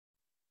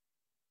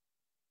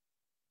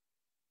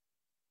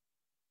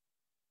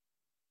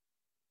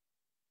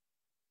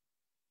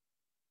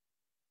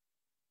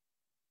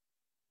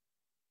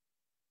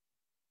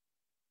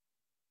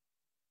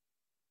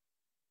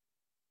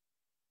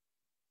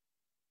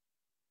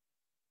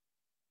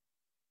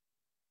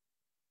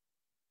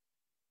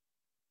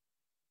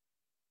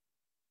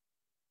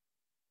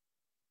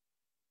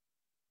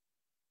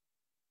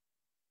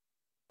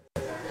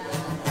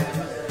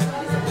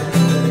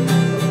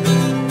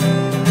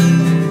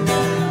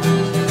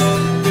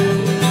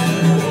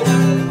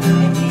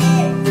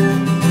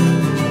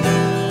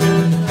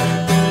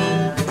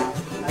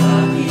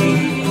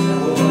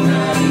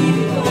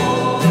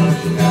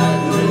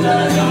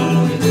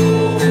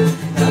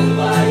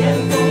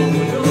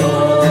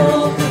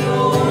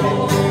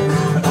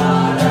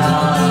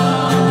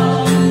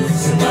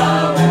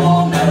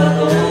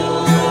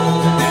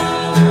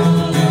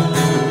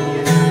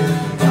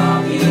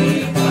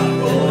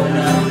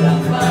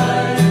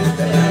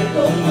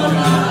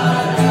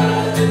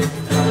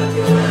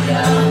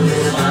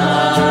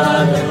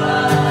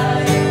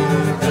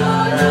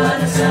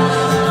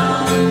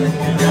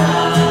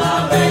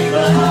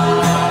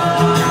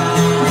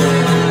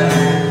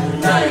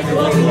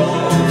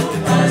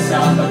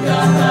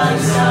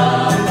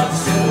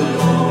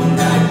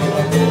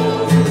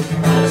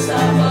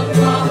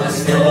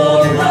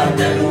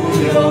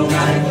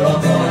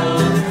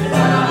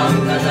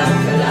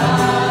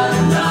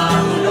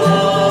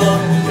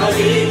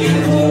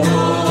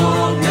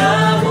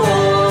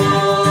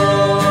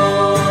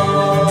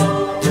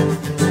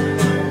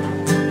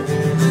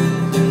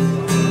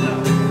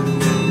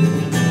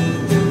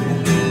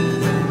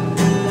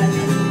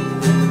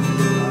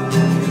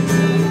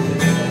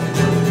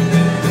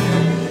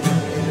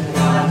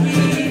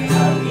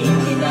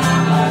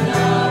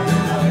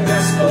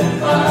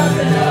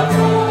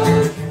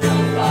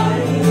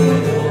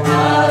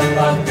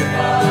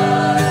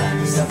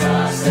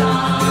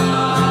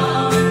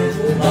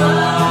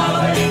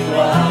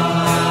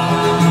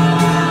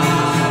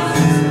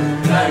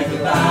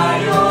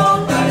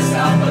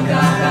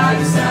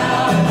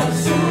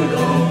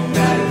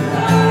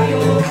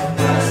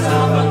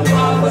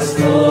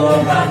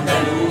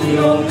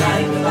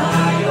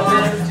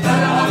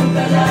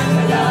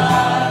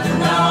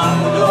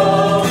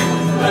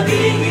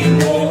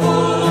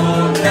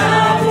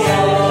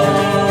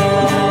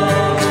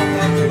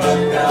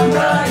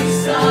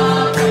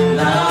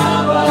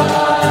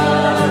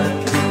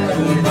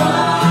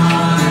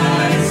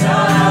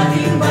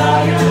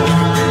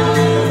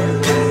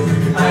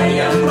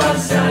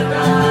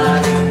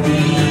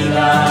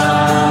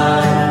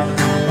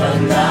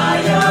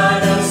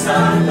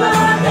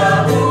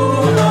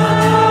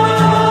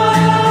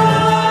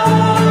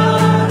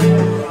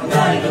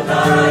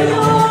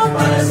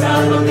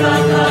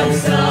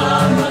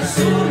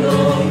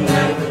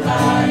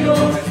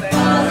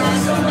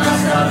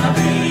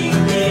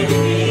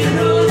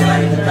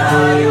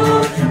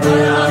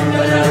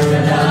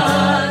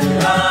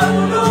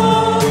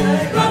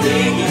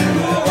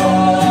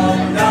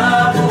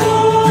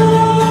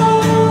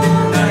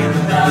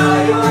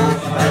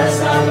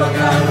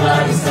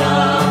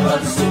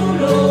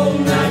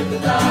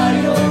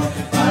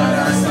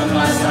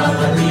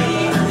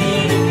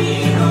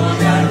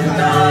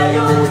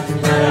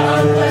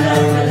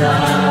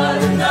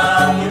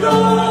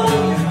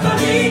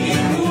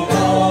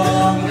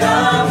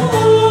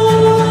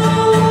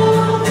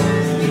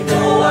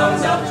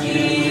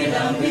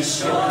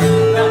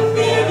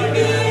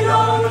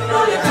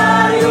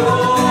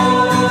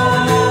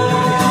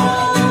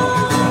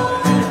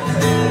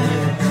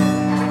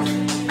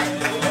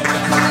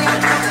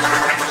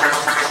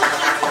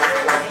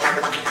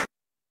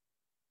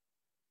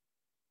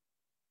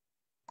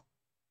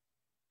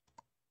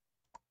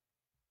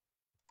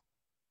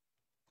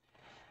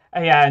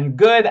Ayan,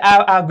 good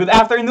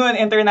afternoon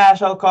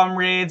international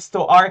comrades,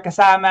 to our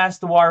kasamas,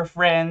 to our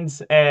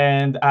friends,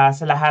 and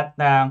sa lahat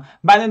ng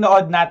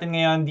manonood natin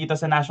ngayon dito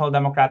sa National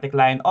Democratic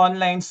Line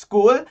Online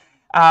School.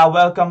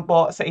 Welcome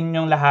po sa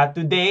inyong lahat.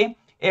 Today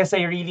is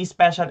a really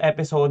special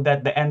episode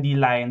that the ND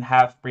Line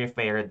have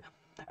prepared.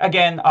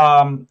 Again,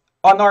 on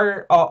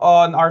our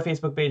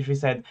Facebook page we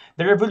said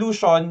the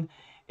revolution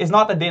is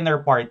not a dinner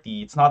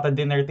party. It's not a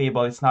dinner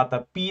table. It's not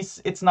a peace.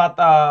 It's not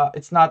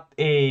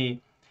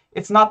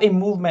a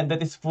movement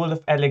that is full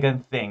of elegant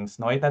things.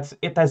 No, it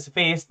has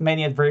faced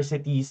many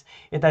adversities.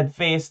 It had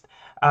faced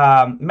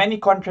many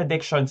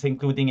contradictions,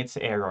 including its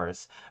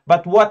errors.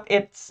 But what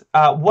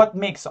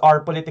makes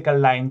our political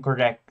line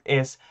correct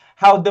is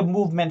how the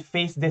movement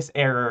faced these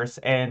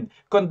errors and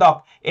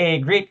conduct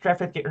a great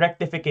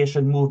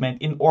rectification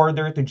movement in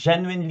order to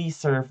genuinely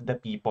serve the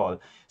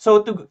people. So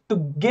to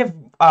give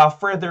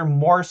further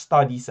more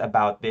studies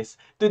about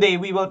this, today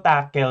we will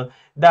tackle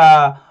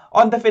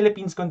on the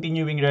Philippines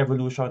continuing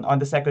revolution, on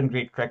the second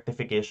great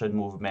rectification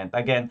movement.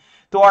 Again,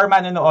 to our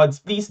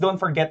manonoods, please don't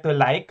forget to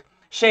like,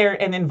 share,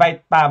 and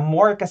invite pa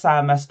more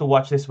kasamas to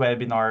watch this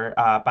webinar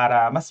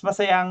para mas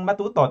masayang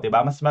matuto, 'di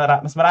ba? Mas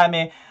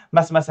marami,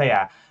 mas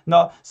masaya,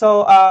 no?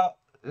 So,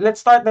 let's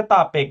start the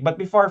topic,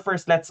 but before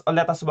first let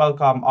us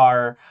welcome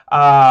our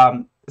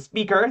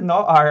speaker,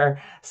 no? Our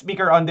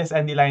speaker on this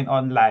ND Line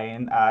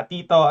Online,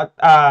 Tito,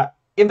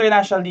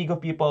 International League of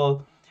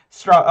People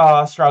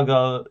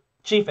Struggle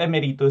Chief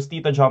Emeritus,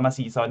 Tito Joma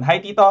Season.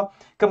 Hi, Tito.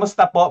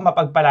 Kamusta po?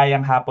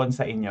 Mapagpalayang hapon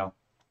sa inyo.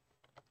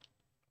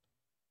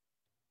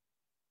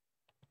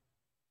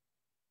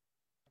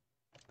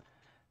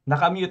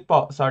 Nakamute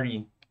po,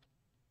 sorry.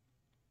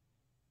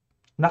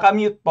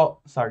 Nakamute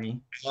po, sorry.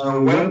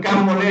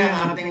 Welcome muli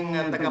ang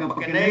ating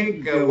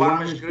tagapakinig.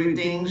 Warmest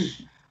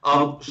greetings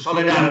of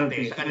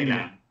solidarity sa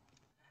kanila.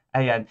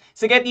 Ayan.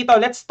 Sige,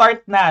 Tito, let's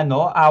start na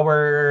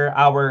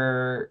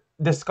our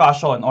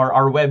discussion or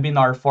our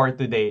webinar for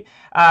today.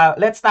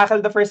 Let's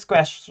tackle the first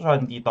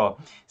question, Tito.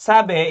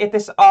 Sabi, it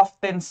is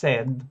often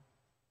said,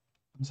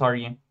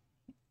 sorry.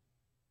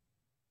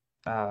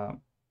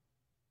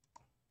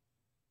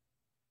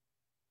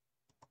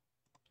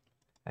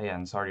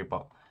 Ayan, sorry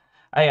po.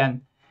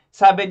 Ayan.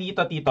 Sabi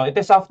dito, Tito, it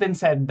is often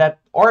said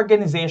that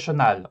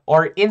organizational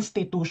or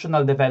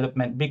institutional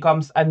development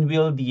becomes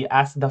unwieldy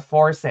as the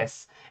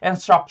forces and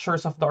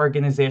structures of the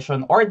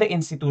organization or the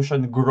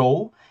institution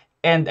grow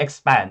and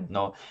expand,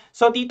 no?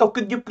 So, Tito,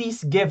 could you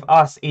please give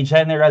us a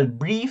general,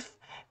 brief,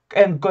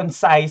 and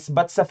concise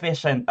but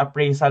sufficient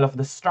appraisal of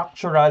the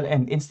structural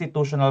and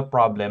institutional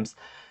problems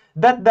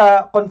that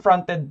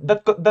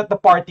the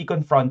party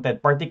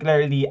confronted,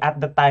 particularly at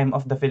the time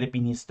of the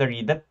Philippine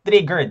history, that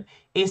triggered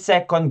a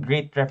second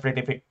great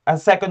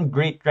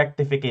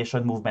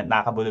rectification movement?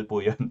 Nakabulol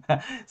po yun.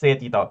 Sige,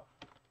 Tito.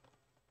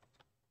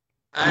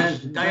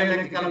 As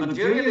dialectical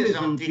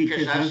materialism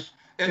teaches us,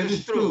 it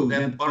is true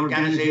that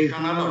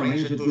organizational or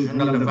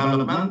institutional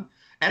development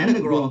and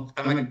the growth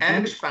and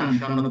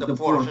expansion of the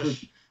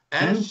forces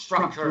and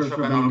structures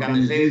of an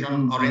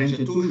organization or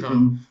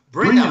institution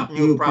bring up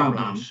new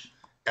problems,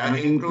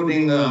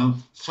 including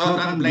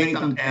certain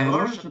blatant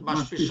errors that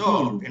must be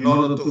solved in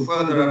order to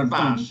further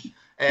advance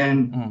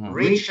and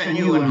reach a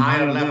new and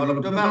higher level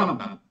of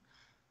development.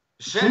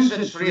 Since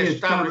its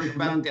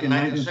re-establishment in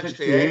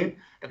 1968,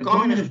 the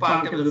Communist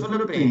Party of the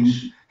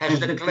Philippines has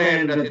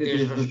declared that it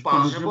is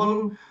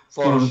responsible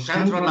for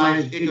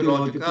centralized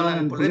ideological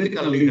and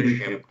political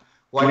leadership,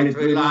 while it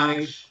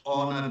relies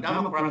on a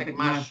democratic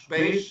mass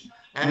base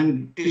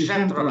and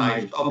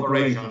decentralized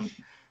operations.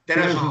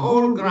 There is a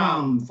whole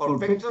ground for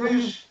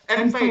victories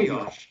and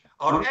failures,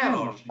 or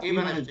errors,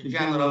 even as the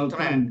general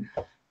trend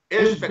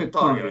is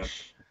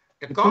victorious.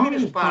 The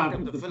Communist Party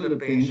of the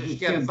Philippines is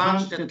the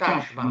advanced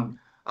detachment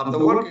of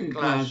the working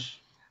class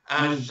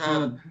as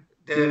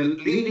the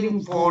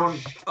leading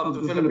force of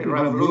the Philippine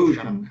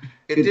Revolution.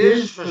 It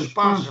is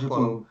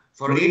responsible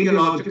for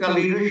ideological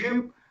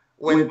leadership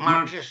with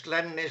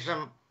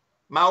Marxist-Leninism,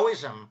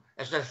 Maoism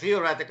as the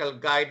theoretical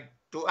guide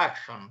to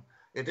action.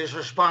 It is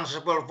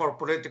responsible for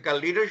political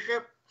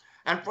leadership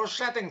and for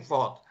setting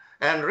forth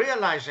and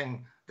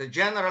realizing the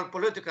general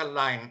political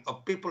line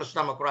of People's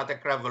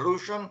Democratic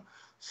Revolution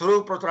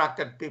through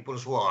protracted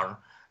People's War.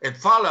 It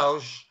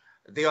follows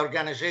the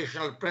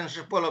organizational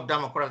principle of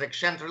democratic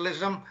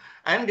centralism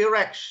and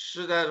directs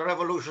the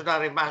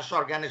revolutionary mass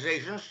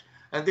organizations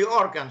and the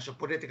organs of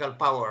political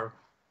power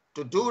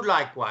to do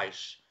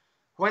likewise.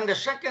 When the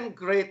Second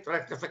Great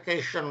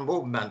Rectification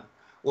Movement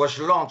was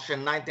launched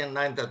in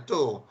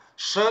 1992,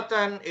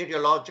 certain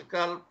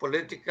ideological,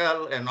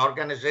 political, and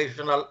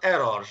organizational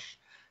errors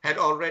had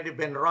already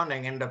been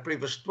running in the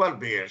previous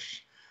 12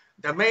 years.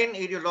 The main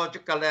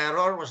ideological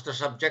error was the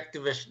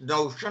subjectivist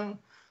notion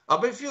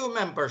of a few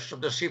members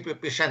of the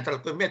CPP Central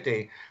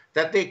Committee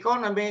that the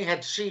economy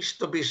had ceased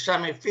to be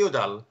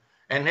semi-feudal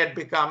and had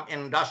become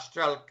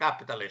industrial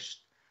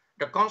capitalist.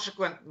 The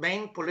consequent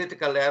main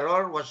political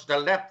error was the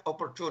left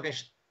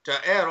opportunist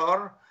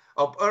error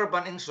of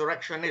urban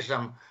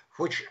insurrectionism,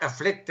 which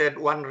afflicted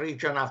one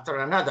region after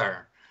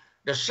another.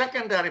 The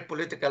secondary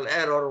political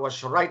error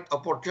was right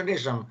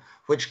opportunism,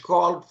 which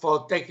called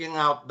for taking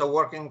out the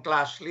working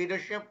class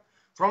leadership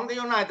from the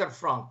United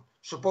Front,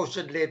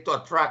 supposedly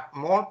to attract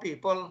more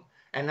people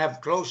and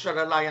have closer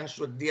alliance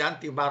with the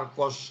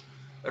anti-Marcos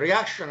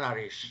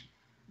reactionaries.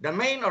 The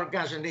main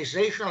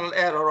organizational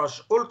error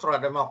was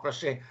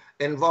ultra-democracy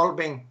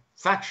involving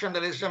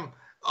factionalism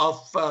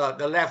of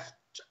the left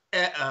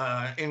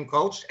in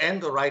quotes,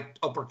 and the right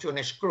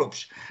opportunist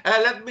groups.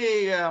 Let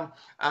me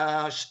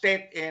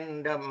state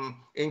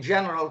in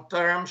general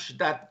terms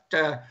that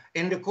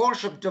in the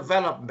course of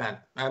development,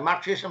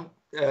 Marxism,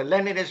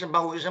 Leninism,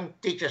 Maoism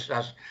teaches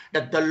us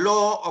that the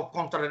law of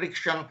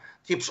contradiction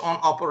keeps on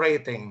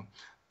operating.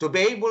 To be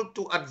able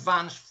to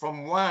advance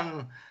from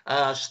one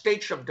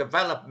stage of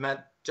development,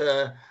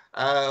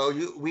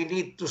 we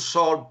need to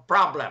solve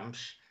problems.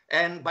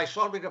 And by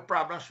solving the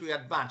problems, we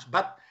advance.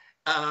 But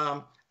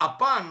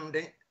upon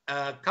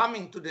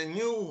coming to the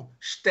new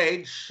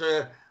stage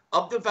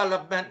of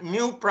development,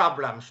 new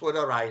problems would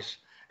arise.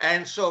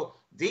 And so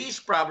these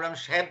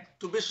problems have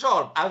to be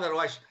solved.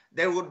 Otherwise,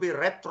 there would be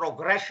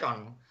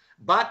retrogression.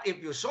 But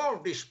if you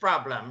solve these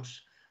problems,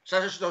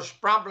 such as those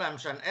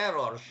problems and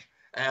errors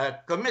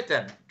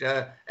committed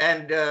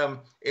in the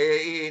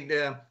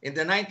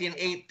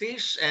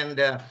 1980s and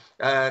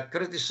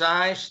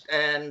criticized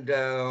and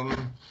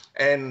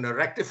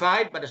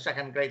rectified by the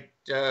second great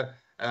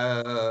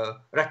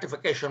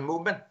rectification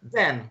movement,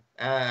 then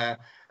a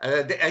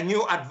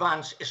new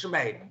advance is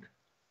made.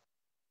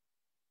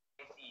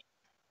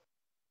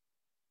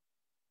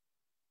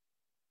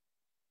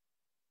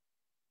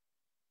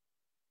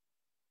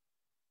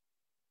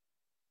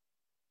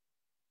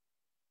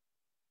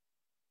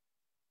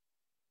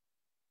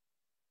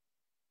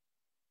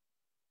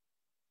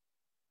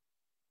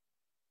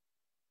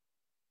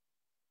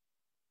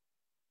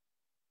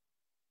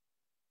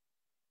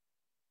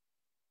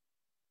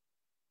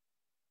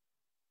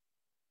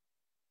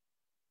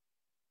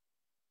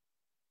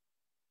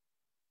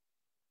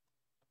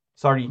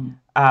 Sorry.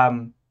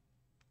 Um,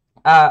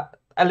 uh,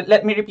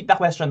 Let me repeat the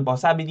question po.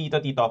 Sabi dito,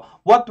 Tito,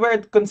 what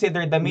were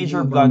considered the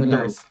major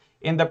blunders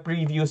in the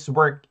previous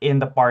work in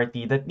the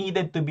party that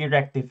needed to be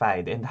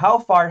rectified, and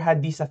how far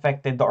had this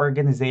affected the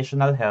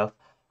organizational health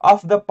of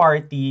the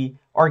party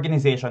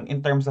organization in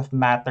terms of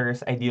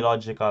matters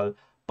ideological,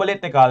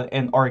 political,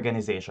 and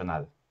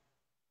organizational?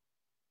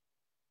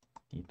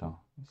 Tito,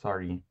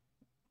 sorry.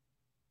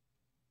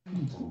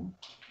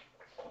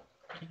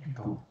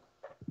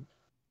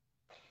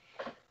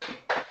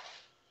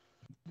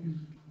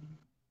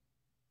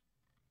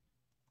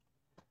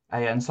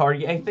 Ayan,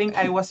 sorry. I think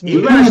I was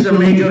Even as the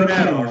major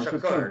errors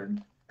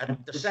occurred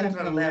at the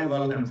central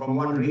level and from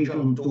one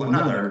region to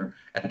another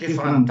at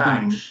different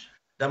times,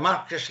 the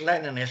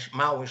Marxist-Leninist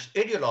Maoist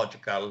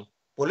ideological,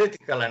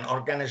 political, and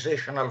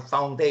organizational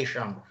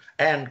foundation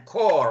and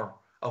core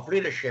of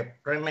leadership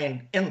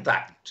remained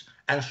intact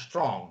and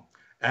strong,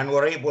 and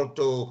were able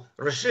to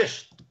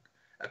resist,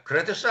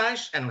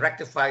 criticize, and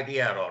rectify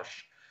the errors.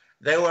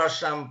 There were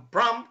some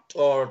prompt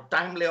or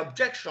timely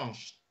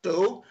objections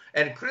to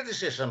and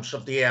criticisms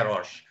of the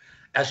errors.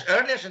 As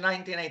early as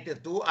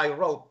 1982, I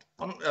wrote,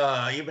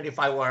 even if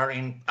I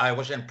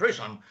was in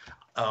prison,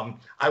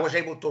 I was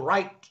able to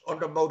write on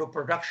the mode of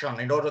production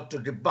in order to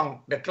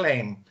debunk the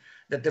claim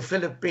that the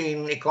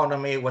Philippine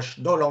economy was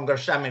no longer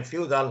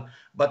semi-feudal,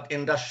 but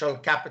industrial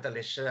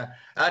capitalist.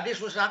 This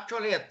was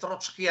actually a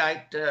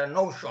Trotskyite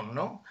notion,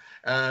 no?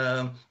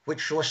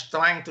 Which was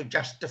trying to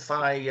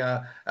justify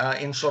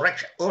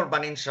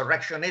urban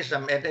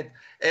insurrectionism, and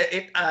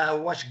it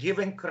was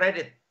giving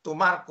credit to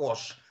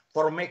Marcos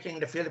for making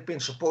the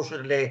Philippines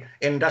supposedly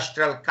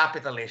industrial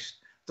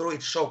capitalist through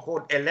its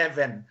so-called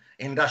 11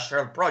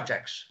 industrial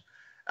projects.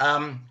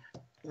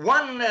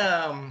 One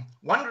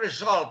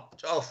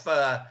result of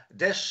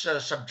this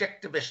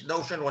subjectivist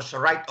notion was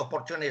right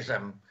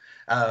opportunism,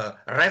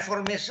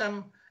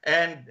 reformism,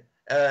 and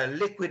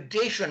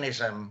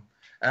liquidationism,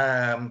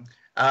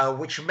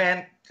 which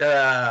meant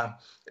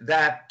that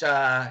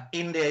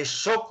in the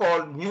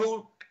so-called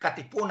new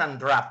Katipunan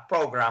draft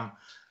program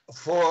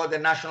for the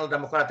National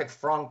Democratic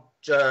Front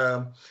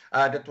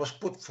that was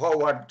put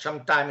forward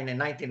sometime in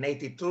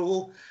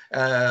 1982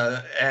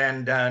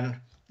 and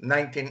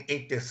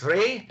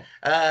 1983.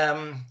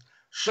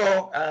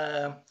 So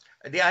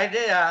the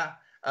idea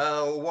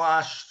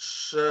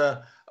was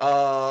to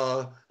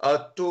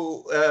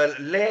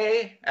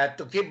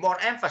give more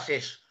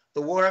emphasis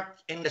to work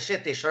in the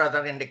cities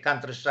rather than in the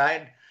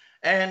countryside,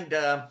 and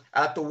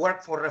to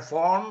work for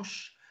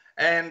reforms,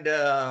 and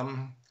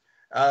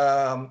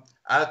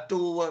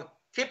to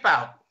keep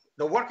out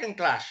the working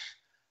class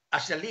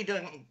as a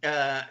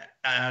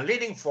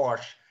leading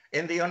force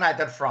in the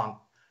United Front.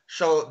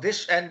 So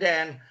this, and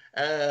then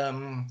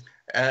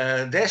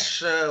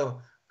this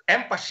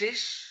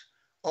emphasis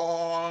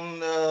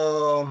on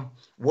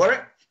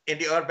work in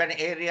the urban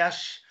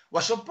areas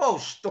was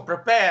supposed to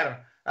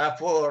prepare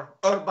for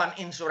urban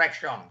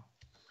insurrection.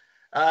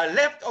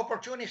 Left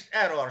opportunist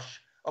errors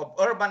of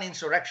urban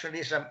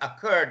insurrectionism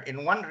occurred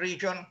in one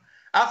region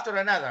after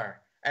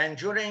another, And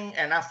during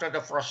and after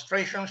the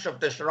frustrations of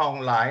this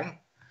wrong line,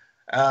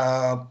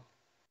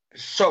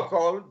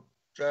 so-called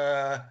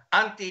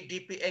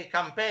anti-DPA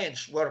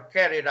campaigns were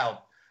carried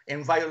out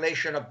in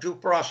violation of due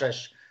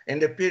process in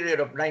the period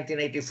of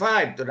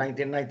 1985 to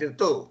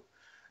 1992.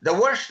 The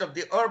worst of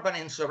the urban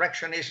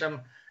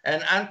insurrectionism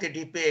and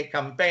anti-DPA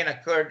campaign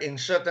occurred in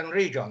certain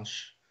regions,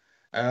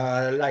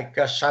 like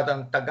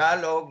Southern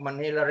Tagalog,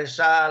 Manila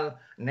Rizal,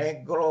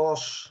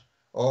 Negros,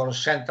 or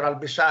Central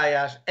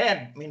Visayas,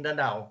 and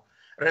Mindanao.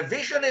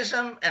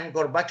 Revisionism and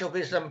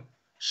Gorbachevism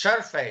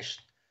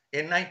surfaced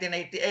in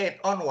 1988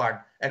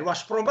 onward and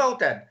was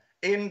promoted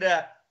in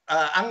the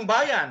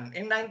Angbayan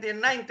in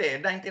 1990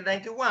 and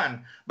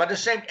 1991 by the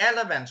same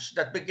elements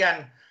that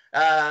began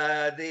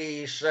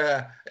this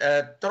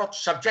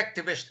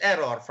subjectivist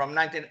error from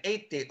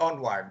 1980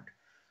 onward.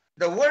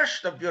 The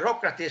worst of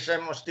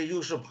bureaucratism was the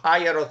use of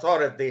higher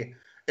authority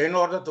in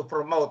order to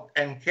promote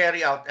and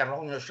carry out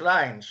erroneous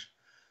lines.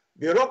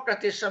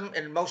 Bureaucratism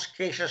in most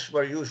cases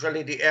were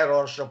usually the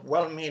errors of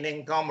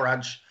well-meaning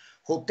comrades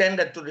who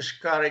tended to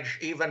discourage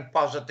even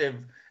positive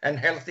and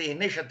healthy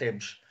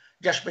initiatives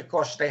just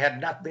because they had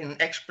not been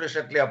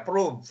explicitly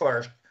approved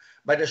first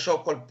by the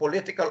so-called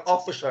political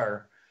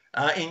officer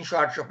in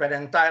charge of an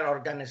entire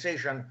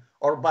organization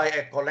or by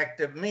a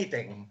collective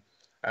meeting.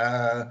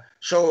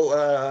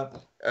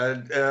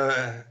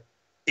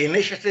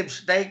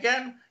 Initiatives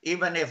taken,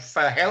 even if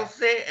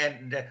healthy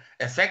and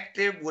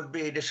effective, would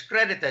be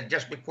discredited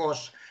just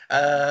because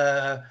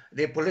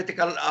the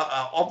political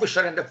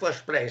officer in the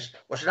first place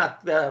was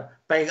not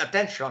paying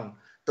attention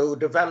to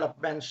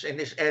developments in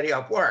this area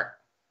of work.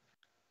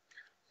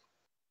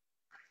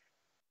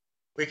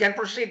 We can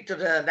proceed to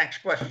the next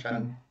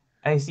question.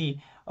 I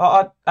see.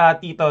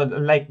 Tito,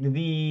 like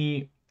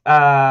this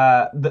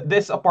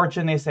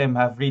opportunism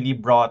have really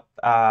brought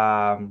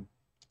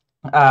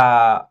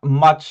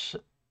much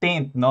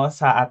taint, no,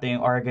 sa ating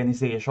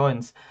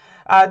organizations.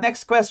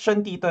 Next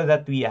question, Tito,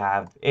 that we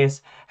have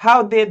is,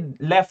 how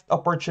did left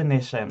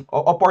opportunism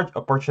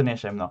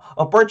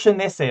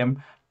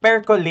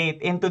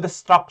percolate into the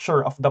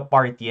structure of the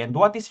party, and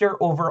what is your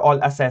overall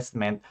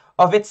assessment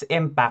of its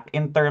impact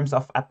in terms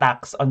of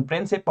attacks on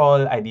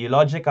principle,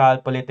 ideological,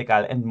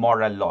 political, and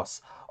moral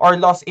laws, or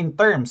laws in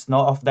terms,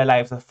 no, of the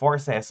lives of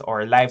forces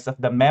or lives of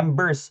the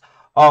members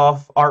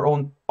of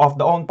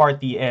the own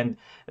party and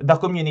the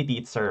community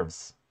it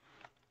serves?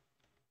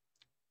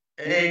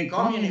 A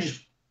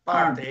communist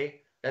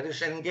party that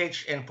is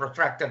engaged in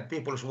protracted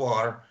people's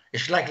war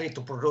is likely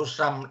to produce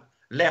some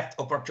left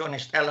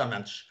opportunist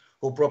elements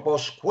who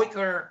propose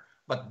quicker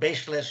but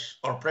baseless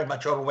or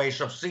premature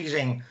ways of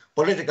seizing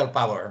political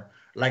power,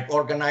 like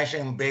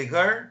organizing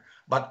bigger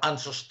but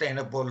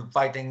unsustainable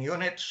fighting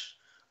units,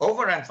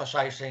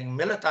 overemphasizing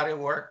military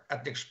work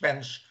at the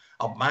expense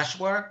of mass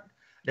work,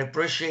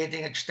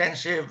 depreciating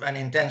extensive and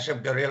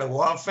intensive guerrilla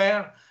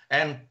warfare,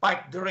 and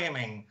pipe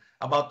dreaming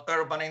about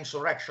urban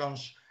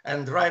insurrections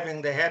and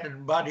driving the head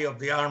and body of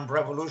the armed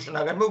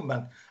revolutionary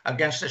movement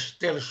against the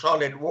still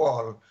solid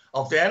wall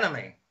of the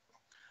enemy.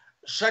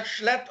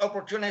 Such left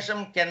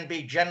opportunism can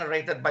be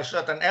generated by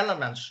certain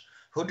elements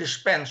who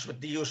dispense with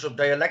the use of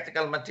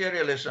dialectical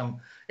materialism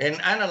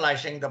in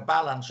analyzing the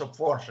balance of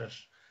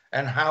forces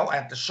and how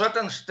at a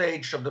certain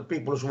stage of the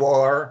people's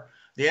war,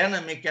 the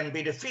enemy can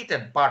be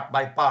defeated part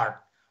by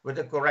part with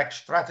the correct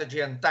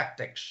strategy and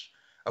tactics.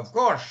 Of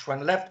course,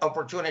 when left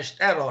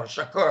opportunist errors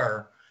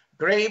occur,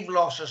 grave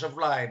losses of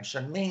lives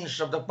and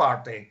means of the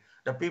party,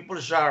 the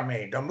People's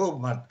Army, the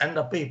movement, and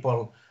the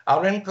people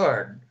are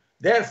incurred.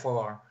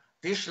 Therefore,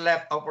 these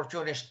left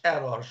opportunist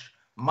errors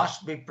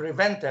must be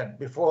prevented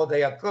before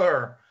they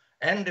occur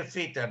and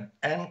defeated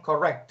and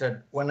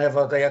corrected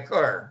whenever they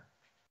occur.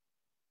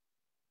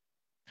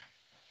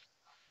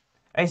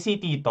 I see,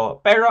 Tito.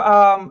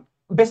 Pero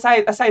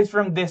aside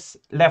from this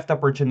left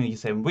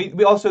opportunism,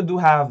 we also do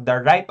have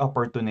the right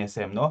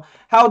opportunism, no?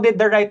 How did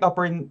the right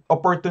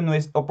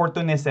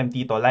opportunism,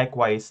 Tito,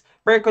 likewise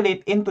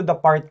percolate into the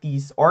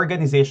party's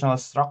organizational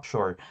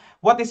structure?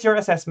 What is your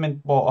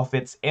assessment po of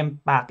its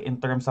impact in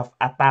terms of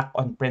attack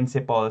on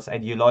principles,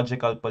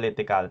 ideological,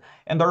 political,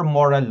 and or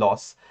moral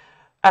laws,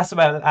 as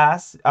well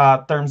as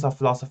terms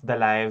of loss of the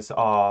lives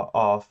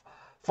of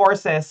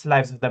forces,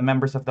 lives of the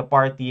members of the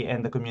party,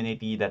 and the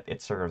community that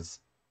it serves?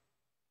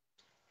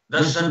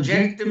 The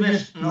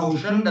subjectivist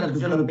notion that the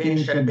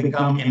Philippines had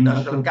become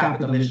industrial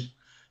capitalist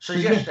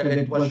suggested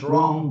it was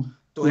wrong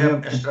to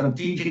have a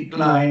strategic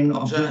line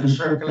of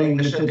encircling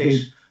the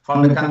cities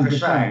from the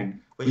countryside,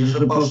 which is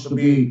supposed to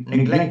be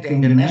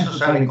neglecting the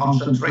necessary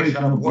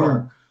concentration of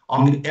work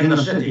in the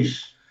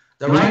cities.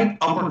 The right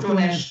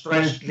opportunists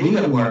stressed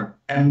legal work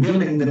and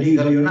building the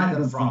legal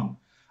United Front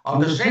on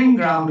the same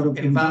ground of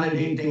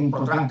invalidating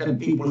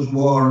protracted people's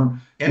war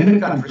in the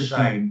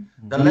countryside.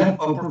 The left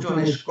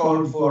opportunists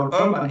called for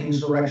urban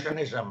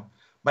insurrectionism.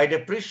 By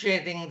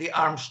depreciating the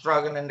armed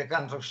struggle in the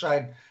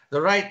countryside, the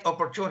right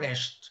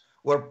opportunists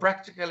were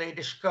practically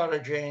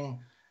discouraging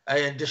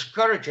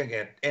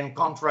it, in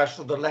contrast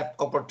to the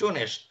left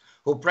opportunists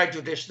who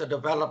prejudiced the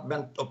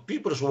development of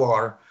people's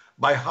war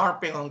by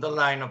harping on the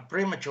line of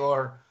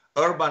premature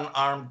urban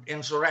armed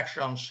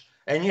insurrections,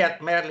 and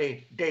yet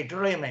merely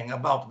daydreaming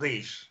about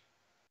these.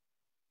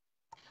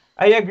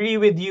 I agree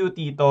with you,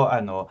 Tito.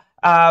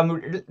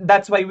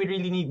 That's why we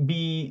really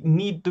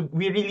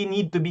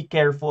need to be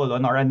careful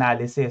on our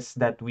analysis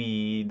that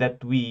we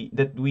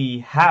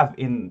have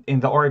in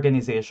the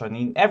organization,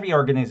 in every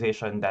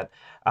organization that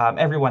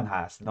everyone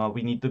has. No,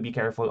 we need to be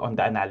careful on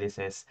the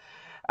analysis.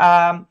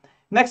 Um,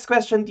 Next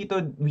question,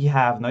 Tito, we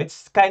have, no, it's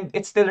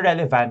still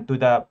relevant to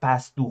the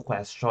past two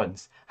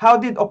questions. How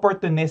did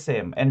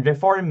opportunism and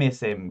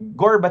reformism,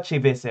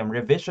 Gorbachevism,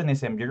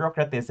 revisionism,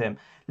 bureaucratism,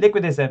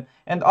 liquidism,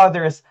 and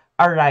others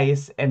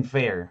arise and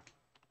fare?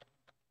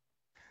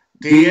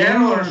 The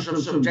errors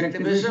of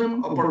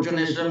subjectivism,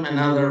 opportunism, and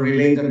other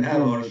related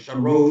errors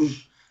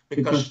arose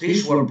because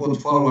these were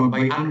put forward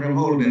by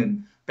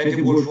unremolded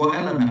petty bourgeois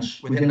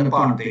elements within the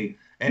party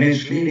and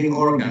its leading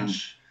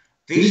organs.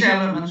 These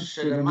elements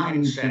had a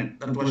mindset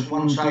that was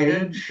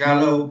one-sided,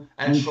 shallow,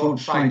 and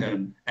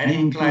short-sighted, and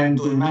inclined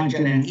to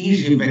imagine an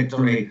easy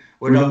victory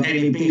without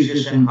any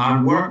basis in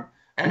hard work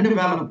and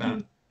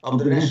development of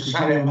the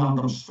necessary amount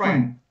of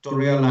strength to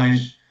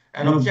realize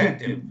an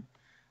objective.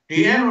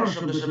 The errors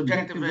of the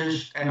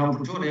subjectivists and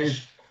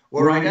opportunists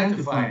were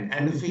identified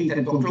and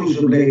defeated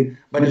conclusively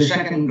by the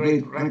second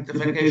great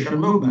rectification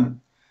movement.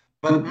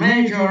 But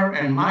major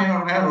and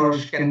minor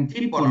errors can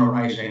keep on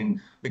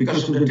arising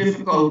because of the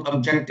difficult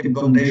objective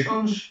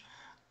conditions,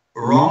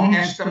 wrong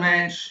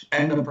estimates,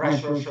 and the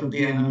pressures of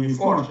the enemy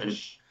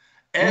forces.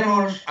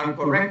 Errors are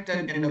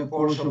corrected in the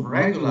course of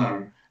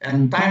regular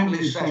and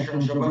timely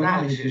sessions of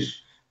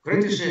analysis,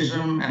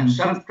 criticism, and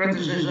self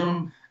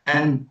criticism,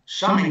 and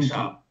summings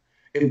up.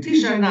 If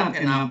these are not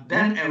enough,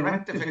 then a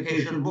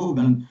rectification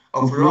movement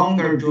of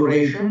longer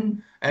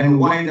duration and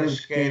wider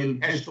scale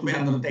has to be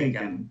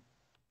undertaken.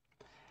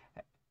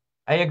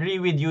 I agree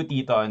with you,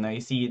 Tito. No?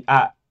 You see,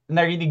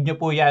 narinig nyo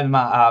po yan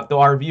to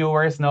our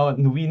viewers. No?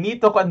 We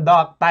need to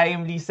conduct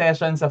timely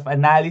sessions of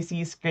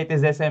analysis,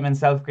 criticism, and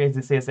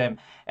self-criticism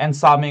and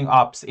summing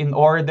ups in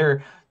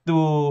order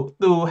to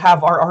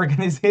have our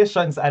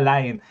organizations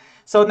align.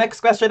 So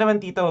next question naman,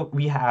 Tito,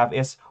 we have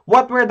is,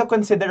 what were the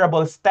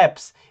considerable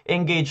steps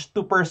engaged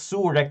to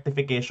pursue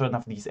rectification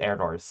of these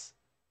errors?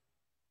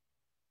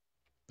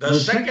 The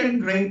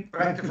second great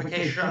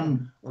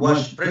rectification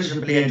was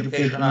principally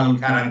educational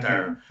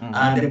character.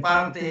 The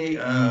party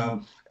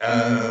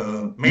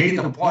made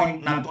it a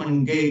point not to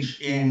engage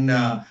in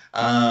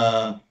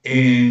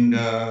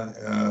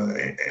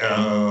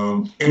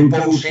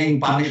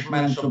imposing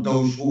punishments of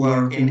those who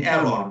were in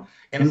error.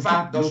 In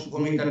fact, those who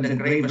committed the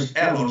gravest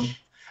errors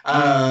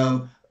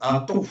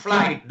took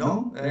flight,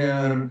 no,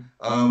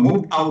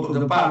 moved out of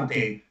the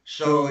party.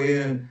 So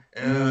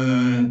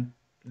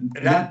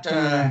that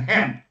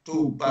helped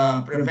to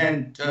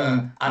prevent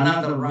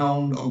another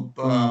round of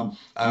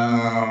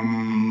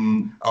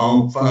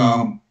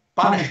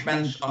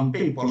punishments on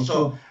people.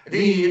 So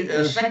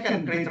the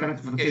second great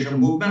rectification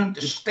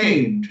movement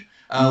stayed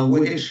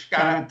with its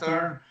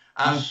character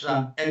as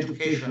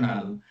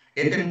educational.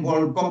 It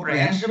involved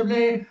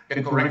comprehensively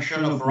the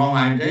correction of wrong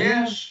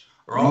ideas,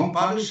 wrong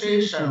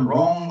policies, and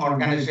wrong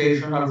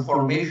organizational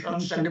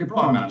formations and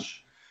deployments.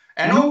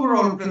 An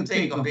overall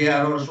critique of the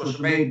errors was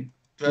made.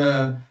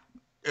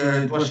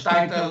 It was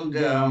titled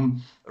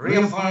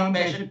Reaffirm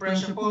Basic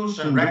Principles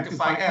and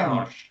Rectify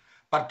Errors.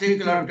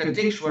 Particular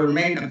critiques were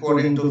made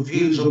according to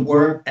fields of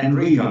work and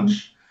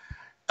regions.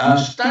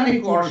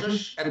 Study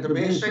courses at the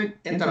basic,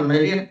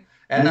 intermediate,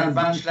 and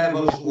advanced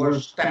levels were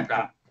stepped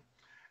up.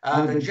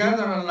 The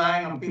general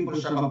line of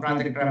People's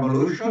Democratic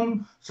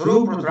Revolution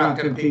through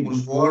protracted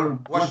People's War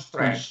was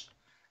stressed,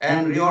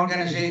 and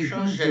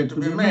reorganizations had to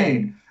be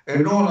made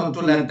in order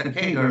to let the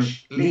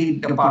cadres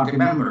lead the party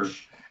members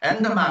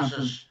and the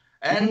masses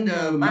and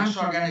mass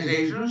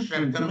organizations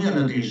and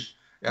communities,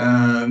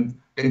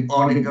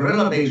 or the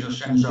guerrilla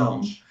bases and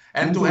zones,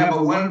 and to have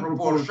a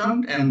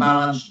well-proportioned and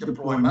balanced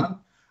deployment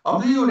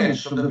of the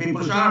units of the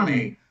People's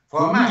Army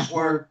for mass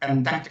work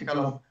and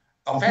tactical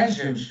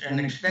offensives in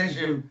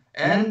extensive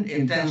and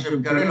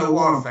intensive guerrilla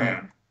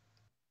warfare.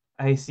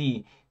 I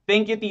see.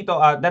 Thank you, Tito.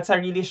 That's a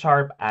really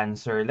sharp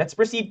answer. Let's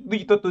proceed,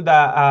 Tito, to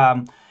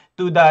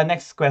the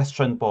next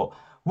question po.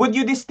 Would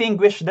you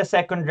distinguish the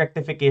second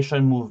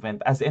rectification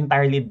movement as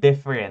entirely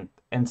different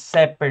and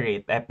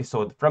separate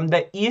episode from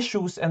the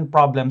issues and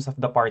problems of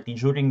the party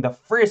during the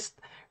first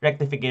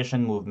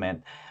rectification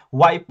movement?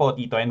 Why po,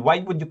 Tito? And why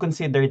would you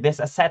consider this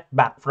a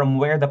setback from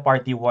where the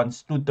party once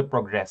stood to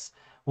progress?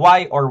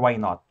 Why or why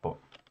not po?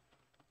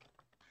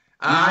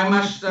 I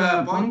must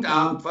point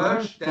out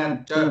first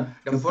that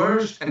the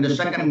first and the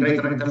second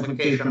great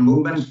rectification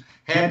movements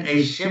had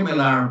a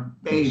similar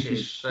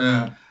basis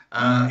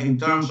in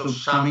terms of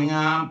summing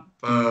up,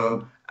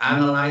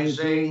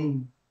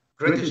 analyzing,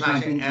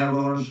 criticizing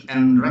errors,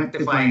 and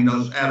rectifying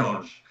those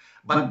errors.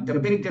 But the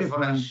big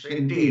difference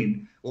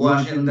indeed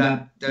was in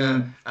that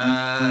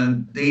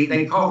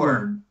they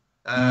covered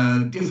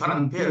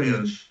different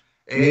periods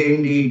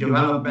in the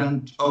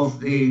development of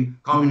the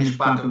Communist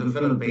Party of the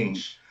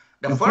Philippines.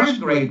 The first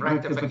great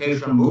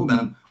rectification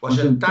movement was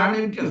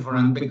entirely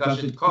different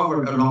because it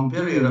covered a long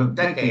period of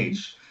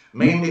decades,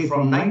 mainly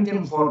from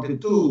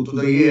 1942 to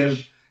the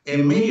years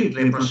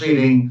immediately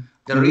preceding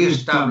the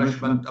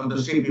re-establishment of the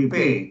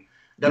CPP.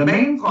 The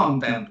main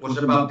content was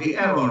about the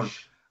errors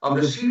of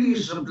the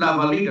series of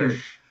lava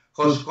leaders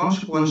whose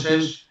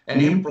consequences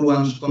and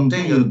influence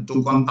continued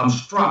to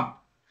obstruct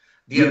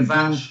the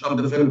advance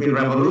of the Philippine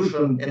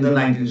Revolution in the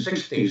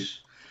 1960s.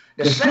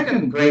 The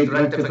second great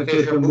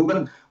rectification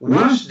movement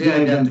was the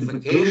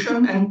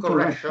identification and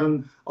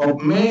correction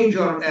of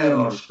major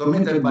errors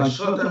committed by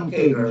certain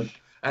cadres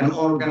and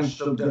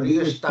organs of the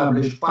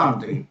re-established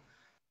party.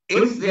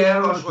 If the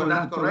errors were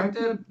not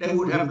corrected, they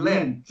would have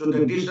led to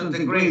the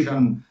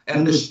disintegration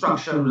and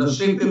destruction of the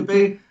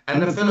CPP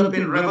and the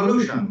Philippine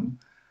Revolution.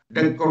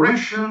 The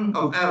correction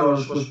of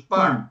errors was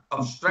part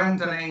of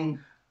strengthening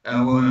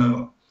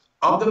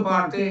of the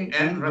party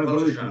and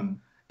revolution.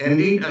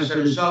 Indeed, as a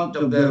result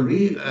of the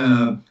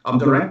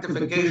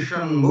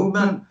rectification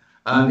movement,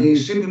 the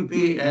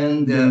CPP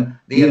and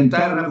the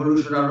entire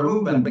revolutionary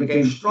movement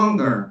became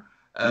stronger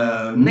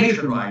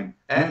nationwide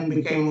and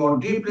became more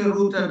deeply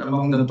rooted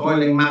among the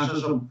toiling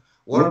masses of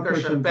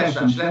workers and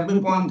peasants. Let me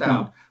point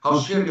out how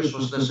serious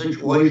was the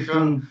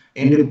situation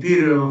in the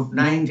period of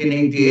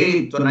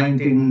 1988 to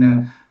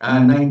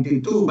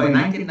 1992. By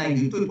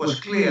 1992, it was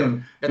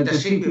clear that the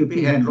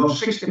CPP had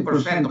lost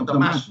 60% of the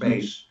mass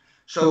base.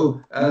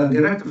 So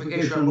the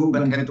rectification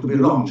movement had to be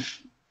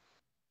launched.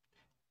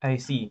 I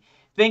see.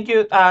 Thank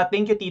you,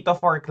 Tito,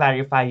 for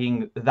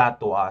clarifying that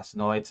to us.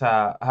 No, it's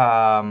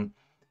a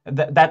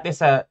that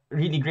is a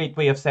really great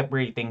way of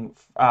separating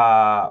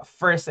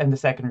first and the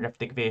second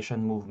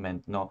rectification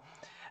movement. No,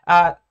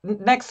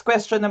 next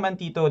question naman,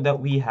 Tito, that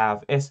we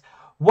have is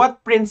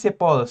what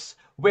principles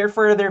were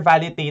further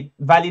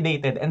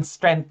validated and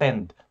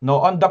strengthened, no,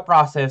 on the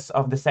process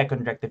of the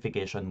second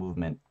rectification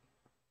movement?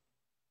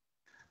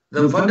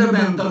 The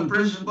fundamental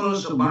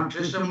principles of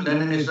Marxism,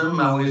 Leninism,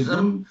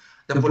 Maoism,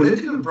 the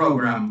political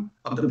program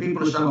of the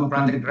People's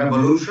Democratic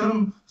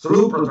Revolution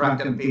through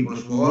protracted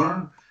People's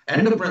War,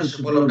 and the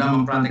principle of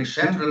democratic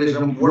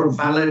centralism were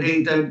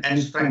validated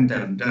and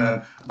strengthened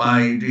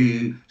by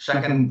the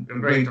Second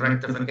Great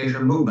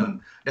Rectification Movement.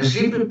 The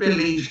CPP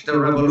leads the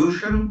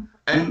revolution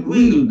and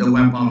wield the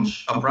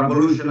weapons of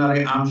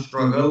revolutionary armed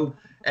struggle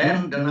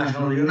and the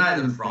National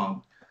United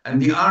Front. And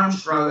the armed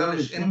struggle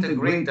is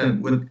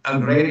integrated with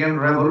agrarian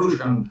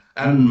revolution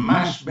and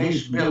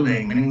mass-based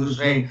building, meaning to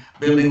say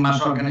building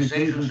mass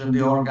organizations and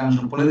the organs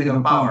of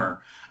political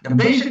power. The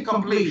basic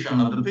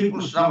completion of the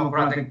People's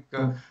Democratic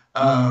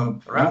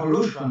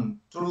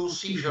Revolution through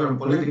seizure of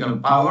political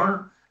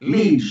power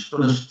leads to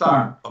the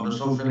start of the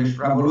Socialist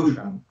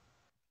Revolution.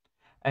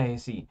 I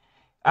see.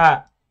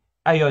 Uh,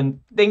 Ayun,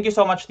 thank you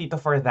so much, Tito,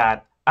 for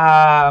that.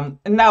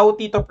 Now,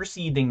 Tito,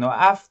 proceeding, no,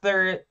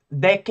 after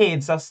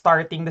decades of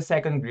starting the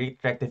second Great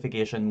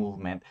Rectification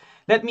movement,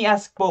 let me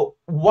ask po,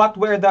 what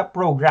were the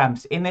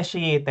programs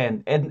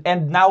initiated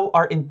and now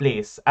are in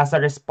place as a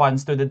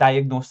response to the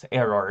diagnosed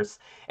errors?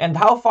 And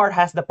how far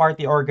has the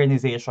party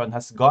organization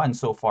has gone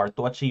so far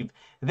to achieve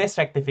this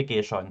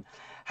rectification?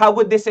 How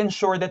would this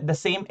ensure that the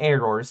same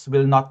errors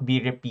will not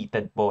be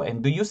repeated po?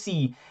 And do you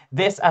see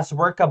this as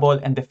workable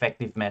and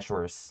effective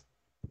measures?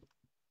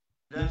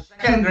 The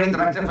Second Great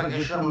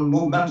Rectification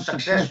Movement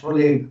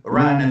successfully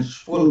ran its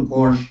full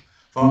course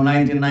from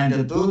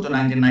 1992 to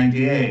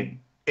 1998.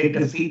 It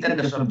defeated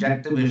the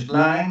subjectivist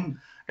line,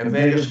 the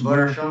various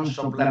versions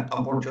of left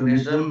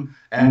opportunism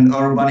and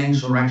urban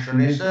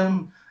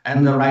insurrectionism,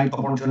 and the right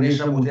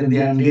opportunism within the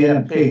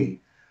NDLP.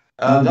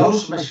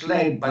 Those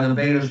misled by the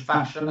various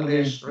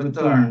factionalists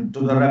returned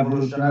to the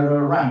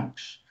revolutionary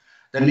ranks.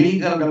 The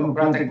legal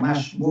democratic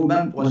mass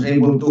movement was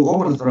able to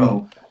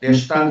overthrow the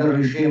standard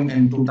regime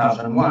in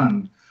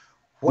 2001.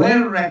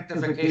 Where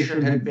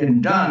rectification had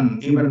been done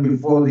even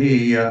before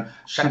the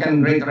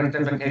Second Great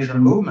Rectification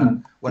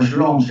Movement was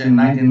launched in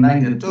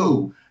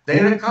 1992,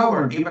 they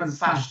recovered even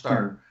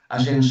faster,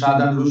 as in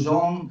Southern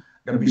Luzon,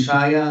 the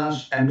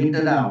Visayas, and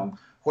Mindanao,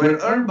 where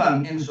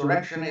urban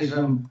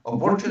insurrectionism,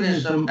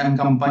 opportunism, and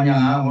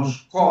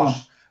campañangos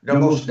caused the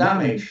most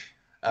damage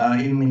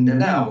in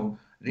Mindanao.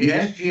 The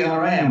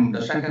SGRM,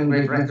 the Second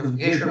Great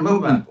Rectification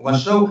Movement,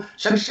 was so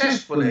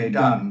successfully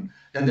done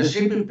that the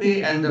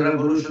CPP and the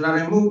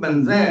revolutionary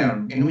movement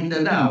there in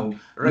Mindanao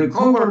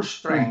recovered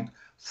strength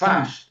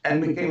fast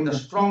and became the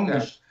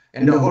strongest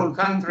in the whole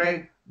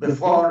country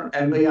before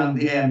and beyond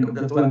the end of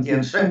the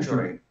 20th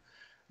century.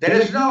 There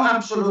is no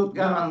absolute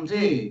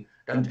guarantee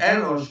that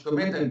errors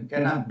committed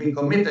cannot be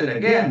committed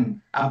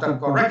again after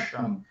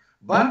correction,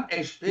 but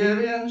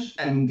experience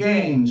and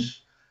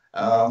gains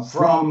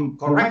from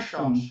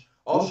corrections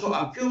also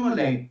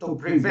accumulate to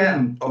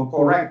prevent or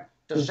correct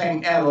the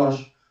same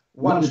errors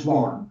once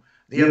more.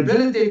 The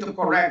ability to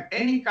correct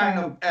any kind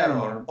of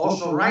error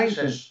also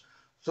rises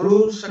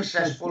through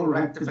successful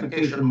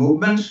rectification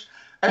movements,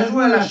 as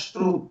well as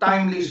through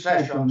timely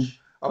sessions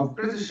of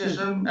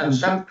criticism and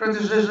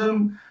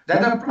self-criticism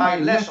that apply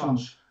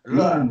lessons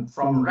learned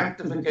from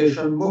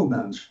rectification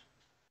movements.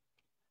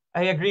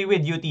 I agree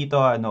with you, Tito.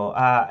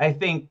 I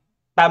think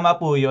tama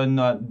po yun,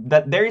 no,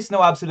 that there is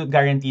no absolute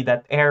guarantee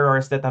that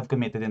errors that have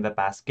committed in the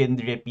past can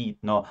repeat,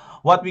 no.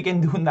 What we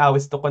can do now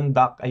is to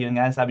conduct, ayun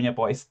nga, sabi niya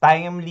po, is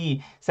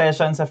timely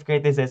sessions of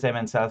criticism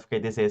and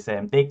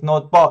self-criticism. Take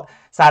note po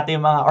sa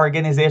ating mga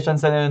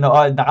organizations na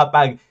nanonood na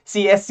kapag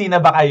CSC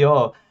na ba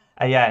kayo?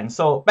 Ayan.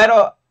 So,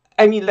 pero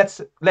I mean,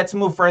 let's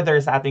move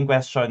further sa ating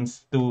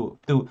questions to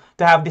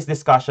have this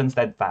discussion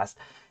steadfast.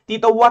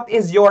 Tito, what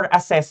is your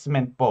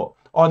assessment po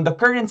on the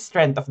current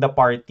strength of the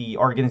party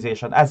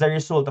organization as a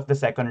result of the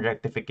second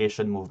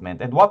rectification movement?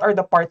 And what are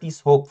the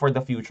party's hope for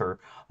the future,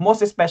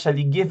 most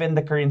especially given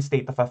the current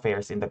state of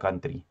affairs in the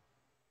country?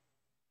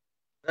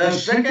 The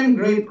second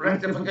great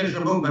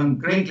rectification movement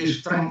greatly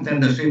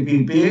strengthened the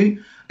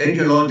CPP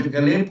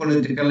ideologically,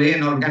 politically,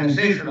 and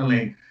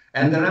organizationally,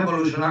 and the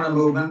revolutionary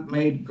movement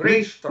made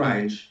great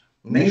strides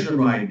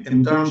nationwide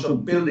in terms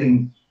of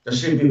building the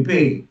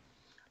CPP,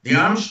 the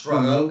armed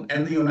struggle,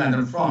 and the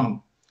united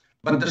front.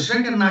 But the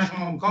Second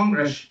National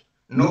Congress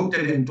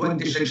noted in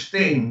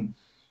 2016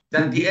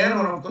 that the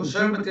era of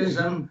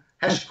conservatism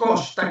has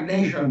caused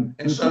stagnation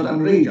in certain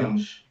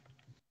regions.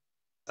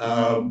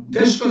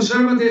 This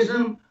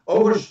conservatism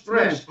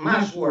overstressed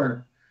mass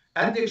work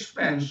at the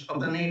expense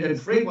of the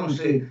needed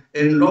frequency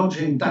in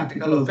launching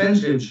tactical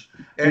offensives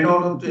in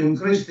order to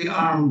increase the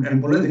armed and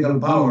political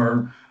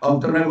power of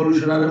the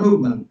revolutionary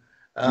movement.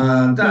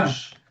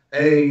 Thus,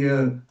 a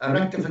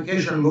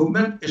rectification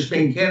movement is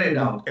being carried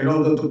out in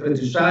order to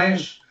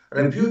criticize,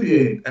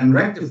 repudiate, and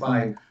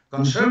rectify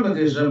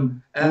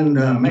conservatism and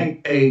make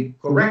a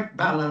correct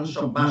balance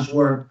of mass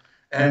work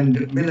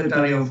and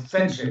military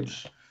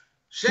offensives.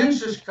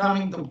 Since its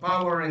coming to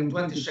power in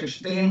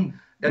 2016,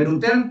 the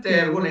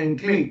Duterte ruling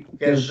clique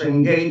has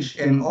engaged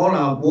in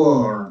all-out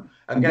war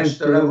against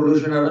the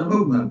revolutionary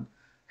movement,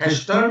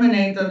 has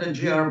terminated the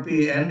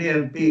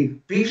GRP-NDLP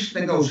peace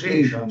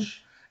negotiations,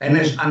 and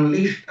has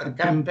unleashed a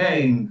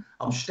campaign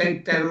of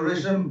state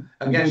terrorism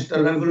against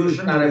the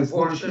revolutionary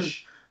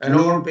forces and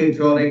all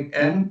patriotic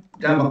and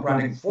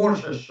democratic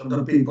forces of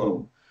the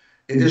people.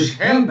 It is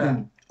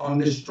hell-bent on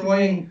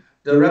destroying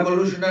the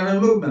revolutionary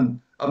movement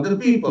of the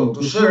people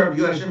to serve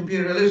U.S.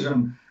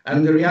 imperialism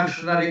and the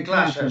reactionary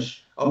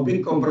classes of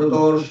big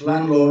compradors,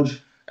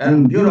 landlords,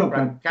 and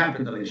bureaucrat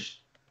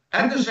capitalists.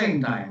 At the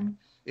same time,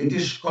 it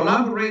is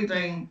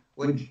collaborating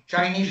with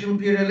Chinese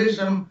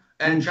imperialism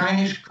and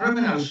Chinese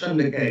criminal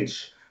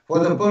syndicates for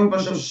the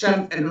purpose of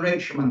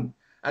self-enrichment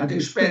at the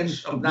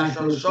expense of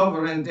national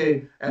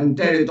sovereignty and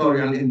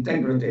territorial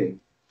integrity.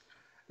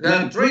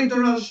 The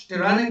traitorous,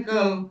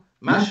 tyrannical,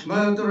 mass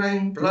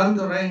murdering,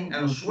 plundering,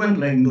 and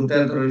swindling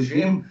Duterte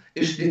regime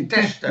is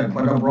detested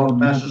by the broad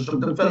masses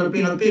of the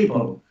Filipino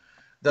people.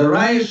 The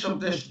rise of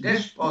this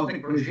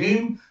despotic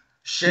regime,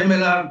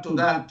 similar to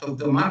that of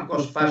the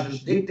Marcos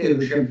fascist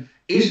dictatorship,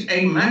 is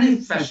a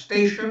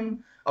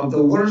manifestation of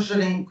the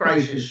worsening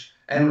crisis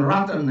and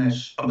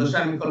rottenness of the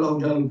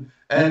semi-colonial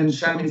and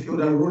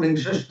semi-feudal ruling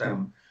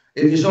system.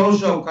 It is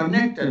also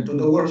connected to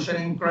the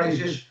worsening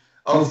crisis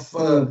of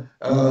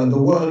the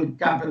world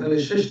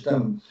capitalist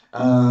system,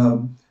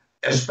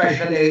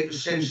 especially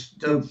since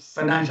the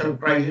financial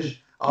crisis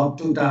of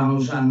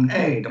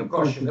 2008. Of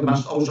course, we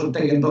must also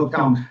take into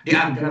account the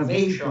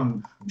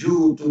aggravation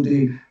due to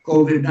the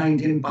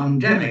COVID-19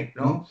 pandemic.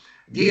 No?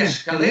 The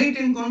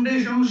escalating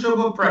conditions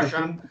of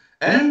oppression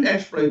and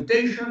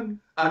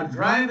exploitation are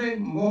driving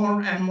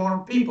more and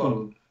more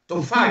people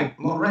to fight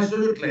more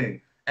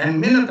resolutely and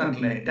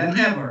militantly than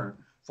ever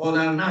for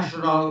their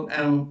national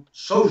and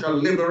social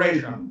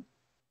liberation.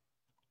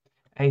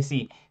 I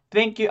see.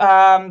 Thank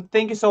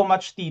you so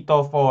much,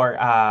 Tito,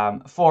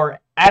 for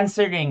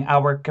answering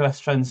our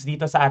questions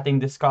dito sa ating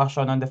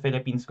discussion on the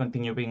Philippines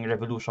continuing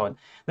revolution,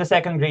 the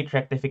second great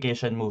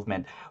rectification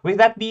movement. With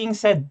that being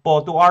said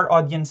po, to our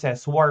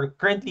audiences who are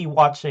currently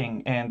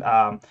watching and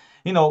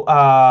you know,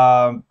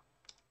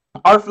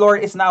 our floor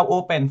is now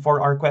open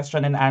for our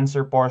question and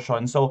answer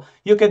portion. So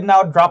you can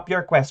now drop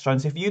your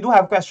questions. If you do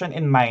have question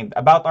in mind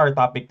about our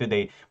topic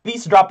today,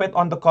 please drop it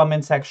on the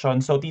comment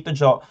section. So Tito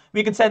Joe,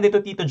 we could send it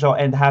to Tito Joe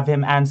and have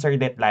him answer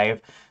it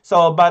live.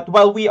 So, but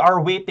while we are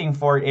waiting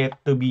for it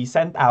to be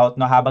sent out,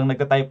 no, habang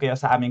nagtatype kayo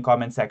sa aming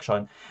comment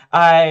section,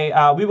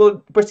 we will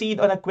proceed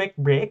on a quick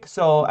break.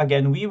 So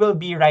again, we will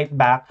be right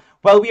back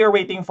while we are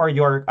waiting for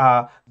your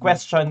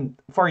questions,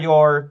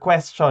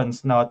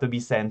 no, to be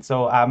sent.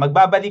 So ang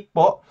magbabalik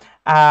po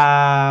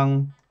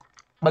ang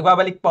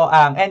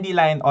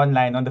NDLine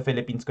Online on the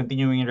Philippines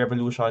Continuing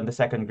Revolution, the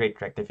Second Great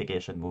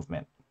Rectification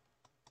Movement.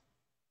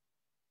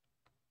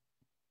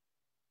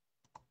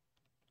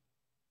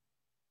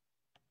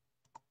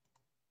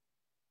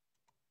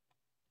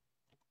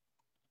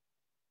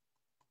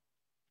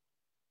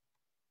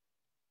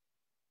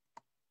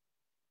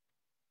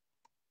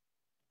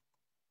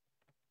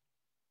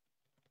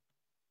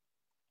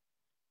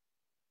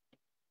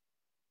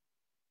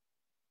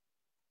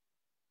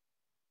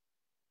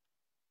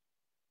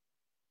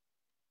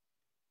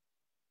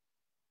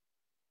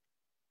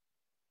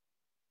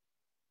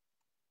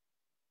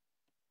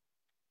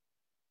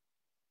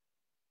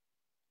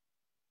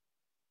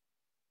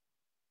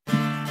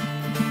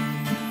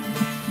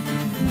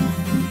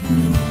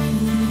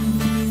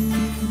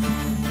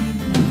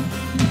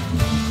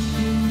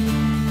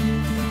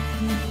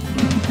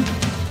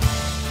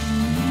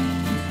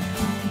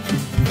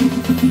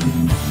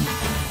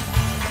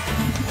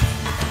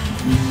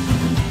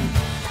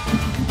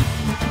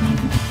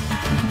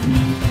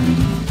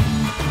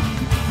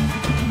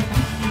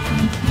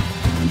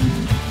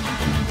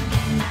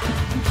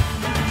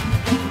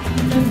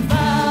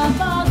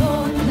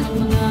 Nagbabagon ang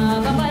mga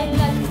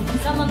kabayan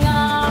sa mga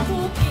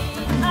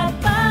bukid at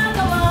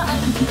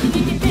pagawaan.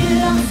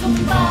 Tinipitil ang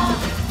sumpa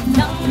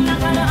ng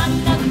nakaraan.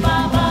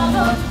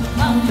 Nagbabagon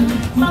ang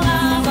mga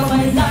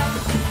kabayan.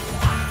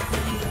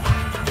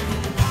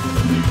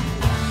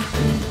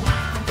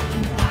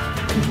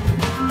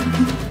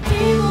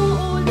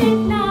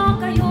 Inuulit na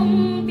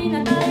kayong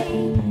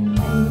pinatay,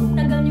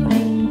 tagal nyo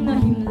ring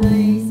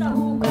nahimlay sa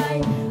hukay.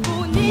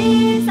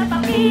 Ngunit sa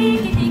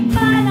pakikinig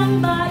pa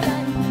ng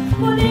bayan,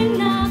 muling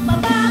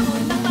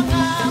nagbabagon ng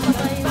mga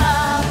patay.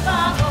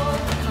 Babagon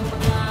ang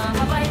mga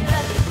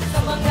kabayan sa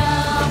mga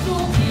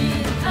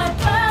bukid at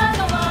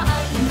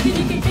pagawaan.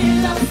 Pinipitil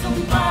ang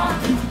sumpa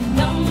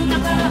ng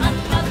nakaraan.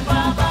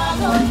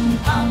 Nagbabagon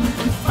ang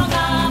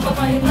mga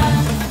kabayan.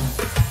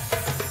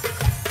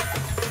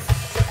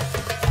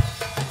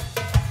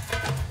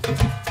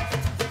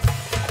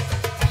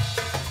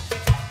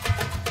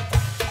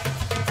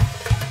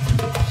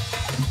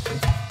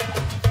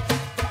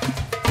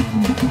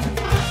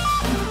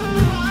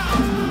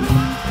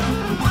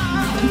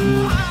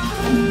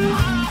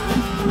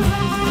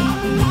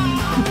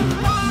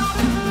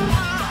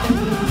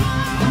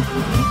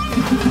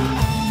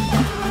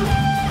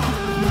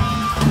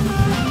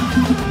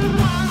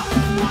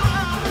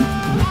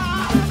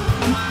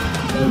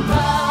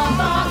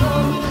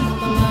 Nagbabagon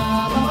ang mga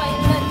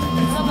kabayan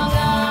sa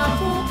mga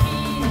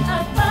bukid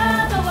at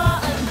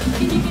pagawaan.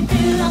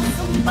 Pinipitil ang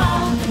sumpa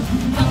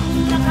ng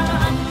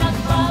nakaraan.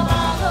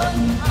 Nagbabagon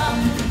ang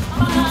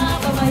mga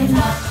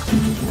kabayan.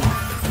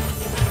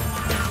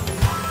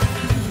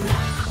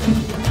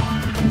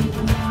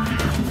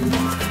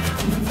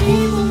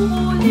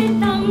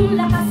 Inuulit ang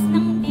lakas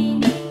ng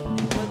tinig,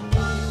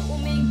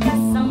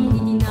 umigas ang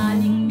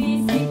idinaling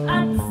bisig.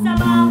 At sa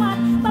bawat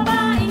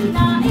babaeng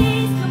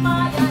nais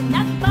lumayan,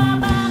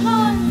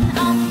 nagbabangon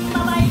ang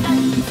babaylan.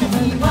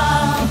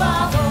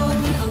 Nagbabagon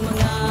ang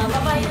mga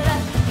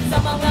babaylan sa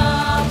mga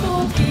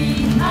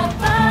bukid at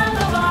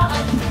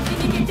pagawaan.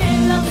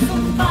 Pinipitil ang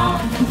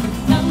sumpa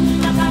ng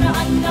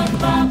nakaraan.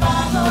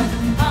 Nagbabagon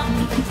ang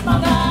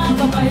mga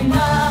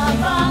babaylan.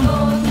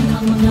 Bagon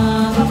ang mga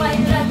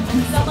babaylan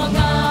sa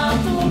mga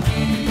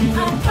bukid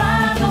at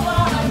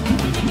pagawaan.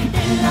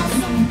 Pinipitil ang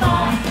sumpa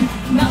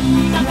ng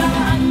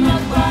nakaraan.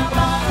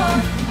 Nagbabagon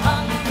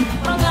ang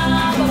mga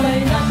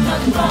babaylan.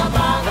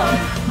 Nagbabagon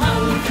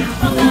ang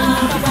mga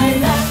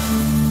babaylan.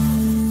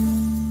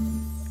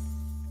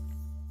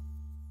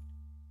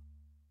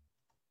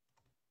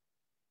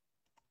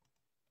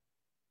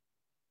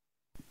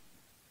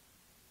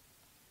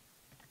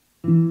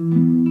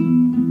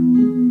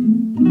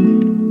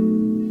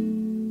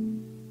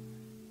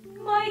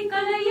 May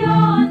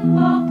kalayaan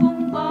ba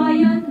kung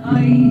bayan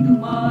ay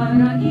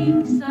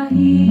dumaraing sa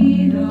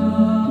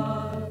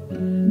hirap?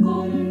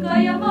 Kung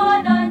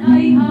kayamanan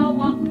ay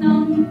hawak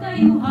ng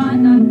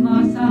tayuhan at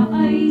masa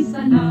ay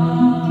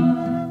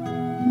salat.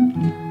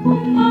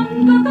 Kung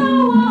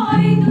manggagawa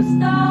ay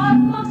dusta at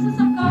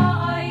magsasaka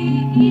ay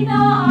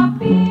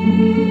inaapi.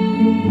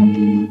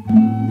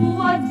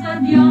 Huwad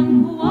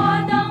sadyang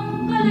huwad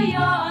ang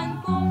kalayaan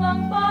kung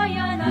ang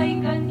bayan ay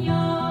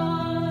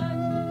ganyan.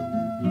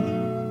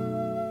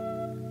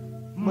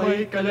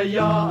 May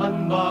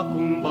kalayaan ba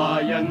kung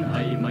bayan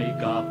ay may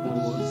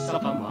kapos sa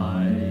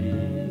kamay?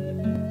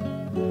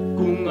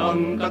 Kung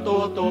ang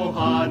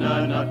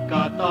katotohanan at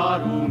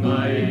katarungan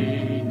ay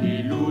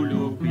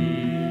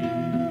nilulupi.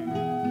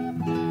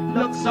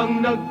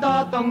 Laksang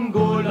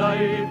nagtatanggol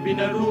ay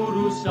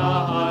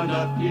pinarurusahan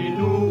at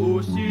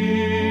inuusig.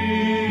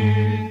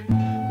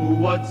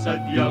 Huwad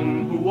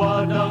sadyang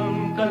huwad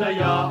ang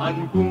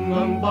kalayaan kung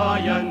ang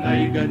bayan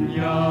ay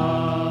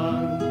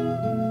ganyan.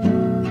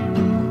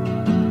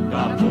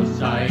 Kapos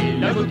ay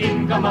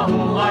lagutin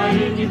kamao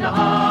ay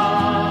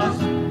itaas,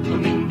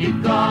 tumindig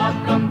ka at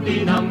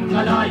kampi ng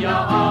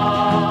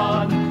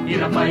kalayaan.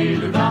 Hirap ay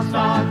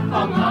lunasan,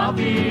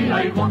 pang-api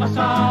ay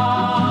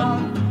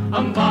wakasan,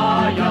 ang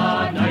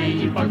bayan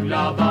ay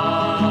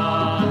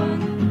ipaglaban.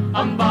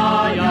 Ang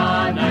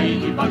bayan ay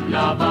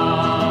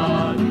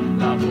ipaglaban.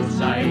 Kapos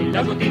ay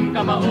lagutin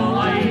kamao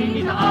ay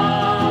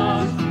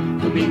itaas,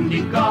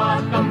 tumindig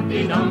ka at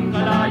kampi ng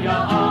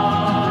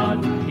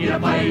kalayaan.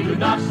 Hirap ay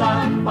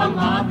lunasan,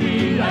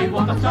 pang-api ay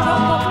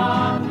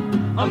wakasan,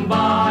 ang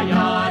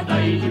bayan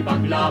ay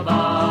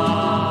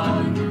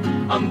ipaglaban.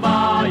 Ang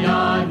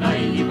bayan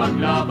ay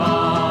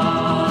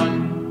ipaglaban.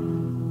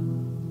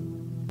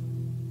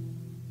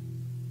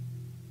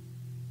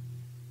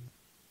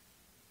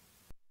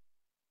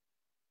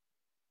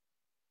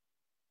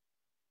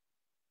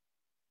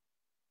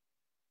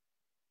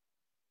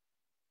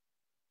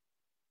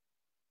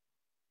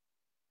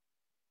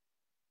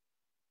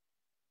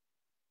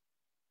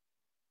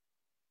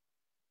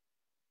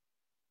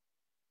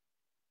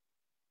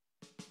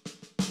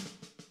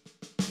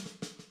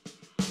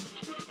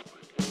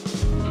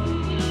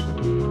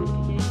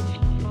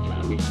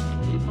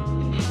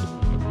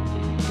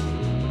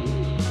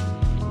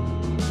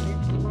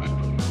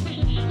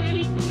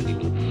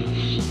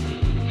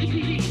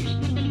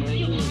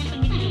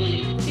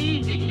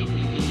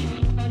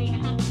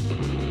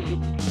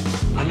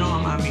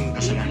 aming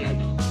kasalanan?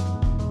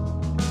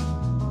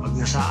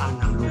 Pagnasaan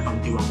ang lupang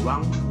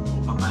tiwangwang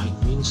upang kahit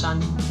minsan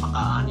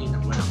makaani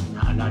ng walang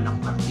inaalalang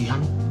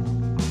partihan,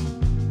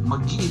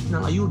 maggiit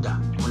ng ayuda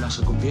mula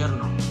sa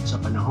gobyerno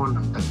sa panahon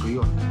ng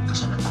tagtuyot at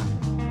kasalatan.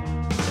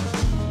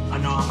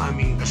 Ano ang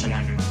aming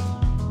kasalanan?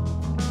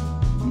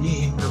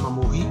 Lihim na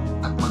mamuhi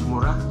at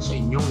magmura sa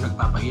inyong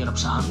nagpapahirap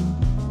sa amin.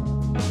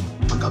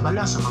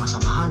 Mag-abala sa mga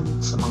samahan,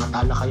 sa mga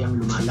talakayang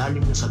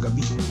lumalalim na sa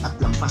gabi at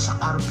lampas sa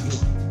curfew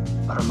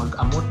para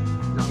mag-amot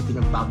ng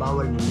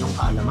ipinagbabawal ninyong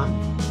kaalaman.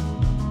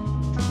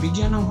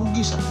 Bigyan ng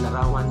hugis at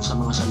larawan sa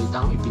mga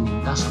salitang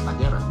ipininta sa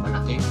pader at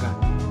balatengan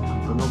ang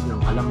tunog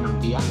ng alam ng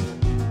tiyan.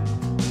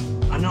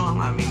 Ano ang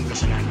aming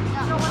kasalanan?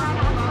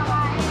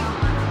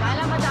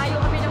 Kala madayo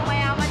kami ng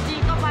mayaman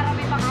dito para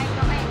may pakain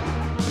kami.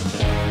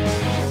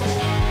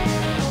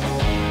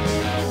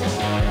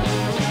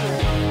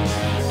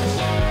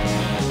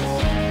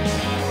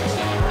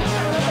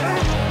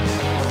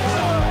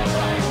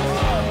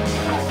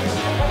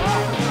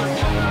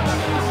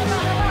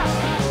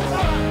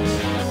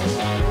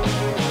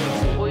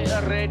 We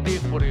are ready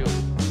for you.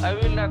 I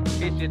will not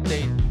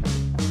hesitate.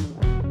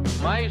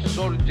 My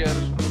soldiers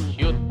will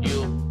shoot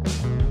you.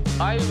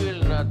 I will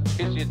not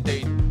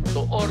hesitate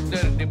to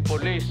order the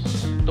police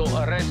to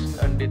arrest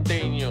and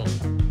detain you.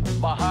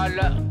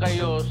 Bahala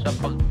kayo sa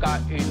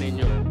pagkain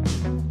ninyo.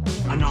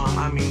 Ano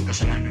ang aming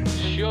kasalanan?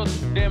 Shoot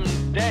them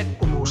dead.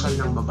 Umusal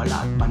ng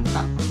babala at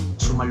banta,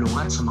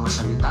 sumalungat sa mga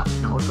salita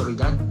ng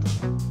otoridad.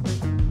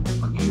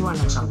 Pag-iwan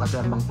ng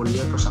sangkaterbang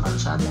polyeto sa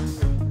kalsada,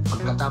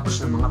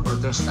 pagkatapos ng mga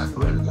protesta at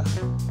huelga.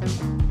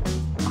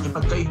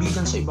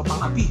 Makipagkaibigan sa iba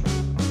pang api,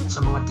 sa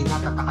mga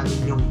tinatatakan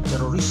ninyong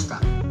terorista,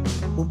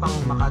 upang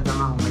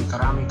makadamang may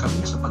karami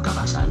kami sa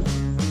pagkakasala.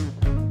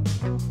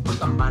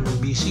 Mag-amba ng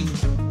bisig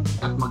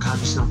at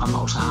maghabis ng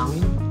kamao sa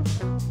hangin.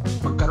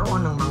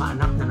 Magkaroon ng mga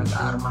anak na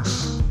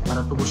nag-aarmas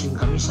para tubusin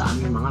kami sa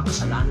aming mga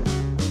kasalanan.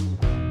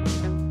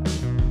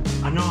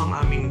 Ano ang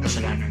aming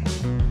kasalanan?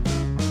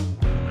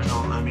 Ano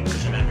ang aming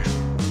kasalanan?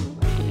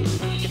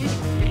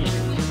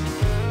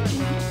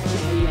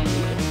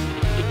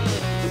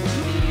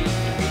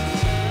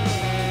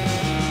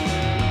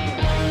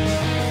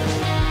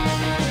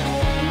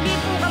 Hindi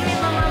po kami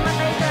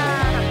mamamatay sa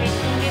sakit,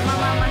 hindi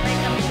mamamatay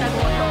kami sa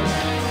gutom.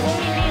 Kung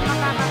hindi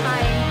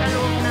makakakain sa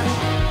loob ng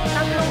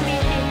 3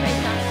 meeting sa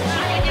isang.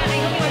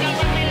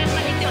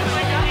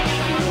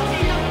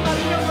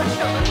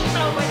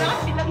 Wala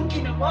silang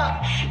ginawa.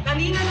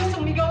 Kanina nung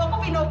sumigaw ako,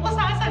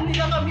 pinoposasan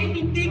nila kami,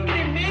 hindi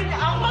krimen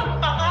ang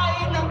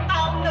magpakain ng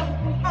taong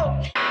nagugutom.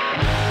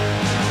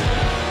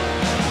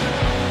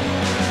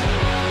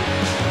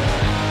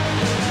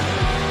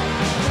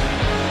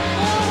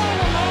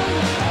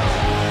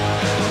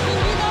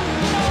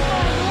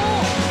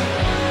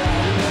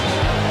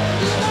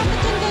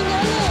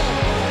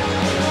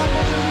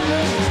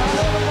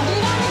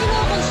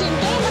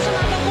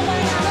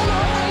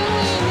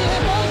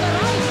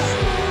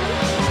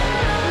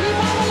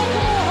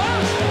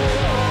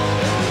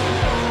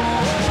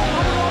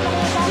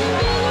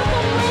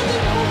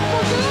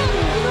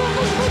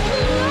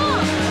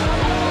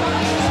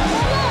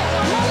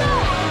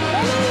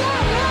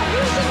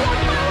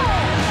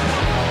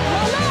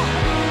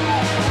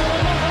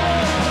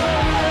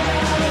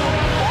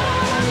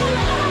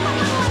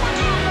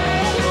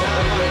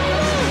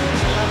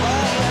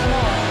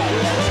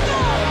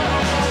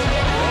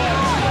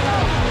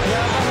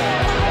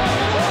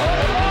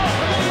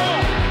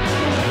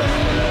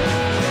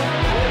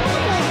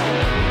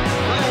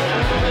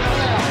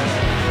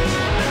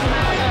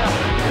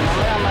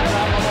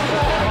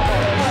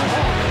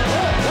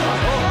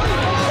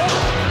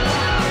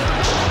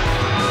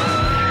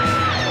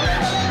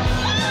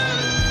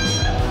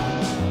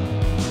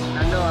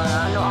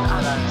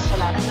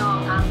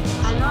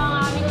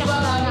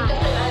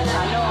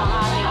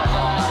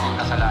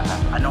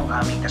 Anong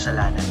aming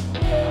kasalanan?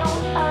 Ano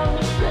ang aming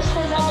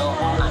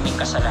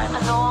kasalanan?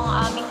 Ano ang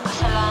aming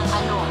kasalanan?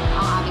 Ano ang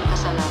aming kasalanan? Ano ang aming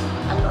kasalanan?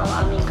 Ano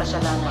ang aming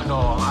kasalanan?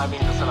 Ano ang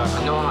aming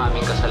kasalanan?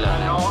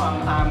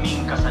 Ano ang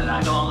aming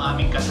kasalanan? Ano ang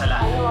aming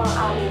kasalanan? Ano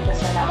ang aming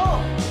kasalanan?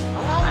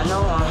 Ano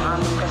ang aming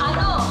kasalanan?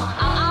 Ano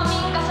ang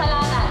aming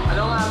kasalanan?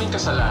 Ano ang aming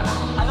kasalanan?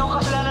 Ano ang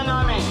kasalanan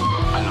namin?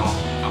 Ano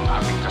ang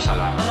aming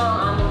kasalanan? Ano ang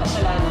aming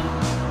kasalanan?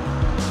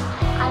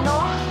 Ano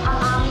ang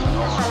aming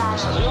kasalanan?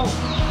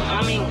 Ano ang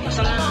aming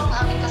kasalanan? Ano ang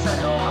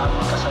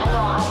aming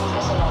kasalanan?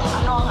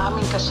 Ano ang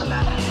aming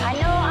kasalanan?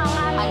 Ano ang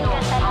aming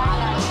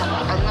kasalanan?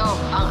 Ano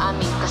ang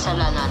aming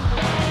kasalanan?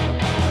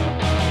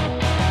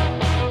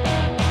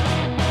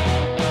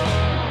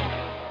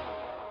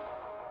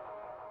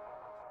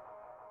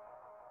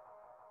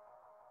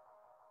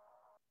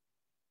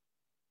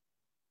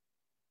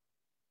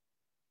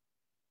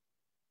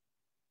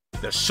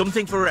 There's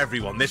something for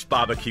everyone this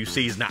barbecue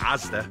season at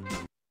Asda.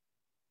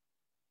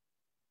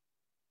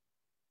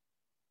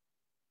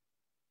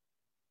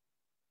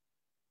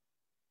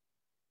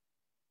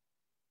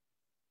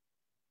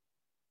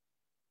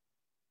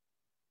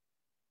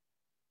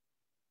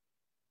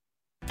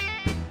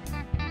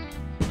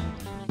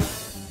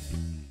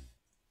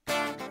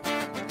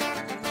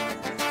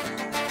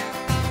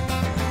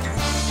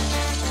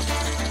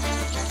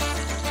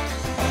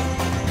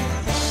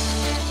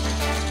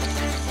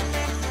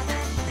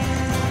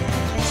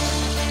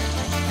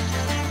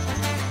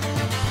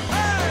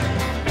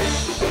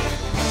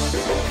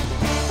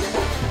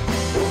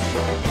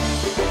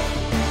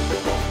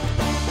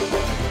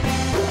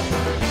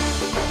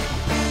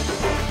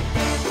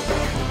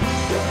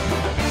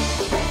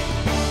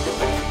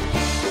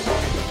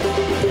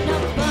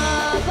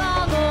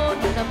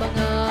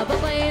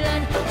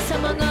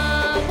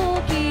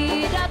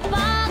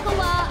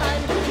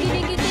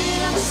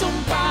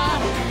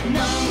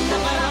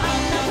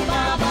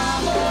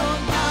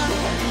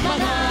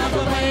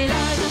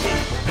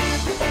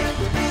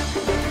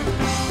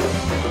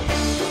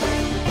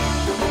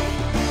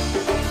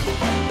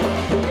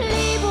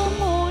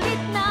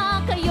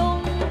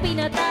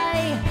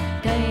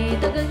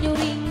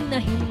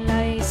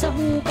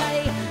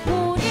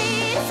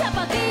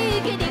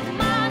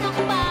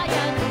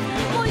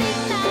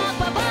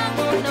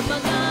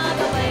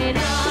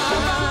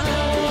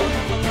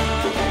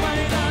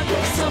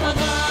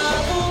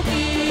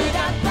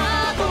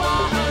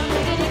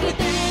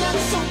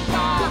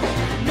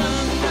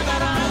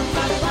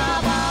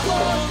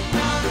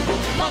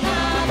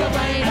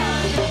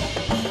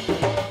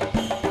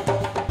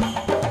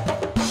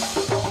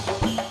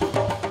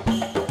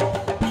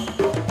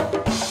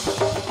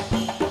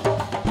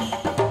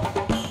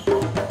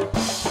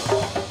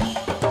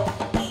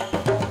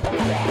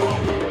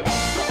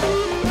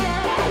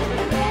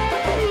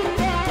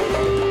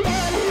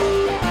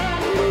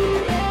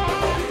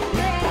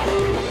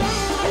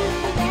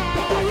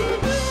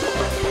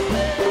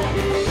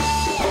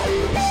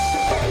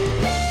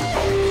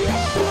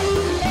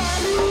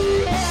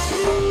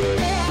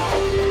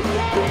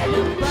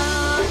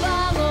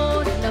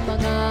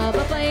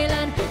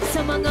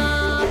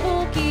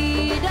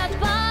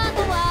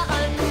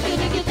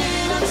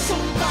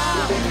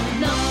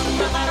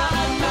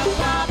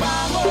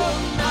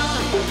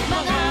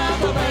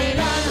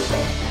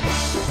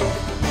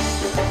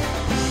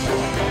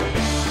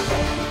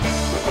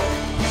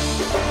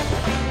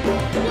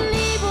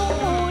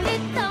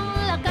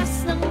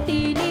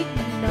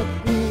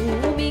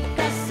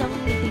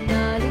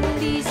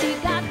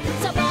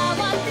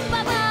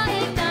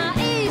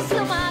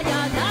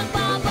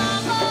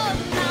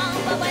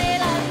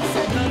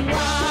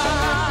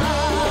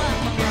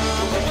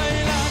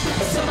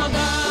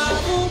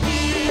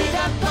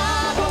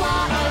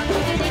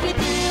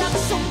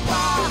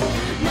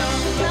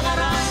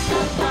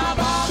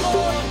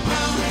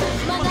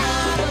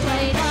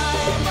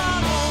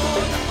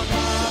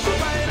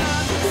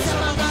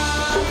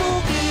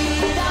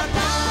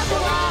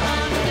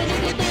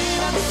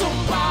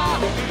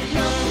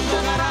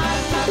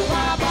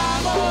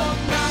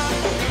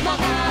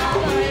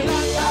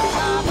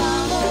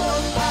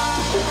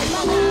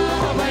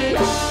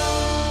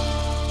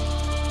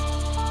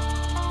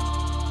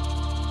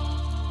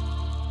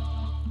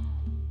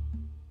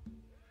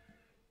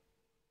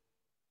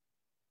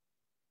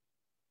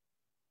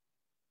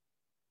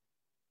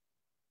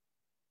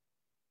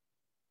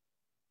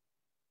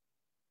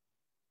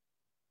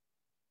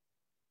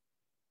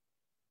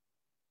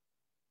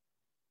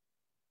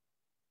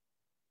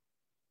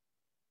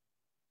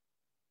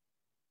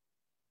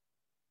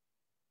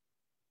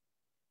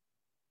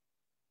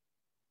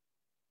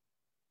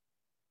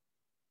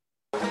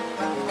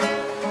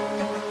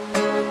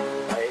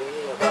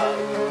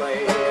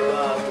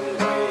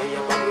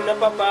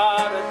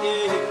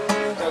 paparating.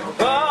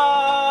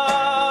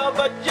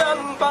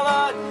 Nagbabadyang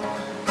pangalan,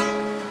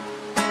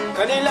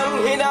 kanilang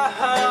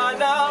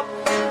hinahanap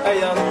ay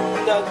ang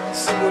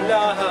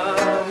nagsimula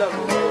ng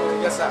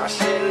mga sa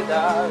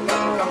asyenda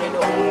ng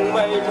Panginoong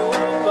may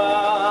lupa.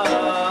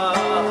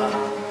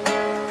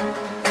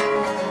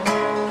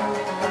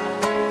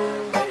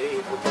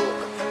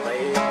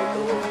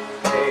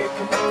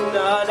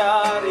 Na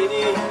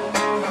narinig,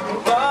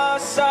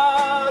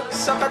 basag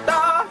sa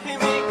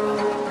katahimikan,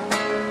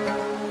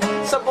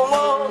 sa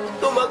bungo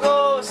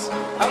tumagos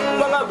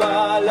ang mga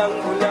balang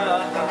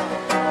mula,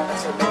 at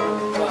sa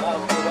lupa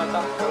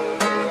pumatak ang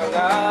mga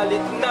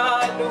galit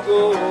na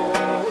dugo.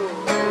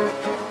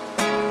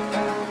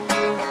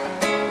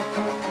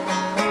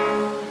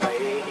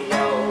 May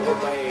hiyaw,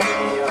 may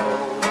hiyaw,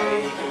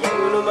 may hiyaw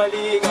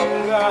lumaligaw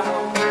nga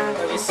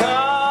ang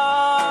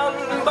isang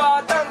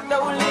batang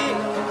nauli,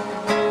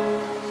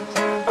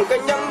 ang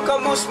kanyang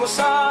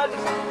kamusmusan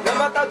na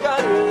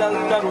matagal lang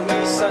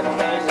narunisan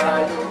ay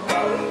lalo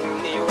pang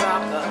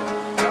niurakan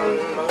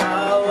ng mga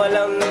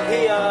walang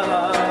hiya.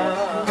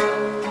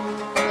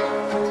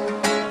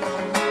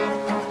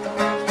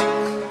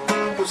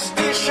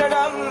 Hustisya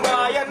ng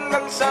bayan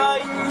ng sa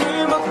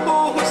inyo'y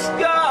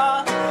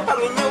maghuhusga,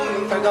 ang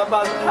inyong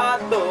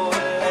tagapaghatol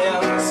ay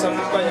ang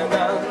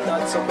sambayanan,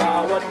 at sa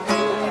bawat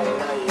buhay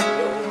na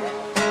inyong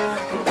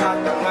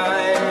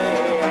tatangay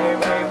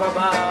may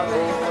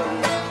babangon,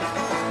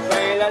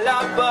 may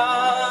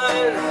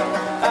lalaban,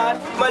 at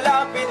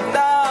malapit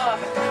na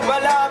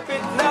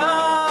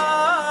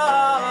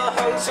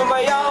ang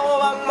sumayaw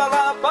ang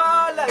mga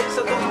palay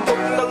sa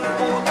tumpok ng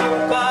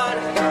putukan.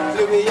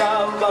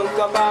 Lumiyab ang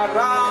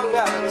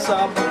kaparangan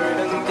sa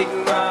ng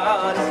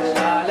digmaan,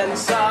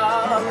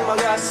 lalansang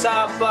mga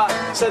sapa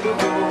sa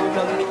dugo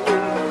ng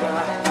inyong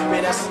mga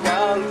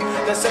pinaslang,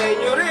 na sa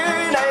inyo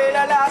rin ay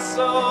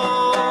lalason.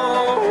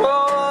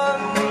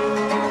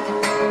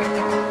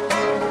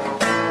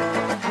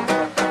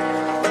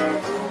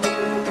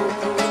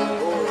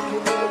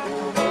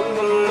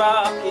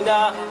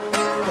 Makina,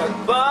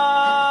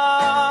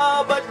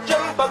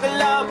 nagbabadyang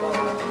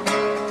paglaban,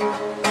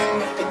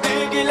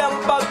 itigil ang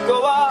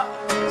paggawa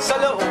sa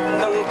loob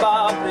ng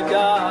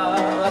pabrika,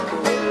 at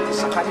kung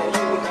sa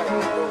kanayunan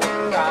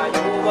doon tayo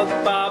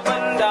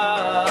magbabanda.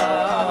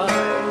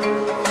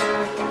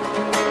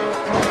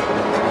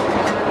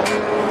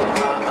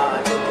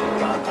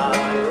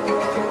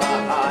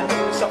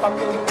 Maaalong sa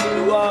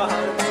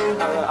kapuluhan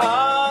ang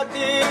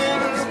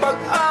ating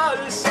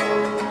pag-alis,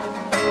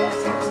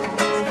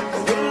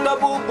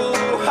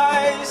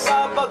 nabubuhay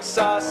sa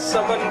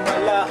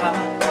pagsasamantala,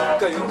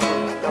 kayo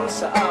lang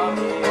sa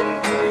amin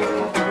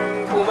din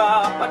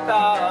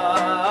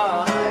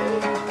pumapatay.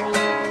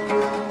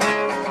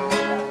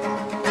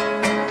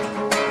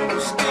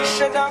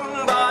 Hustisya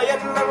ng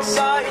bayan ng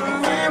sa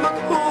inyo'y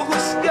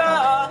maghuhusga,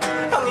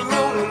 ang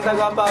inyong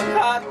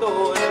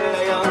tagapaghatol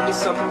ay ang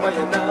isang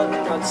bayanan,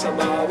 at sa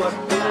bawat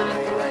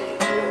buhay na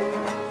inyong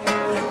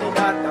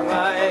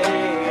tinatangay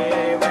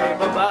may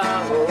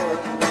babangon,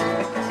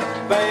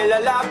 may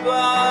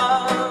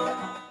lalaban.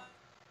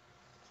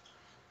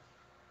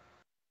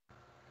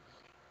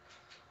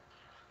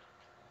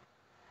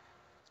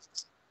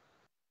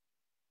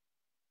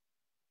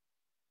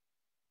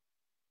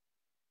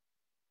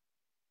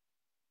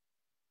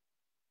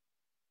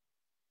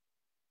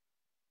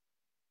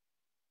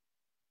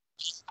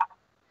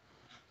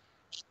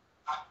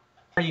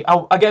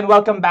 Again,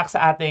 welcome back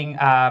sa ating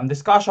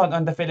discussion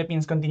on the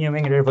Philippines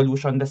Continuing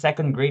Revolution, the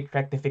Second Great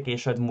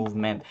Rectification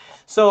Movement.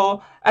 So,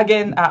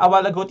 again, a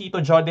while ago,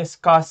 Tito Joe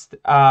discussed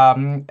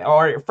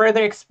or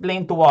further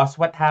explained to us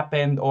what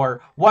happened or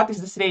what is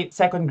the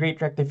Second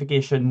Great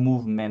Rectification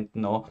Movement,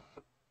 no?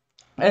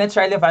 And it's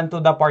relevant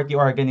to the party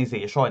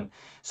organization.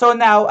 So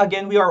now,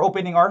 again, we are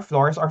opening our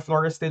floors. Our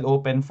floor is still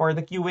open for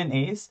the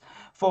Q&As.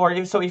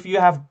 So if you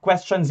have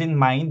questions in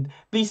mind,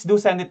 please do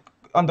send it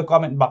on the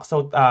comment box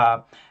so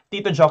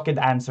Tito Joe can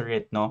answer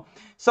it, no?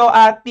 So,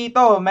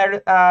 Tito,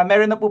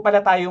 meron na po pala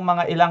tayong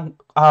mga ilang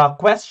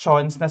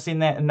questions na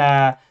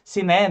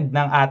sinend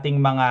ng ating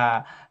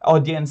mga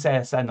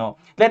audiences, ano.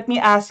 Let me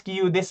ask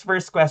you this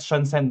first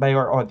question sent by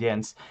your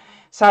audience.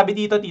 Sabi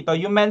dito, Tito,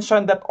 you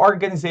mentioned that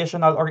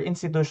organizational or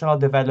institutional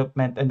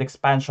development and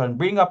expansion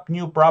bring up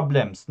new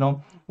problems,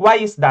 no?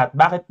 Why is that?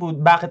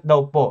 Bakit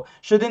daw po?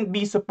 Shouldn't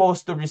be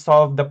supposed to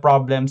resolve the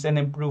problems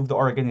and improve the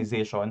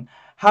organization?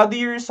 How do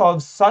you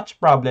resolve such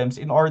problems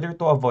in order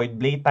to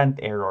avoid blatant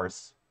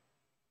errors?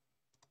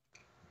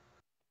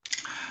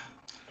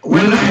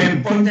 Well, I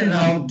have pointed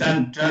out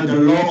that the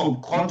law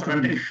of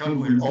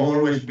contradiction will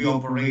always be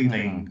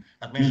operating.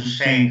 That means to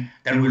say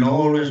there will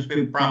always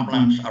be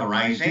problems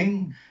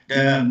arising.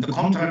 The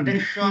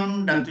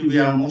contradiction that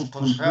we are most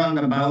concerned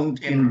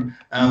about in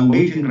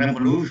waging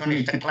revolution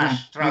is the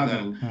class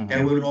struggle.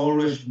 There will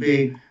always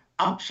be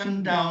ups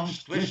and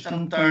downs, twists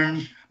and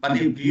turns. But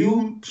if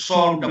you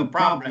solve the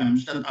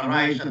problems that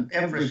arise at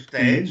every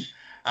stage,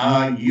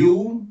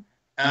 you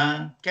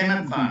can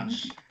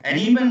advance. And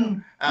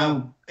even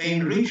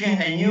in reaching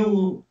a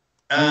new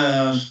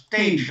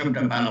stage of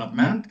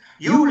development,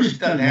 you will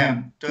still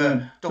have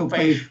to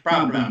face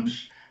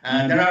problems.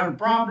 There are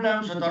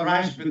problems that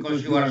arise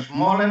because you are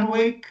small and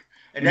weak.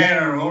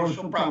 There are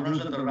also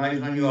problems that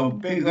arise when you are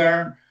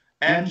bigger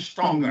and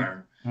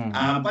stronger.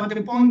 But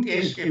the point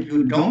is, if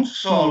you don't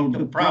solve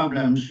the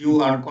problems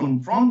you are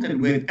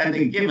confronted with at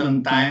a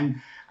given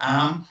time,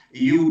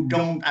 you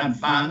don't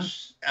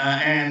advance,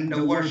 and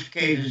the worst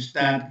case is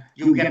that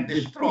you get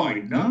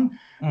destroyed. No?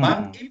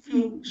 But if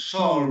you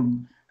solve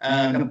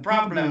the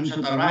problems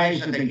that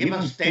arise at a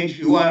given stage,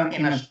 you are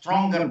in a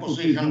stronger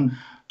position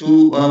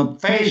to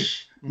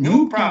face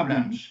new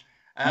problems.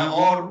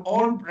 Or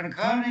old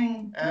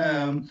recurring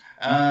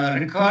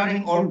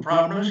old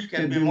problems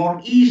can be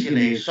more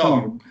easily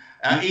solved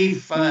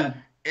if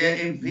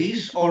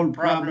these old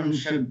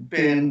problems have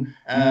been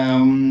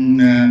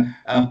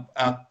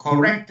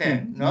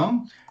corrected,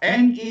 no?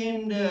 And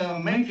in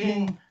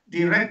making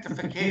the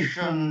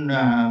rectification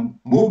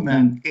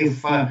movement,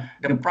 if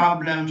the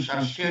problems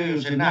are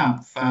serious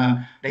enough,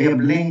 they have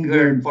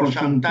lingered for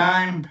some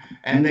time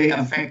and they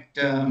affect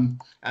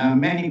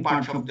many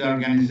parts of the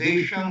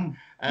organization.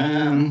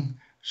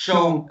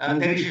 So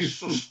there is a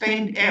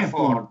sustained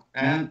effort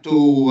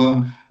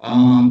to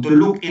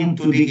look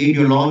into the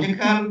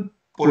ideological,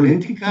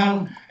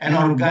 political, and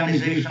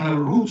organizational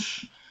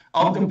roots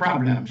of the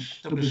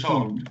problems to be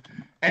solved.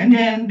 And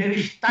then there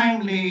is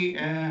timely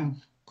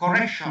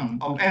correction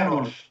of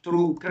errors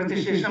through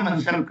criticism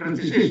and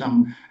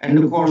self-criticism in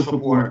the course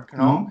of work.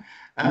 No?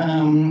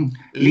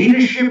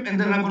 Leadership in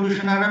the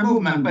revolutionary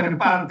movement by the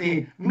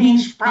party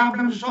means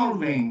problem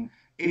solving.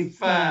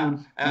 If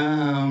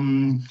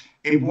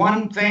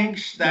one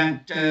thinks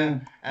that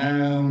the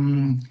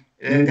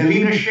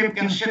leadership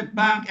can sit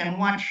back and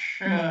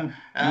watch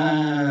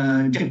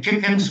the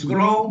chickens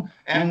grow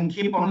and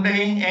keep on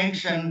laying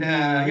eggs and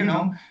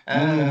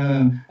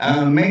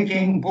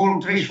making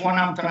poultry one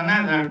after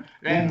another,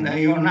 then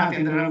you're not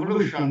in the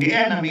revolution. The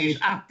enemy is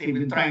active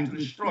in trying to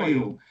destroy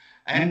you.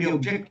 And the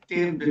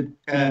objective,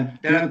 there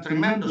are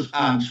tremendous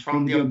odds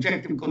from the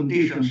objective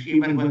conditions,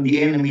 even when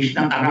the enemy is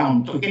not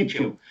around to hit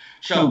you.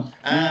 So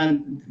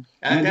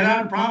there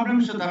are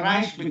problems that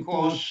arise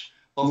because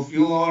of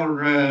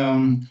your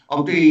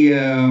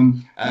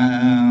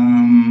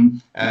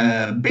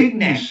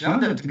bigness,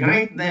 the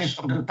greatness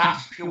of the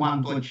tasks you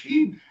want to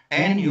achieve,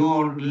 and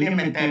your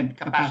limited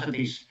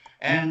capacities.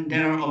 And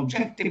there are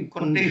objective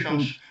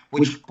conditions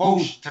which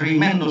pose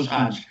tremendous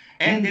odds.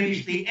 And there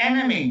is the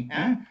enemy.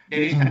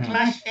 There is the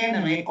class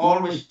enemy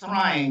always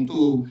trying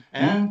to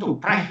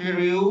pressure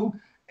you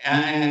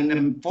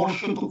and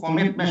force you to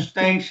commit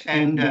mistakes.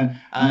 And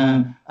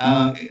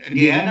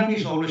the enemy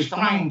is always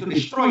trying to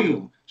destroy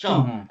you.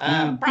 So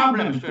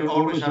problems will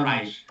always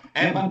arise.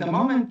 But the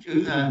moment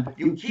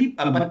you keep,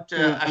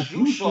 as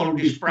you solve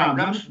these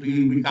problems,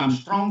 you become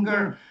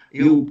stronger.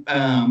 You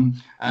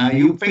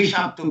face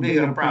up to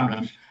bigger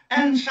problems.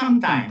 And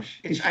sometimes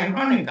it's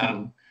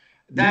ironical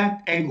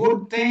that a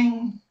good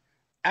thing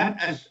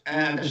at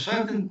a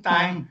certain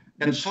time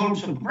that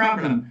solves a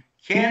problem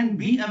can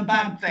be a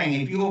bad thing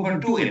if you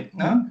overdo it.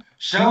 No?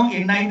 So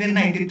in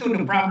 1992,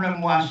 the problem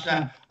was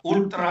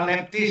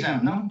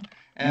ultra-leftism, no?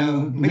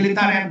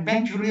 Military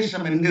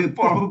adventurism in the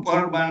form of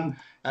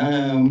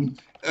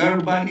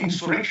urban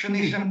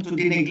insurrectionism to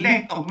the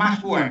neglect of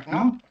mass work.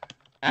 No?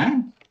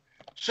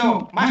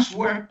 So mass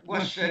work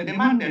was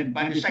demanded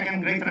by the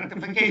Second Great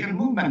Rectification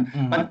movement.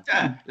 But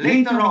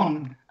later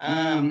on,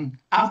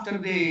 after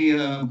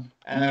the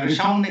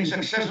resounding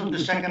success of the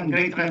Second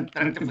Great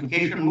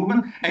Rectification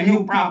movement, a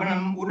new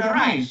problem would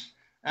arise.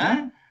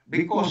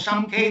 Because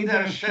some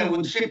cadres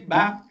would sit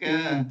back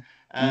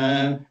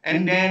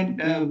and then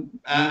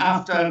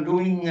after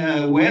doing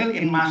well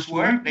in mass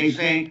work, they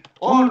say,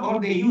 or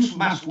they use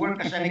mass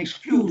work as an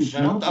excuse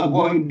to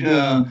avoid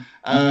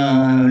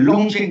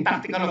launching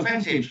tactical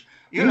offensives.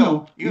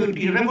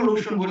 The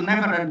revolution will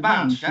never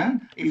advance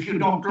if you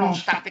don't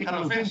launch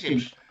tactical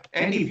offensives.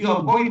 And if you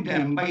avoid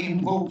them by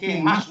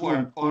invoking mass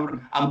work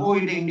or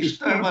avoiding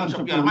disturbance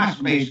of your mass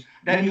base,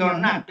 then you're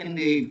not in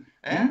the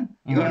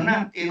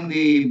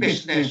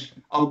business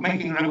of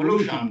making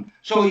revolution.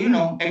 So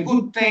a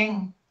good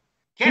thing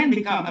can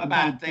become a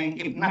bad thing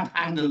if not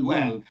handled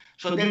well.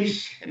 So there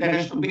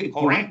has to be a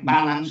correct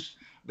balance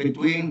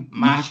between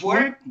mass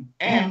work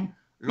and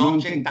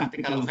launching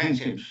tactical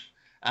offensives.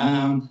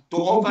 To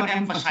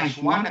overemphasize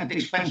one at the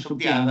expense of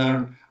the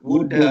other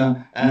would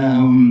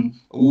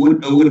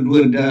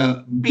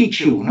beat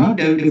you,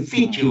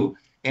 defeat you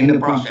in the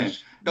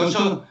process.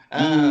 So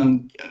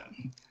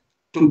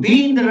to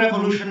be in the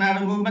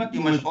revolutionary movement,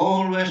 you must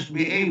always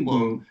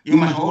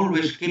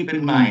keep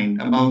in mind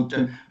about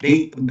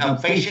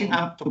facing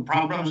up to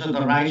problems that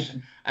arise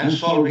and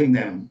solving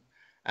them.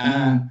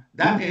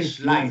 That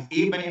is life.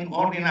 Even in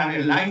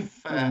ordinary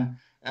life,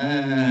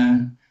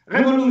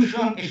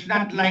 revolution is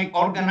not like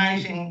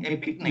organizing a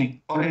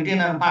picnic or a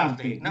dinner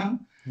party, no?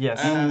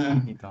 Yes.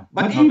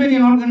 But even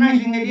in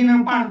organizing a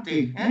dinner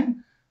party,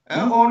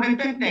 or a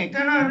picnic.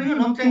 There are,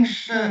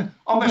 things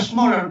of a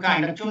smaller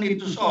kind that you need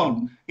to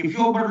solve. If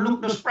you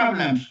overlook those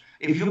problems,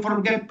 if you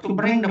forget to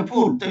bring the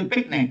food to a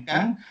picnic,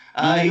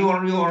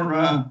 your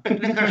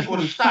picnickers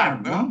will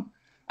starve.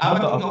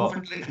 But Totoo we po.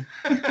 often,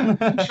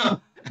 so,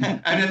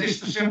 and that is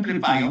to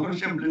simplify,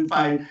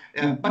 oversimplify.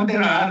 But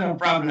there are other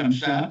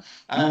problems.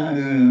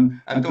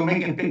 To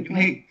make a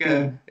picnic,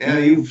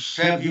 you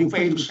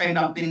fail to send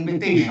out the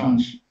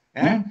invitations.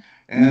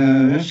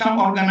 Some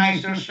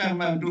organizers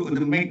do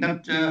make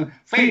that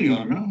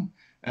failure. No?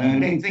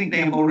 They think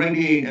they have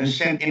already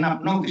sent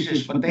enough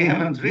notices, but they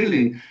haven't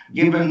really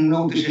given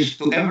notices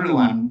to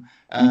everyone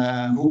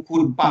who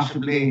could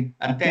possibly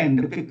attend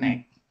the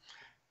picnic.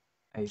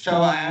 I see.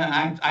 So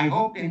I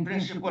hope, in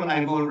principle,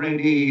 I have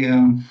already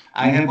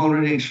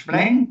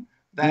explained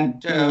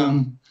that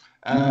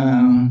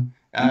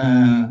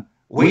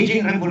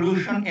waging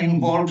revolution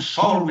involves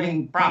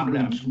solving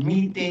problems,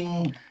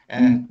 being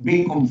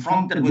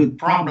confronted with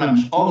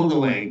problems all the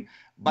way.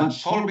 But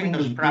solving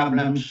those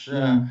problems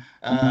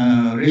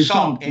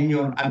result in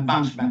your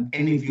advancement.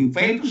 And if you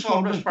fail to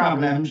solve those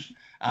problems,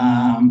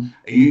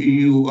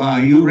 you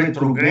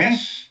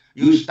retrogress,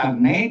 you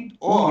stagnate,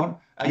 or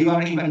you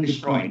are even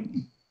destroyed.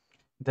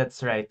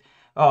 That's right.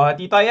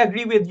 Tito, I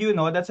agree with you,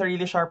 no? That's a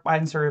really sharp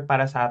answer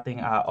para sa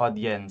ating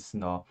audience,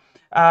 no?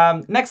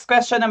 Next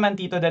question naman,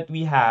 Tito, that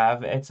we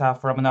have, it's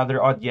from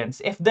another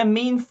audience. If the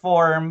main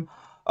form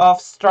of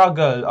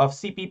struggle of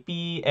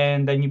CPP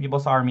and the New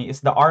People's Army is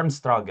the armed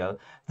struggle,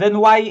 then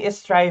why is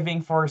striving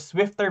for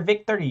swifter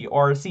victory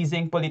or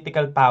seizing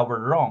political power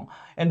wrong?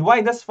 And why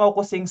does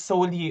focusing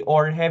solely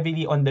or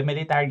heavily on the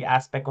military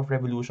aspect of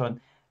revolution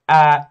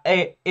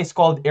is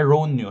called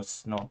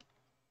erroneous, no?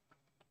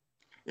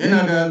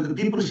 The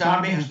People's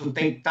Army has to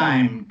take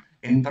time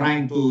in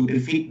trying to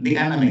defeat the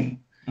enemy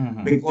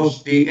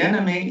because the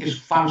enemy is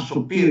far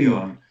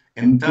superior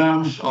in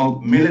terms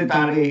of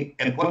military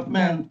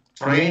equipment,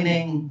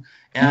 training,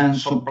 and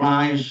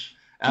supplies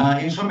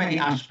in so many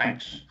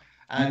aspects.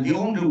 The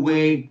only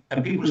way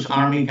a People's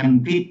Army can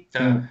beat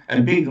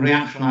a big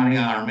reactionary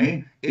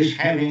army is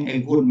having a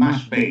good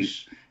mass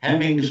base,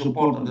 having the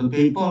support of the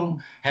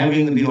people,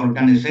 having the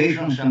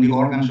organizations and the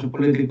organs of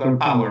political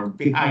power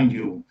behind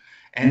you.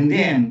 And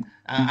then,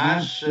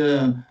 as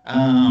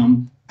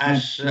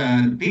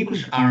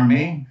People's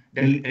Army,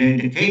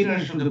 the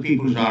cadres of the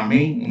People's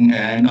Army,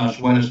 and as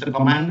well as the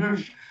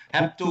commanders,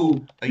 have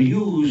to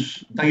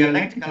use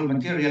dialectical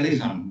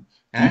materialism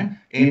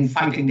in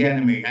fighting the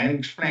enemy. I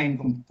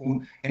explained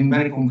in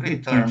very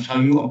concrete terms how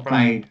you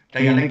apply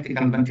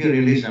dialectical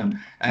materialism,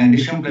 and the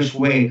simplest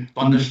way to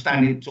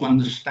understand it, to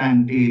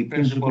understand the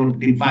principle of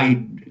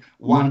divide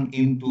one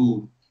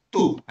into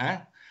two.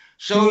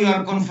 So you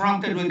are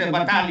confronted with a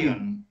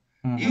battalion.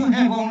 You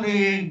have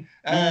only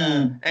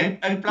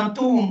a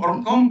platoon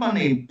or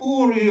company,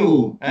 poor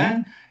you.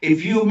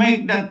 If you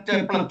make that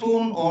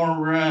platoon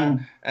or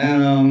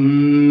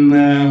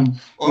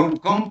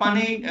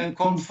company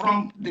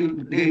confront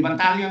the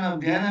battalion of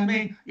the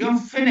enemy, you're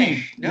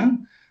finished.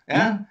 You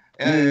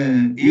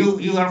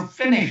are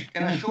finished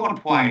in a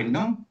short while.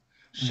 No?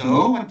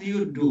 So what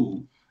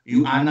do?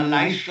 You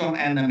analyze your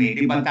enemy,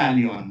 the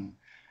battalion.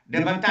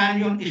 The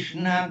battalion is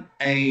not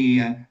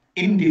a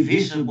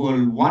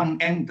indivisible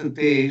one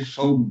entity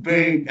so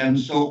big and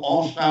so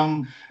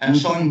awesome and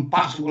so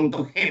impossible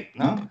to hit.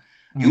 No?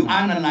 You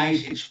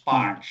analyze its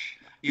parts.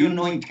 You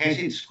know it has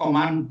its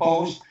command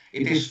post,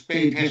 it has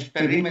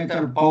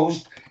perimeter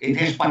post, it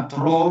has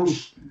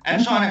patrols,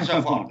 and so on and so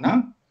forth.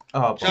 No?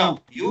 So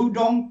you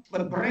don't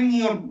bring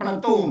your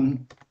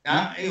platoon,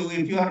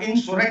 if you are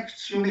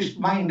insurrectionist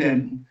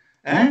minded,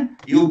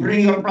 you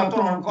bring your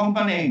platoon or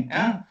company,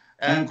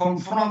 and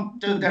confront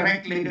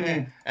directly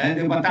the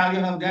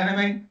battalion of the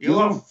enemy, you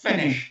are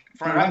finished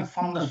right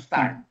from the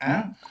start.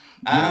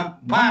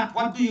 But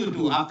what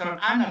do? After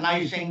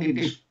analyzing the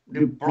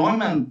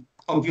deployment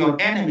of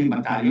your enemy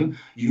battalion,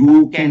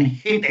 you can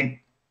hit it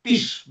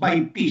piece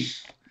by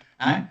piece.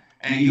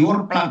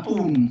 Your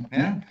platoon,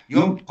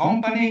 your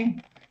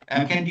company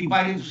can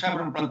divide into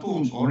several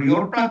platoons, or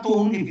your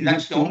platoon, if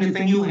that's the only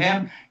thing you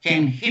have,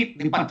 can hit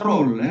the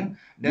patrol,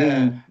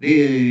 the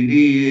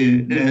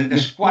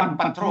squad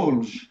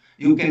patrols.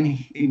 You can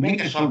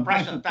make a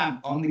surprise attack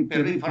on the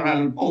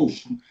peripheral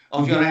post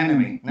of your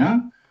enemy.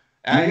 No?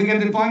 You get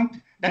the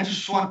point? That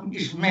is what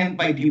is meant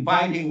by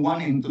dividing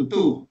one into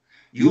two.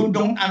 You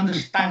don't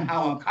understand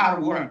how a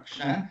car works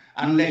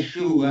unless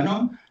you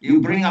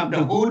bring up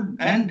the hood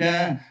and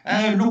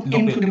look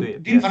into the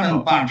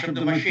different parts of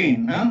the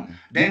machine.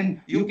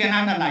 Then you can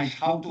analyze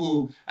how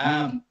to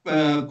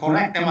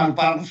correct the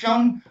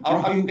malfunction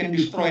or how you can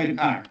destroy the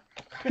car.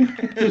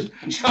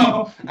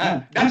 So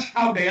that's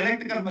how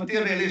dialectical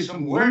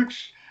materialism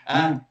works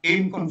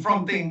in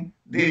confronting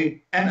the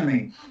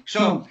enemy.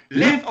 So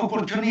left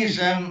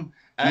opportunism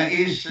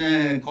is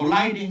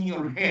colliding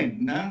your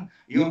head,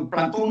 your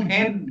platoon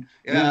head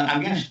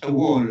against the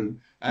wall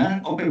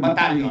of a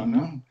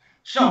battalion.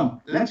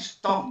 So let's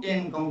talk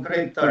in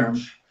concrete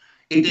terms.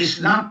 It is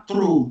not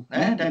true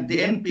that the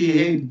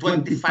NPA had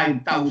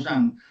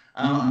 25,000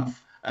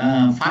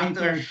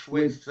 fighters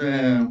with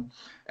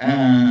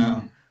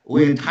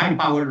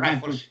high-powered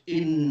rifles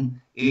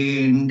in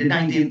the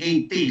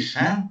 1980s.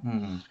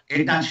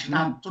 That's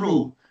not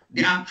true.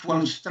 The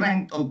actual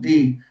strength of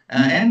the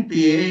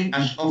NPA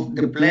as of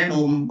the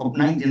plenum of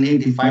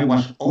 1985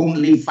 was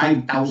only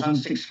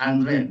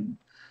 5,600.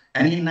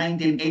 And in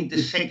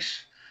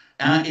 1986,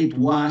 it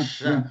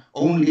was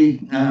only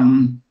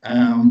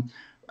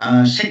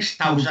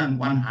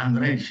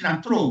 6,100. It's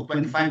not true,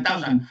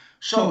 25,000.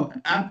 So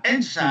at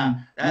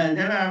EDSA,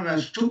 there are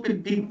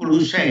stupid people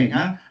who say,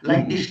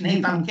 like this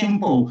Nathan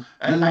Kimpo,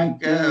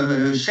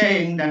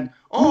 saying that,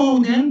 oh,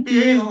 the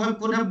NPA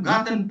could have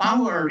gotten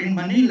power in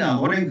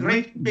Manila, or a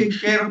great big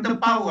share of the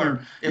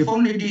power, if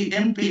only the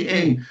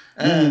NPA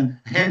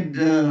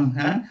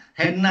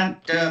had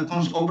not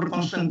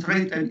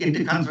over-concentrated in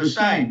the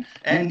countryside,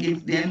 and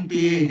if the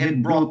NPA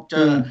had brought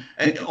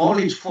all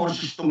its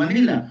forces to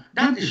Manila.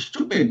 That is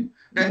stupid.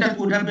 That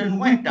would have been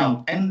wiped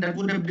out, and that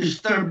would have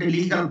disturbed the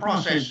legal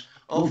process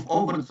of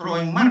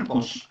overthrowing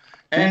Marcos.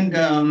 And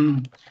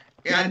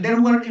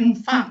there were, in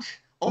fact,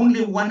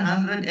 only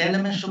 100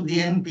 elements of the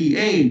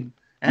NPA.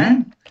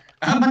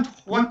 But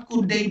what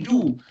could they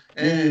do?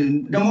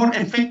 The more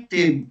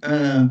effective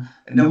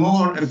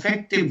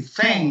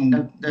thing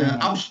that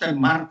ousted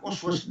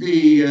Marcos was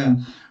the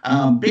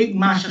big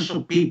masses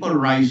of people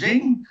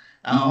rising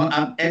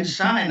at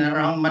EDSA and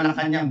around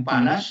Malacanang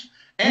Palace,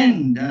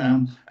 and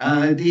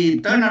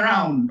the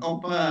turnaround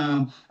of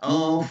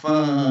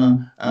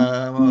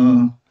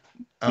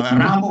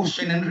Ramos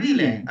and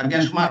Enrile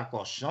against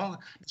Marcos,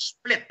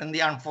 split in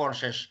the armed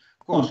forces.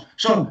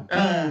 So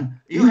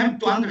you have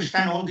to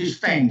understand all these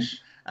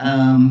things.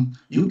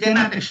 You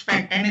cannot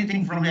expect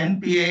anything from the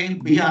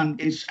NPA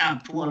beyond its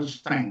actual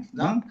strength.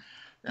 No?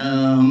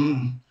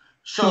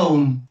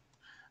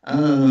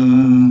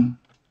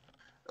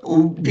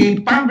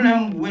 The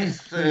problem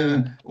with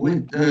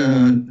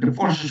the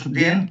forces of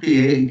the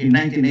NPA in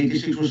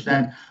 1986 was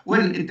that,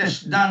 well, it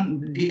has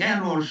done, the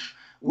errors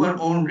were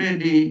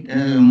already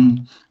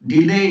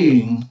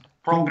delaying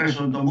progress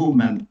of the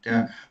movement.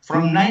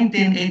 From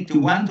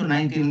 1981 to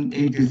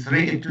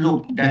 1983, it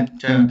looked that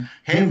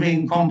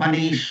having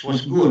companies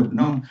was good.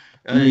 No,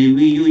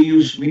 you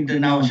use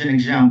Mindanao as an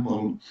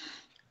example.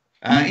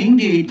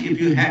 Indeed,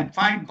 if you had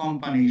 5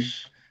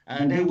 companies,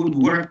 they would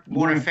work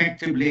more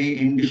effectively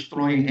in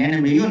destroying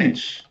enemy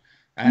units.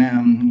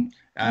 In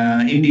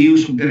the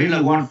use of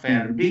guerrilla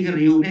warfare, bigger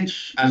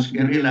units as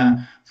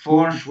guerrilla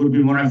force would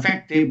be more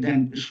effective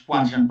than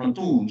squads and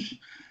platoons.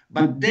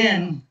 But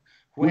then,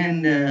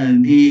 when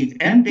the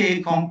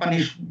NPA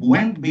companies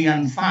went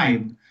beyond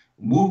 5,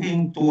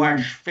 moving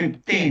towards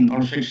 15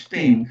 or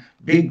 16,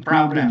 big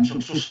problems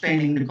of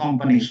sustaining the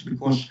companies,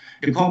 because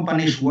the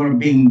companies were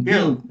being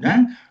built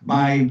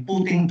by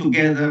putting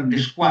together the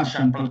squads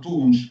and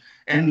platoons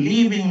and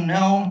leaving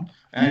no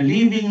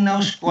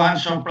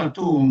squads or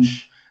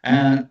platoons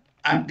on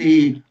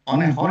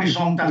a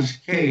horizontal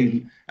scale,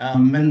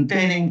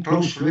 maintaining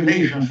close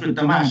relations with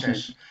the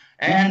masses.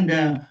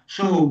 And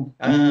so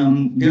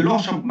the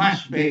loss of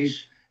mass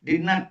base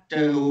did not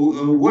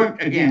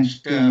work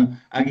against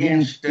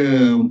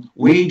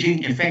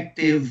waging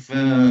effective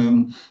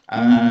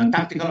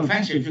tactical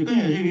offensives.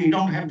 If you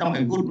don't have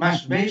a good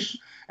mass base,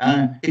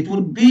 it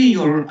would be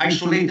your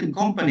isolated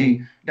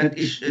company that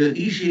is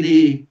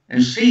easily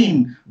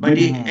seen by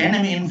the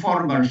enemy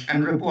informers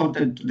and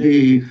reported to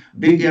the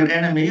bigger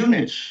enemy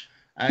units.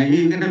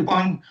 You get the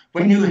point.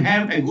 When you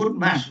have a good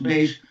mass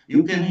base,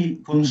 you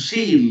can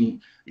conceal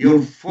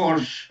your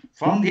force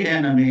from the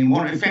enemy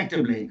more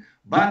effectively.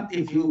 But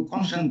if you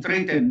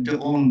concentrated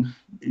on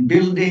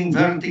building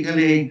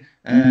vertically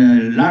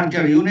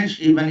larger units,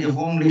 even if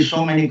only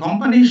so many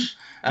companies,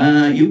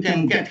 you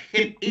can get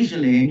hit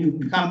easily, and you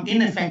become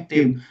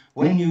ineffective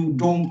when you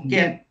don't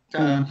get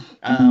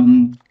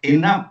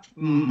enough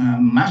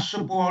mass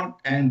support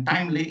and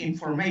timely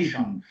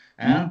information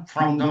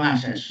from the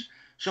masses.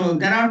 So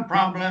there are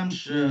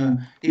problems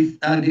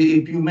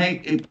if you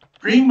make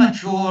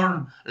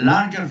premature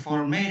larger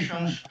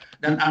formations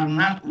that are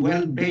not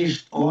well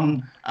based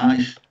on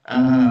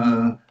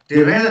the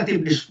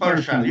relative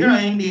dispersal. You know,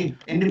 in the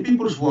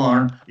People's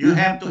War, you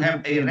have to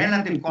have a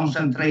relative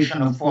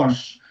concentration of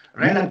force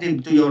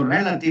relative to your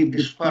relative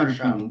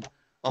dispersal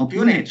of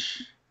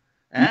units.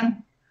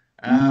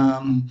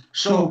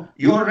 So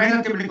your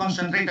relatively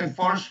concentrated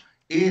force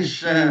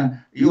is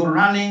your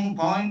rallying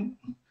point,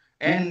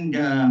 and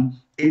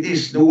it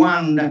is the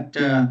one that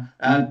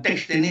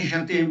takes the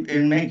initiative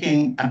in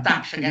making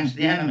attacks against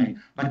the enemy.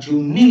 But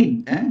you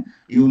need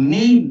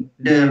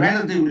the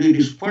relatively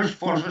dispersed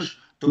forces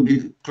to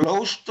be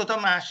close to the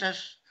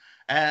masses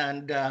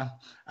and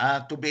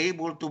to be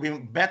able to be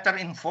better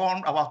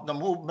informed about the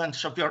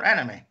movements of your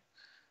enemy.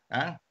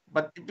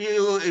 But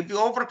if you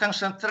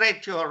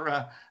over-concentrate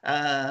your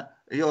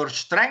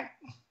strength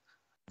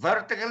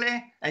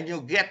vertically and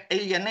you get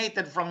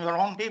alienated from your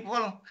own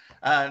people,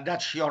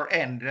 that's your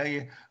end.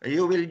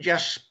 You will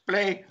just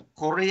play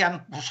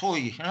Korean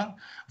pusoy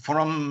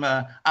from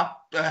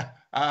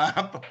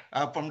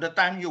from the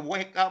time you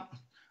wake up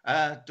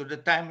to the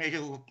time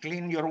you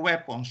clean your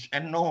weapons,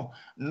 and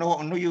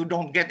you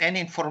don't get any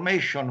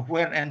information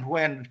where and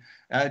when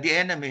the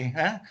enemy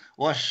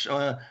was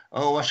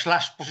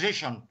last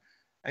positioned.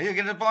 You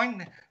get the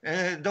point?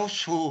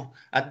 Those who,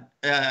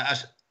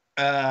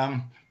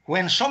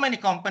 when so many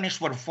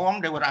companies were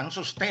formed, they were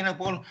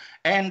unsustainable,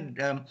 and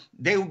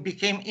they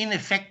became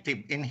ineffective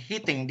in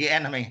hitting the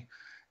enemy.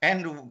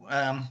 And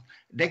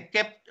they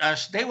kept,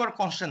 as they were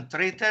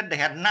concentrated, they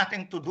had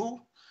nothing to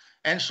do,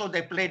 and so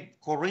they played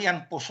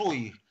Korean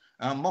Posui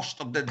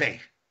most of the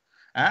day.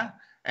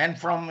 And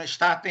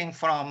starting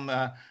from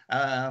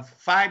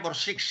 5 or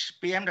 6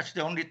 p.m., that's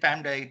the only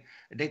time they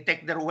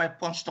take their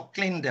weapons to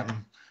clean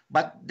them.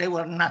 But they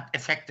were not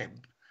effective.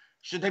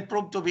 So they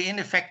proved to be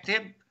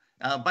ineffective.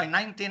 By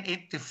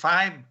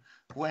 1985,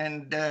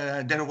 when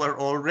there were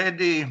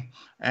already,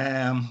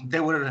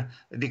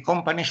 the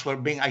companies were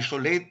being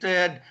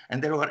isolated,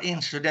 and there were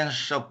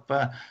incidents of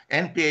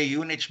NPA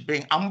units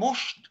being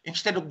ambushed.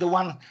 Instead of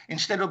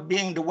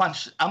being the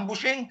ones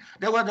ambushing,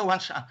 they were the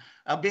ones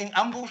being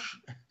ambushed.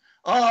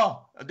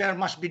 Oh, there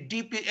must be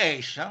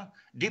DPAs,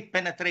 deep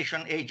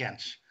penetration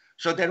agents.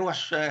 So there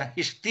was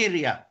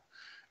hysteria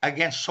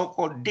against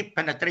so-called deep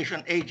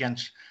penetration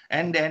agents,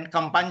 and then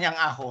Kampanyang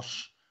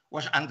Ahos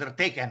was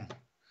undertaken.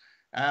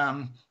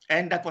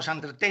 And that was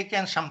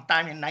undertaken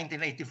sometime in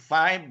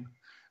 1985,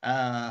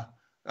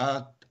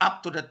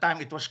 up to the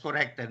time it was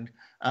corrected.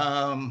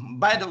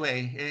 By the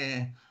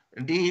way,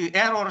 the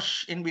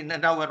errors in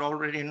Mindanao were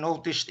already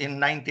noticed in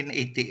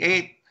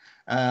 1988,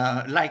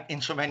 like in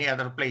so many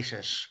other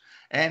places,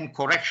 and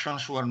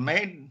corrections were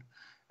made.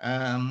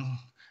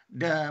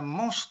 The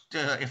most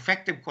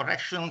effective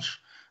corrections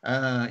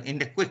in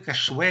the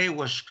quickest way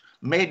was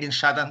made in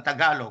Southern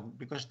Tagalog,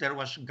 because there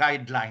was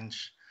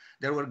guidelines.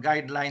 There were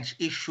guidelines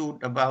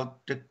issued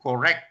about the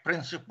correct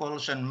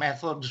principles and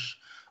methods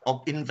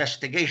of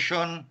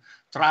investigation,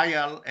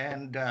 trial,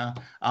 and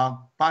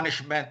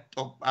punishment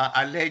of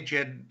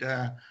alleged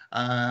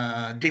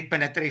deep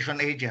penetration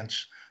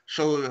agents.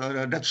 So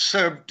that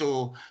served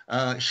to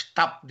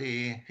stop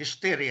the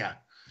hysteria.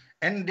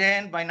 And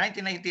then by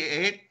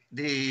 1988,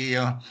 the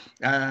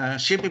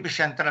CPP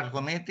Central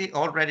Committee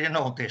already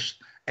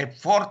noticed a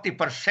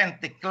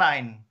 40%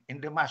 decline in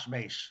the mass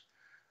base.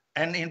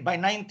 And by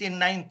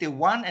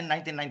 1991 and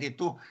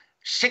 1992,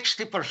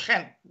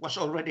 60% was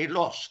already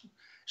lost.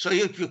 So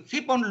if you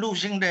keep on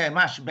losing the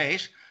mass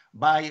base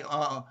by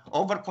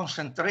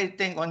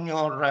over-concentrating on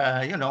your,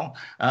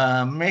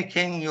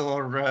 making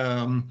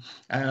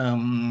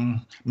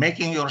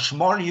your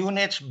small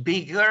units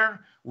bigger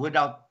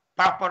without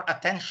proper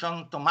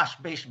attention to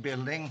mass-based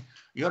building,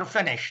 you're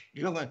finished,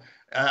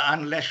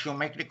 unless you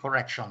make the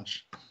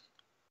corrections.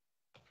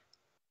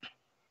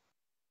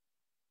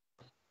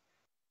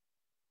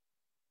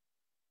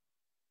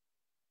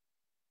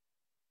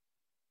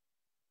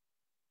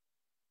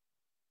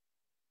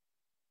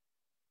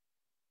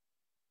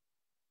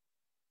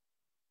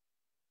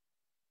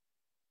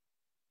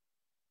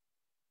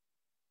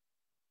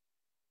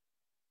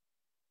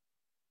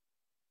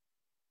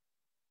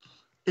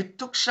 It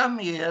took some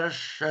years,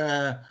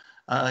 you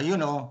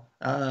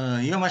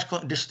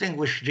must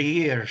distinguish the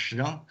years.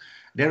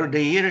 There are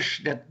the years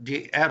that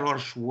the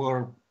errors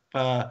were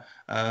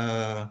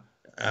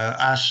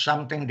as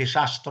something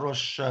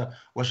disastrous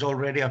was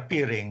already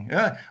appearing.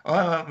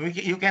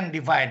 You can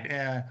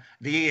divide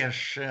the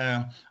years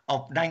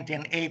of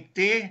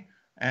 1980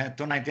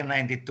 to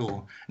 1992.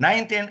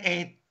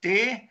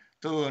 1980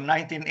 to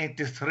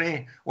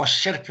 1983 was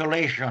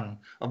circulation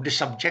of the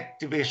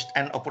subjectivist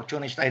and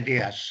opportunist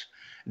ideas.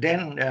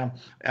 Then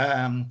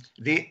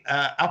the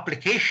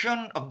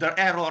application of the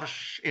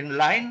errors in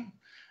line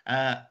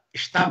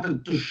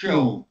started to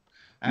show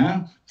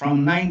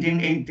from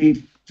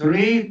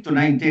 1983 to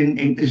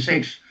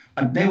 1986,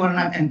 but they were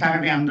not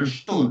entirely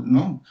understood,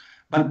 no?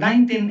 But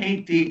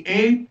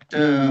 1988,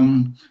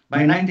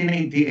 by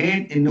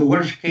 1988, in the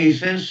worst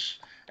cases,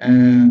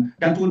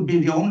 that would be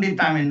the only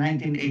time in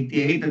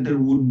 1988 that there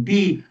would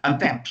be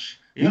attempts.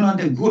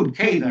 The good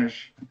cadres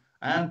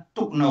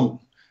took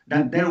note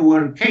that there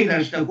were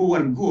cadres who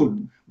were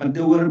good, but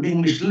they were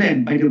being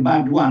misled by the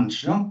bad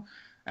ones. There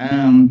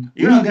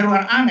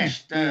were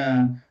honest,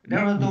 there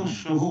were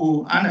those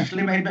who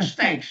honestly made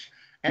mistakes,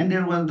 and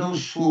there were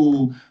those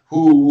who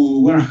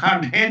were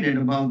hard-headed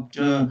about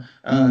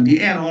the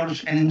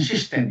errors and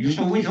insisted. These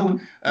are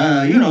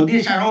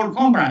all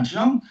comrades,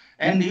 and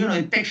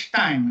it takes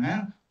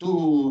time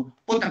to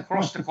put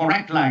across the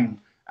correct line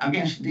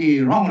against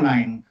the wrong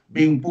line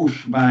being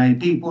pushed by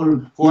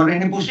people who are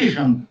in a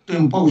position to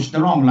impose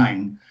the wrong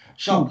line.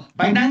 So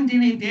by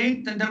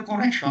 1988, the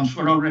corrections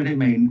were already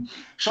made.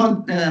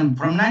 So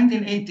from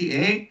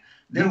 1988,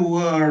 there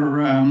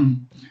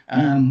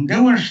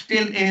were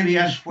still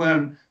areas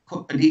where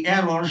the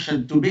errors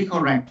had to be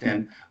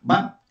corrected.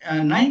 But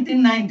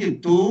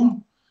 1992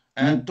 to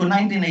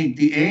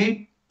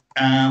 1988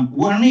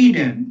 were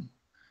needed.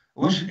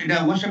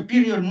 There was a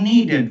period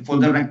needed for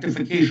the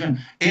rectification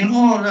in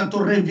order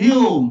to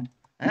review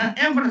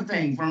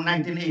everything from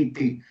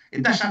 1980.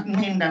 It doesn't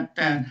mean that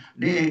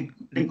the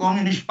the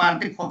Communist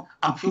Party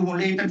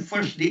accumulated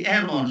first the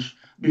errors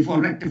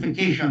before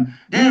rectification.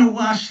 There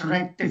was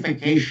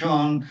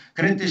rectification,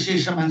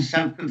 criticism, and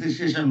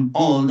self-criticism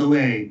all the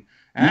way.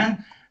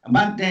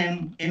 But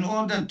then, in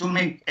order to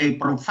make a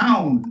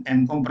profound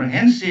and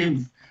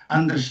comprehensive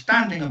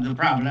understanding of the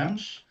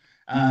problems,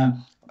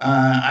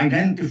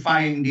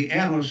 identifying the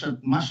errors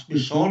that must be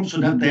solved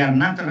so that they are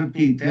not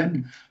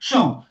repeated.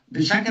 So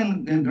the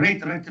second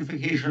great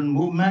rectification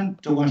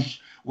movement was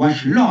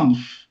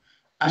launched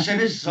as a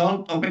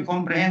result of a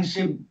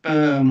comprehensive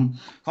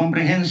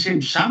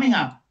summing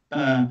up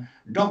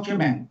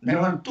document.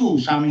 There were two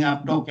summing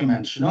up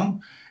documents.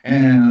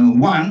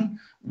 One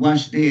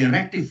was the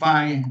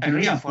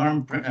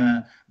reaffirm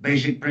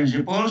basic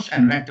principles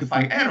and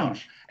rectify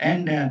errors.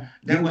 And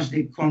there was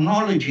the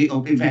chronology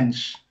of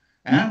events.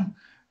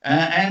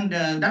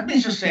 That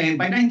means to say,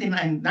 by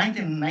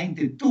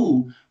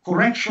 1992,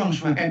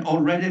 corrections had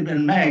already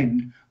been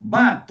made,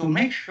 but to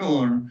make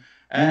sure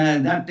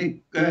that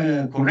the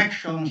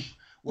corrections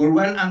were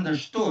well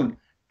understood.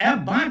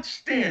 But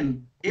still,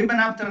 even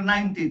after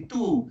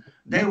 92,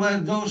 there were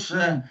those,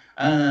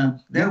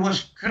 there were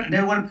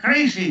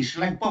crazies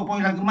like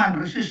Popoy Lagman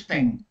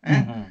resisting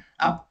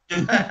up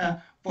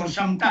to, for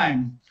some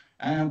time.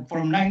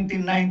 From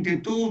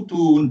 1992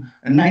 to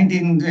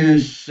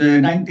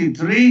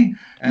 1993,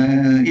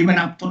 even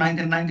up to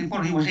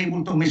 1994, he was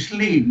able to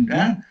mislead.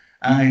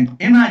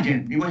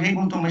 Imagine, he was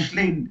able to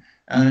mislead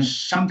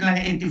something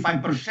like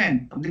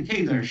 85% of the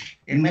cadres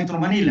in Metro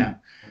Manila.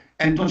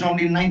 And it was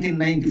only in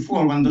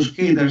 1994 when those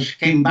cadres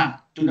came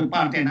back to the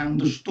party and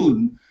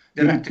understood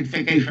the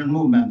rectification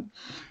movement.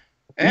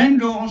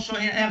 And also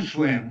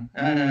elsewhere,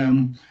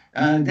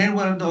 there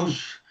were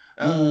those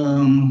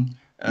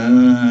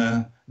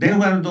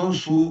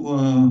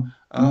who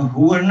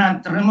were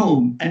not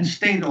removed and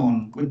stayed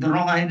on with the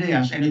wrong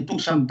ideas, and it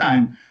took some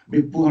time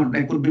before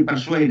they could be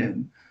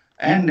persuaded.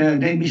 And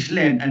they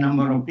misled a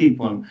number of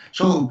people.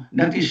 So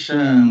that is,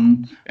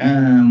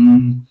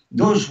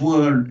 those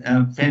were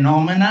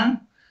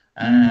phenomena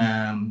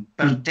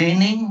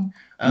pertaining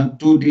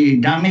to the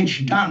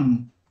damage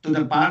done to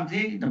the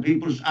party, the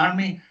People's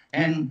Army,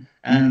 and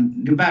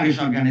the various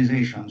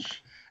organizations.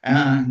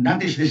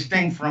 That is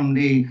distinct from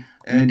the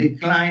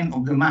decline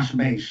of the mass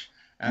base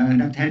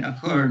that had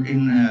occurred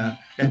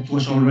that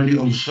was already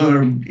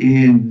observed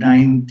in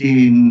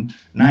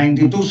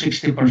 1992,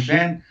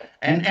 60%,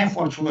 and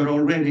efforts were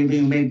already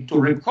being made to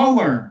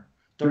recover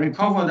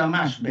the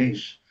mass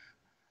base.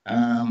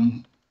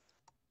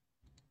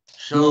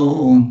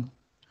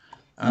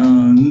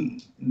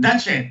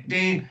 That's it.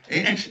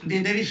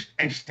 There is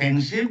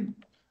extensive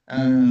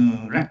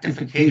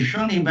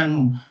rectification,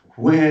 even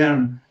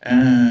where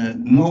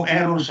no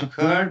errors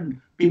occurred.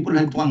 People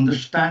had to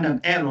understand that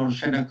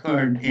errors had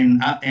occurred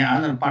in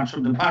other parts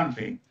of the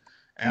party,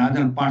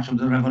 other parts of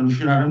the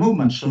revolutionary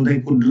movement, so they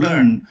could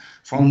learn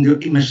from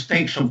the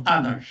mistakes of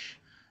others.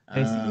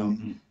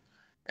 And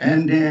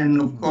then,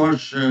 of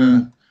course,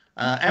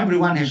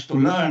 everyone has to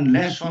learn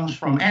lessons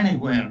from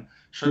anywhere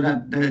so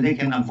that they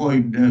can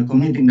avoid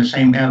committing the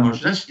same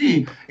errors. That's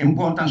the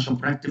importance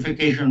of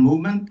rectification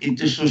movement. It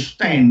is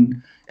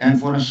sustained and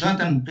for a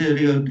certain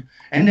period,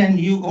 and then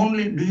you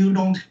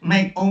don't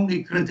make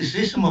only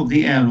criticism of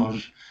the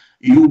errors.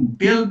 You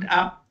build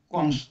up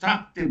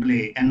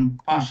constructively and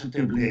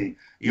positively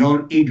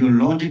your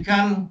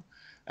ideological,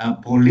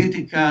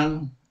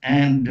 political,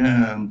 and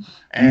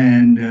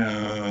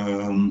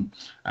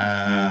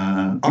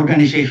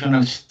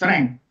organizational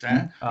strength.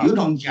 You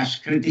don't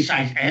just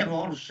criticize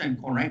errors and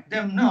correct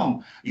them.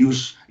 No, you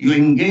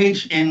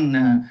engage in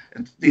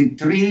the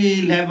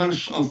 3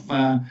 levels of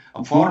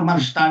formal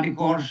study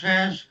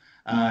courses.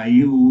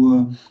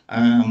 You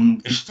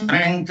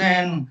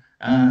strengthen.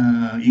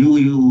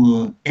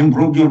 You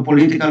improve your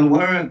political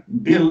work,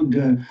 build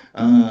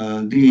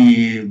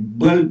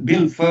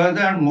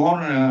further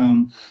more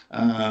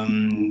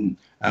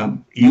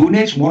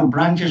units, more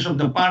branches of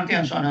the party,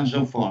 and so on and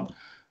so forth.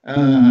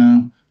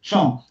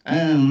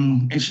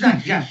 It's not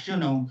just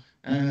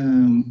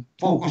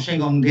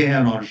focusing on the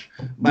errors,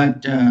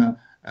 but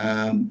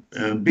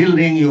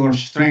building your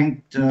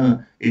strength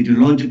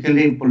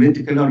ideologically,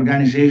 politically,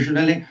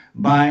 organizationally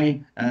by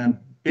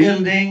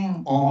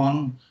building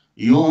on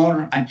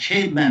your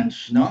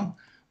achievements,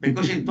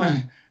 because it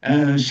was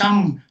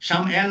some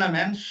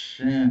elements,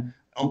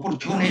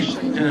 opportunists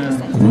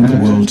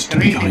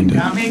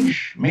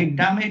made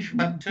damage,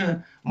 but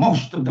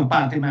most of the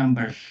party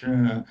members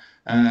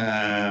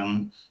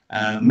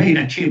made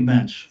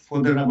achievements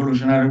for the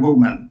revolutionary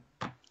movement.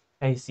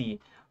 I see.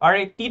 All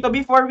right, Tito,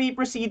 before we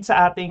proceed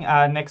sa ating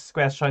next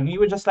question, we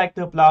would just like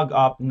to plug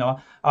up,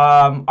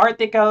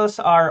 articles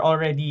are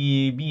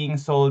already being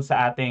sold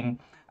sa ating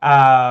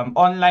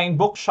online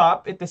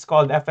bookshop. It is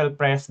called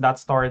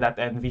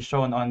flpress.store.nv,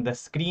 shown on the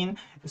screen.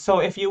 So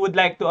if you would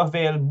like to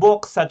avail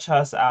books such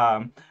as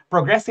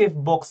progressive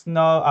books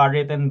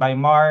written by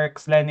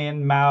Marx,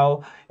 Lenin,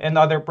 Mao, and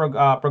other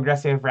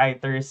progressive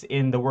writers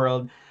in the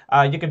world,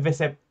 you could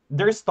visit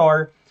their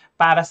store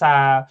para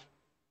sa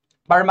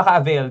para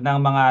maka-avail ng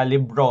mga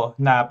libro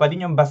na pwede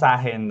niyong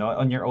basahin, no,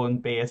 on your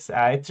own pace.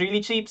 It's really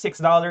cheap, $6,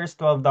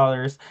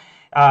 $12,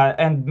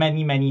 and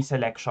many, many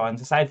selections.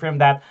 Aside from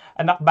that,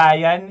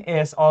 Anakbayan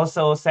is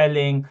also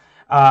selling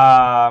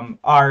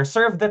our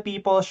Serve the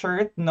People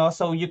shirt, no?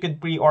 So you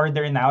could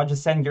pre-order now.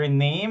 Just send your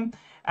name,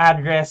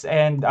 address,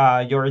 and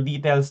your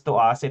details to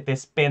us. It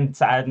is pinned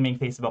sa aming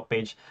Facebook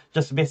page.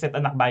 Just visit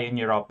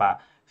Anakbayan-Europe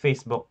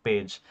Facebook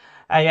page.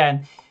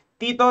 Ayan.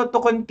 Tito, to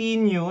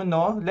continue,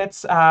 no,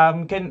 let's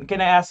can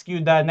I ask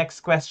you the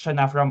next question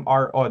na from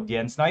our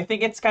audience? No, I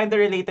think it's kind of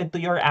related to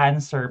your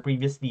answer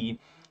previously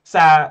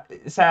sa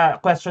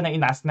question na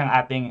inask ng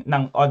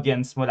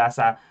audience mula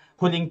sa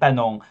huling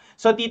tanong.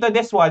 So Tito,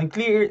 this one,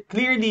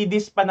 clearly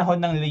this panahon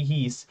ng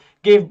lihis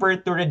gave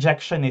birth to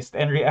rejectionist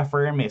and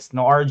reaffirmist,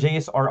 no,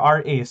 RJs or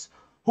RAs.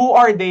 Who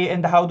are they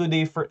and how do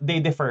they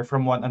differ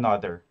from one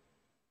another?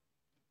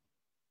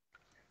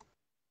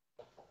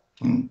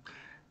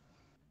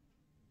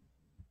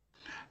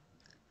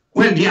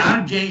 Well, the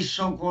RJs,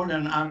 so-called,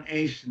 and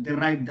RAs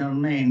derived their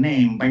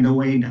name by the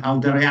way how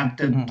they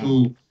reacted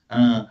to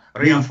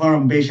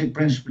reaffirm basic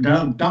principles,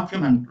 the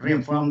document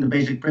reaffirm the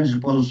basic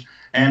principles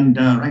and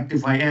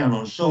rectify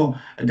errors. So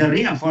the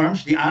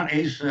reaffirms, the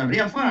RAs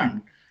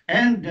reaffirmed.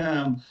 And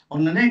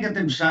on the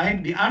negative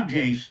side, the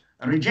RJs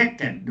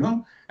rejected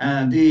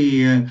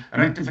the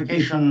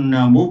rectification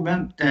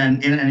movement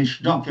and in its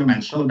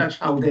documents. So that's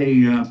how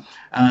they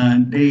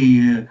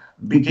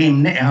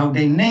became, how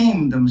they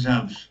named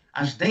themselves,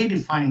 as they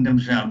defined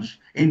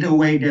themselves in the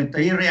way that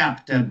they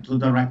reacted to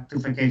the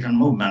rectification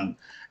movement.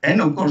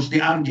 And of course, the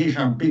RJs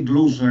are big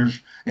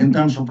losers in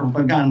terms of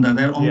propaganda.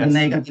 They're on the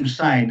negative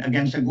side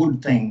against a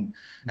good thing.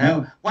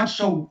 The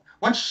RAs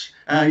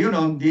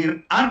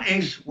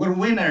were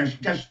winners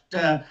just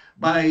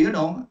by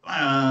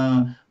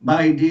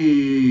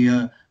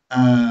the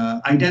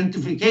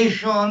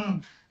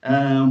identification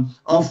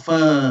of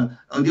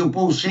the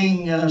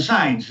opposing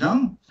sides.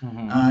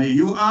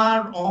 You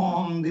are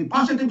on the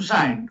positive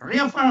side,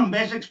 reaffirm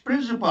basic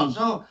principles,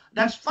 so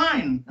that's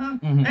fine.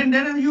 And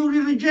then you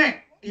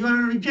reject. You are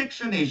a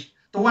rejectionist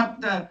to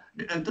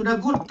to the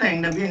good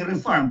thing that being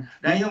reformed.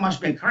 Then you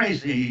must be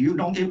crazy. You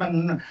don't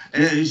even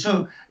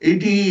so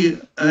the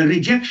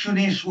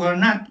rejectionists were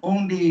not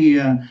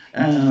only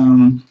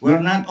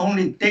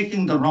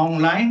taking the wrong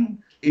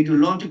line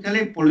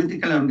ideologically,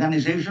 politically,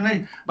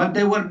 organizationally, but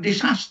they were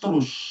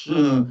disastrous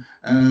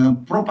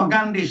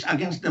propagandists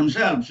against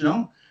themselves,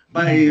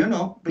 by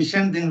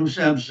presenting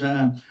themselves,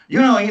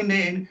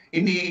 in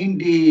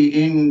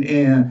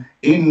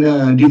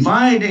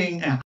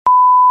dividing.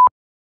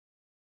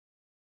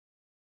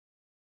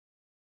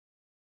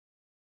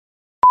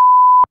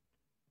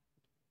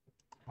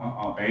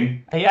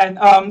 Okay. Ayan,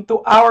 to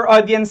our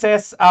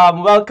audiences,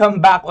 welcome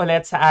back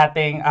ulit sa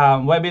ating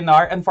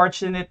webinar.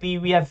 Unfortunately,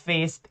 we have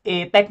faced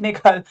a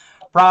technical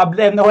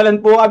problem. Nawalan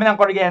po kami ng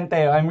kuryente.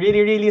 I'm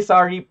really, really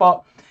sorry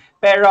po.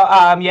 Pero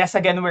yes,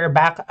 again, we're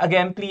back.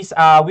 Again, please,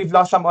 we've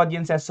lost some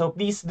audiences, so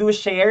please do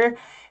share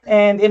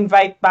and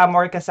invite pa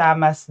more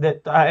kasamas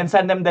that and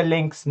send them the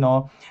links,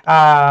 no?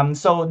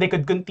 So they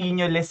could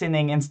continue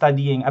listening and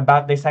studying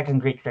about the second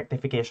great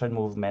rectification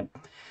movement.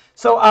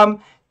 So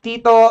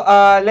Tito,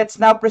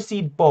 let's now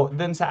proceed po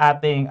dun sa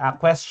ating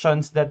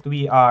questions that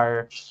we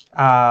are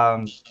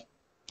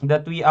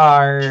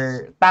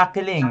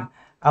tackling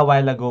a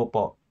while ago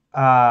po.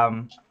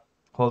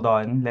 Hold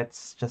on,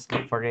 let's just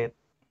look for it.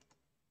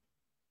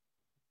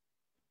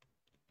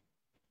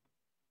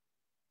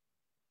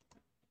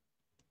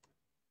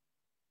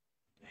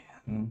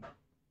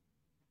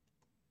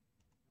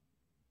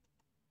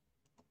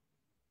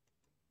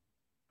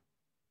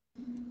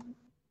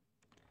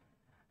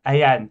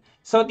 Ayan.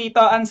 So, Tito,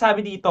 ang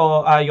sabi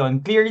dito,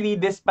 yon, clearly,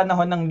 this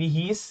panahon ng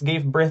lihis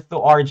gave birth to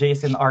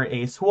RJs and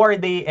RAs. Who are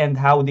they and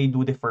how they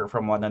do differ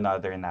from one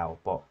another now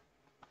po?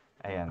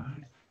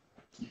 Ayan.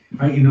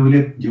 Ay,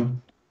 inulit, Jo.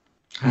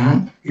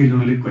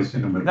 Inulit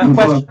question number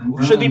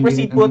 2. Should we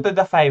proceed po to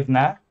the 5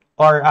 na?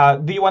 Or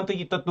do you want to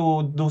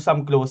do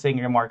some closing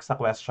remarks sa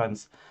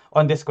questions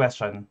on this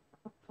question?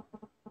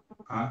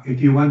 If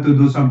you want to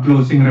do some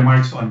closing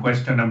remarks on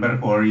question number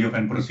 4, you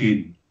can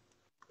proceed.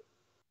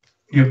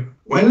 Yep.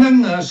 Well,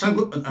 ang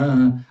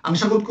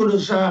sagot ko doon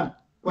sa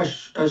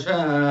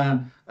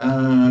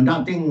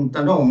dating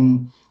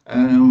tanong,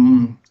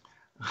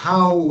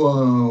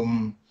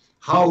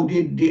 how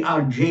did the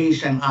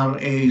RJs and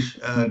RAs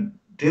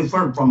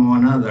differ from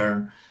one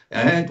another?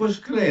 It was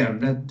clear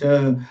that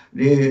the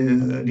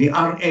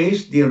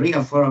RAs, the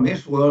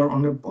reaffirmists, were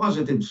on the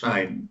positive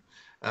side,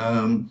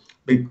 and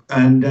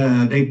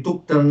they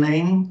took their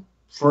name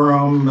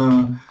from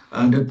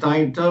the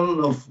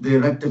title of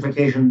the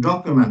rectification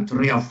document,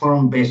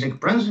 reaffirm basic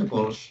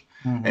principles.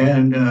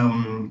 And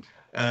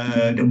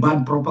the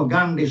bad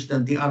propagandists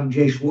that the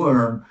RJs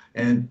were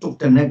took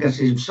the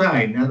negative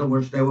side. In other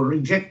words, they were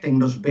rejecting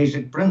those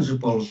basic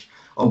principles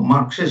of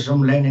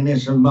Marxism,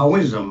 Leninism,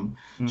 Maoism.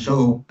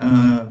 So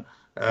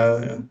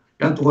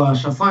that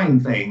was a fine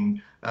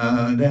thing.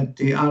 That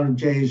the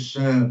RJs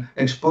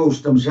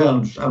exposed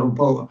themselves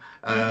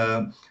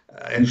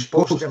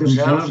exposed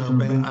themselves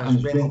as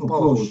being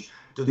opposed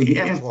to the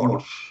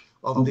efforts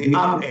of the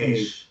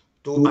RAs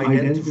to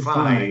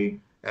identify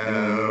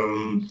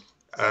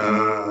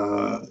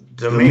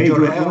the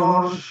major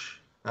errors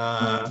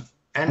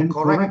and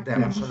correct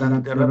them so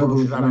that the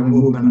revolutionary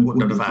movement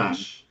would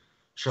advance.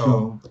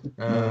 So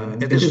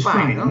it is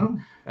fine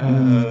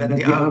that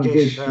the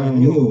RKs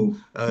knew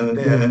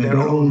their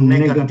own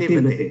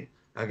negativity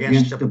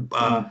against the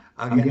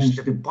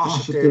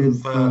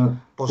positive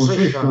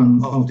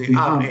position of the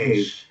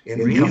RAs in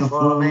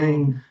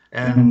reaffirming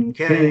and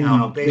carrying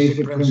out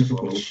basic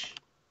principles.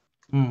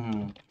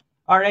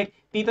 All right,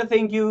 Tito,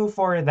 thank you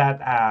for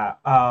that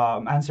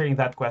answering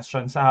that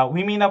question.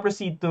 We may now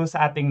proceed to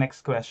sa ating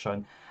next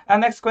question.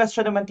 Ang next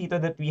question naman, Tito,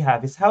 that we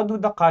have is how do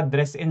the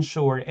cadres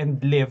ensure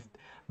and live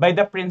by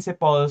the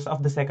principles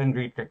of the Second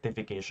Great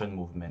Rectification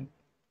movement?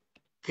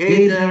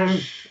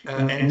 Cadres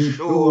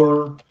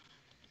ensure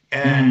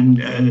and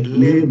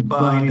live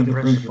by the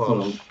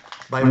principles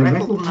by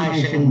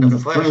recognizing in the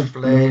first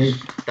place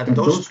that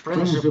those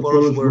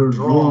principles were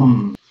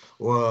drawn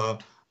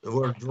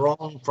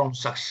from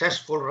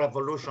successful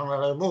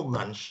revolutionary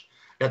movements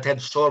that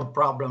had solved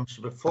problems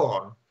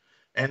before.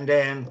 And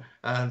then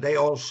they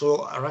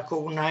also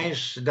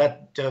recognize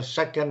that the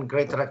Second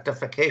Great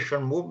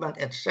Rectification movement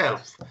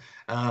itself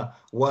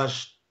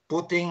was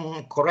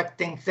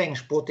correcting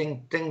things,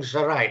 putting things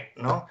right,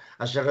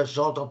 as a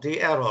result of the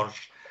errors.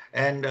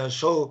 And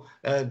so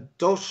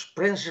those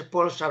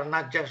principles are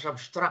not just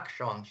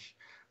abstractions,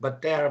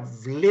 but they are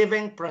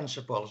living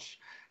principles.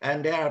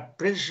 And they are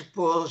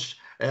principles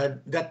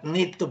that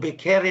need to be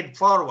carried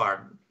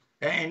forward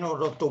in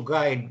order to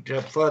guide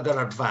further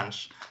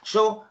advance.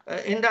 So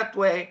in that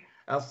way,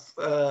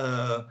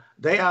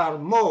 they are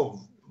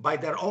moved by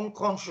their own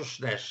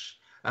consciousness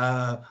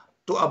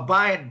to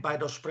abide by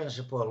those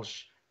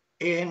principles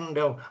in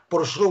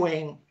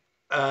pursuing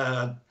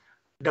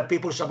the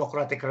People's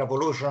Democratic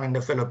Revolution in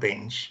the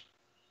Philippines.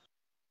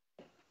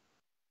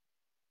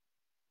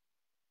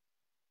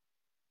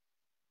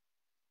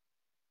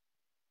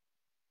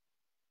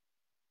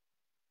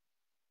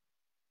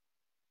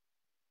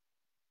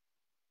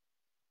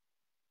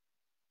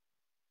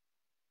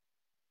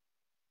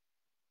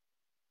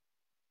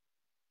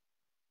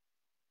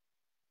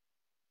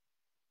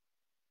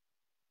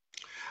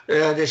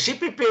 The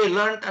CPP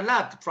learned a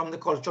lot from the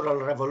Cultural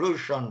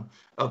Revolution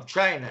of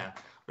China,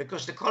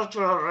 because the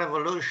Cultural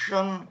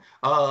Revolution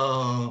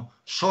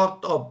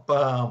sort of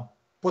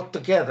put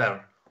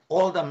together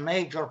all the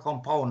major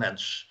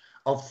components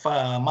of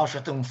Mao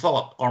Zedong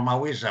thought or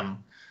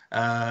Maoism.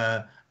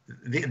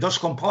 Those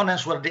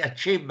components were the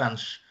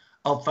achievements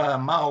of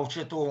Mao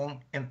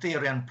Zedong in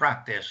theory and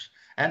practice.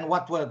 And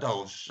what were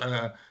those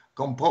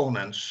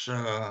components?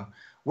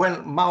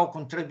 Well, Mao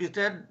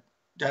contributed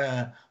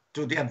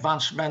to the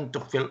advancement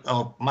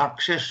of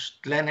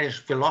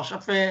Marxist-Leninist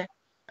philosophy,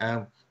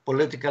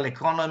 political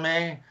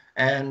economy,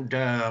 and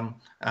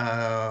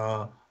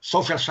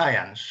social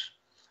science.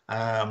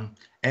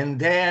 And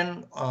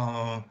then,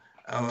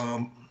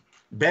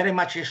 very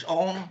much his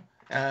own,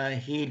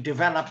 he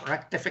developed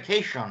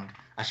rectification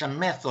as a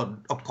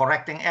method of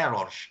correcting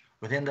errors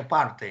within the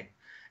party.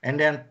 And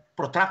then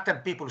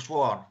protracted people's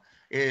war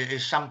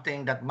is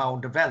something that Mao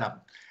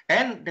developed.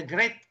 And the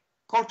Great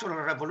Cultural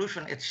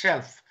Revolution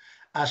itself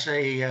as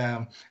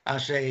a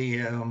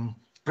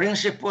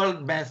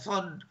principled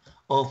method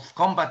of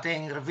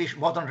combating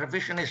modern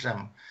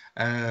revisionism,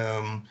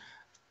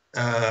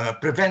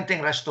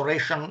 preventing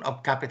restoration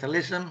of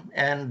capitalism,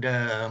 and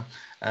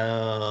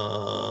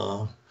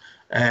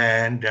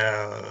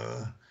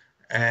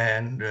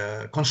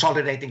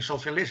consolidating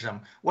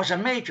socialism was a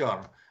major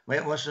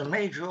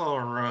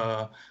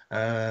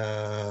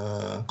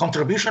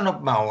contribution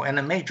of Mao and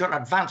a major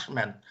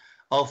advancement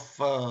of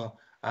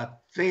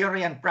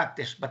theory and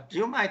practice. But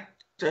you might,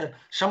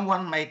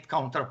 someone might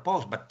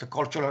counterpose, but the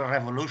Cultural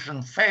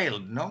Revolution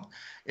failed, no?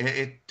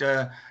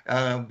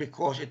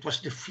 Because it was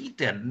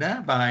defeated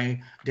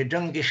by the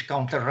Dengist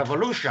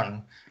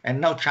counter-revolution, and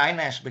now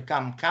China has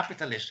become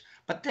capitalist.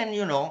 But then,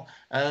 you know,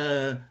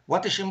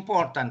 what is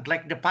important,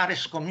 like the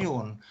Paris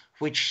Commune,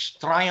 which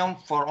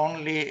triumphed for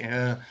only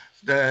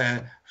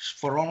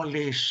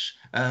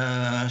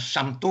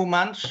some 2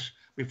 months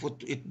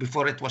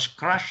before it was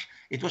crushed,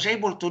 it was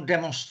able to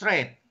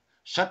demonstrate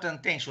certain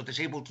things, it was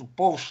able to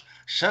pose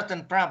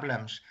certain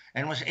problems,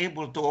 and was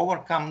able to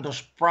overcome those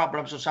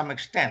problems to some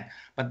extent.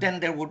 But then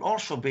there would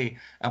also be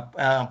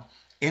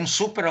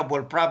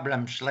insuperable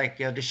problems, like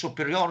the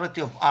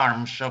superiority of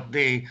arms, of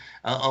the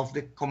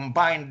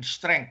combined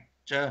strength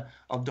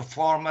of the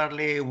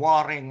formerly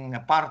warring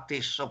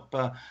parties of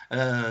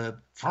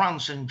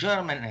France and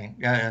Germany,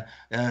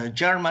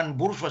 German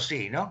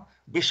bourgeoisie, you know,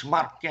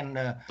 Bismarck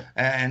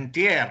and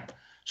Thiers.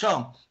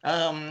 So,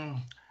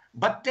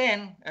 but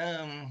then,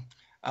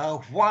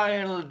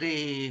 while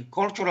the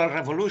Cultural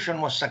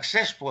Revolution was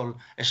successful,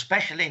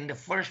 especially in the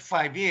first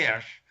 5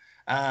 years,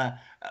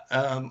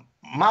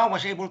 Mao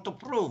was able to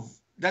prove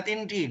that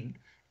indeed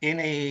in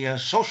a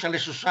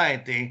socialist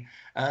society,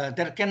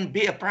 there can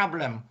be a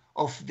problem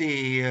of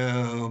the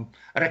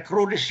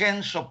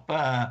recrudescence of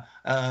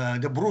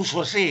the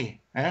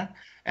bourgeoisie.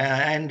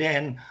 And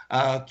then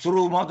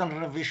through modern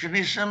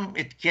revisionism,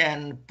 it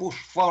can push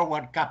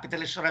forward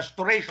capitalist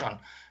restoration.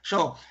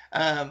 So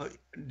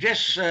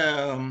this,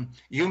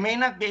 you may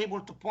not be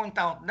able to point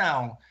out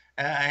now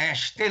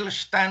still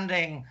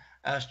standing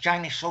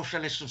Chinese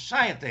socialist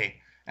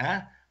society,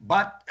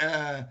 but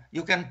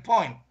you can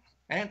point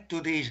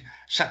to the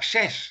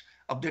success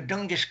of the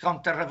Dengist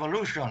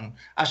counter-revolution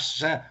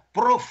as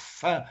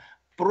proof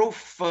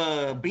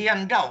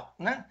beyond doubt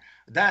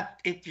that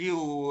if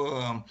you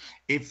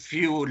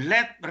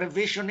let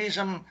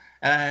revisionism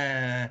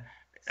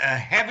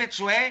have its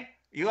way,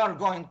 you are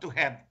going to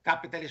have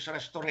capitalist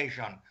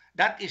restoration.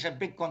 That is a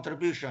big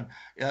contribution,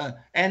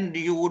 and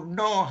you would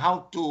know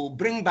how to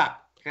bring back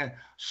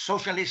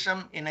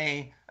socialism in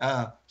a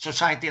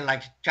society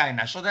like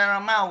China. So there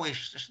are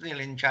Maoists still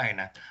in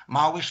China,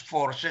 Maoist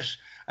forces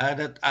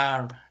that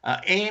are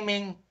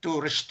aiming to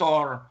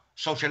restore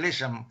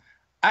socialism.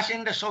 As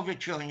in the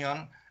Soviet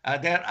Union,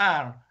 there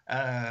are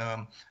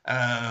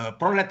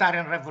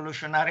proletarian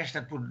revolutionaries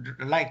that would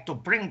like to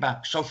bring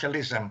back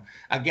socialism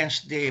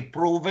against the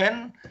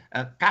proven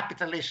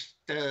capitalist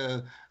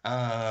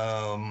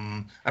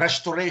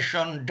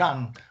restoration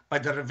done by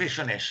the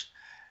revisionists.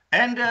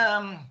 And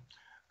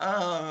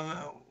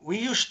we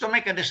used to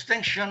make a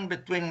distinction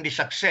between the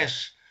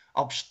success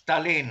of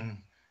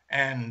Stalin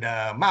and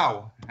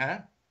Mao.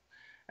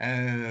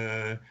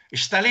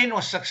 Stalin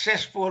was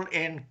successful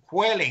in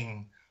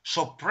quelling,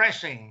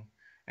 suppressing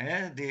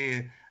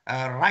the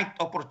right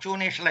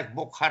opportunists like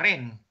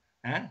Bukharin,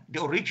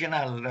 the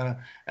original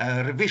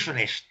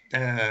revisionist,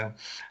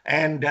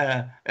 and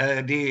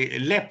the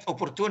left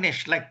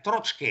opportunists like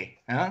Trotsky.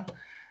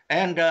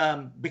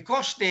 And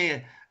because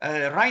the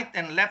right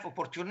and left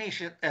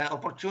opportunists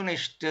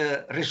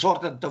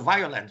resorted to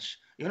violence,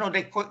 you know,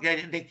 they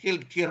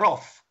killed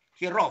Kirov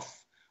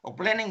of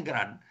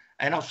Leningrad,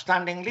 an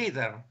outstanding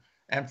leader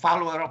and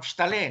follower of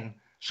Stalin.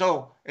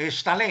 So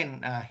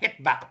Stalin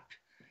hit back.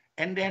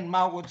 And then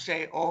Mao would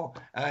say, oh,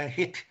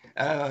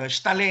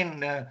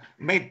 Stalin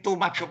made too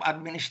much of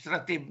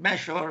administrative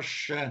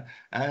measures,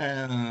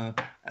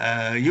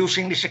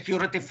 using the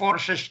security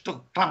forces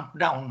to clamp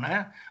down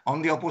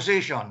on the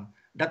opposition.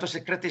 That was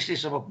the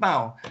criticism of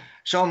Mao.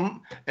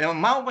 So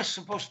Mao was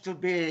supposed to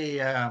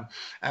be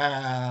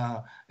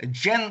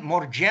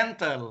more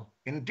gentle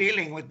in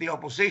dealing with the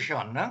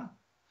opposition.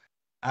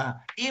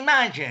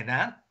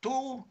 Imagine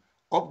two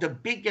of the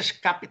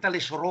biggest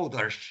capitalist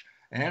roaders,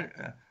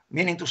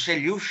 meaning to say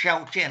Liu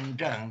Shaoqi and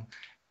Deng.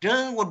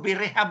 Deng would be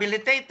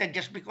rehabilitated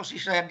just because he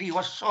said he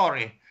was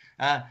sorry.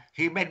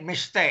 He made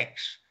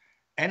mistakes.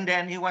 And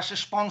then he was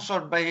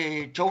sponsored by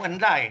Zhou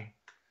Enlai.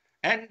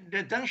 And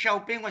Deng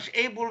Xiaoping was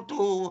able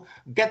to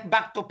get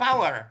back to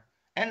power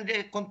and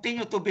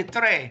continue to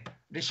betray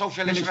the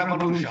socialist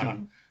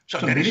revolution. So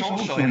there is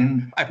also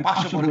a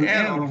possible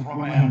error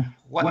from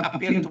what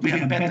appeared to be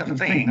a better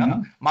thing.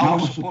 Mao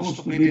was supposed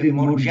to be the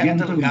more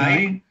gentle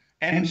guy,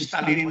 and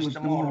Stalin was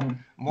the more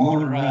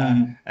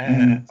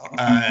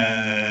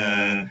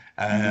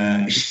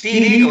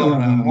steely or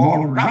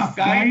more rough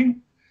guy.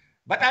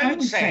 But I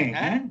would say,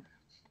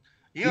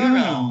 you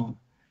know,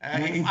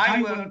 if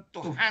I were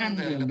to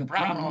handle the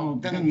problem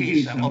of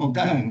Dengism, of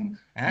Deng,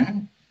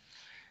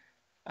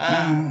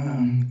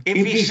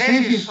 if he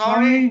says he's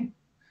sorry,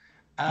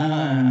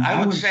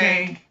 I would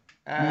say,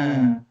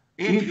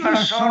 if you are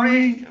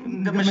sorry,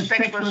 the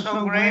mistakes were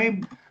so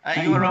grave,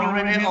 you are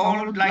already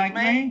old like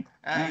me,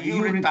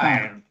 you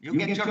retire, you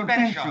get your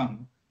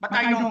pension. But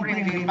I don't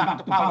bring him back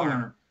to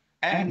power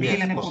and be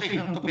in a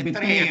position to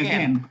betray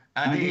again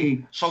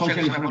the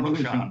socialist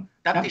revolution.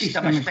 That is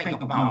the mistake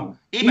of Mao.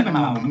 Even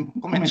Mao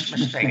commits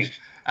mistakes.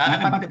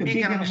 But the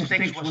bigger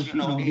mistake was, you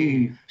know,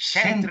 the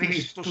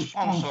centrists to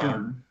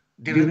sponsor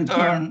the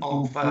return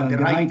of the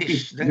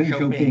rightist Deng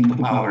Xiaoping to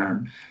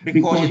power,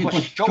 because it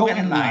was Zhou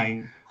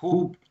Enlai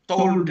who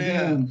told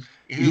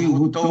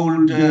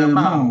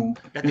Mao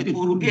that it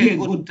would be a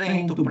good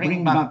thing to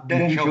bring back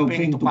Deng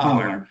Xiaoping to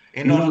power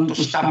in order to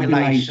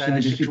stabilize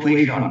the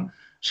situation.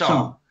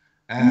 So,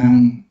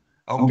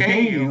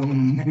 okay,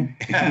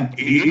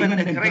 even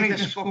the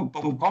greatest group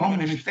of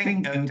communist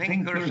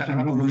thinkers and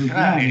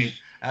revolutionaries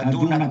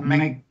do not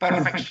make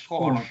perfect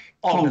scores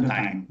all the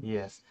time.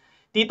 Yes.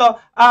 Tito,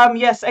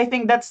 yes, I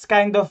think that's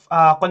kind of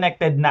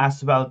connected na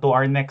as well to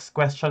our next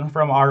question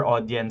from our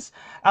audience.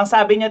 Ang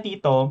sabi niya,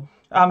 Tito,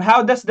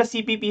 how does the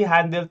CPP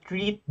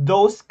treat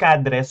those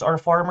cadres or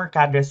former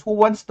cadres who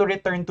wants to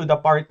return to the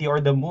party or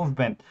the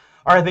movement?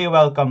 Are they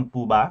welcome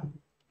po ba?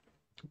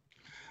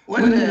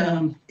 Well,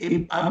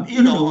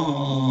 you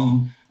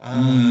know,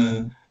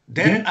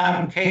 there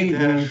are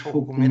cadres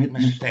who commit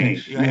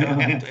mistakes. You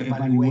have to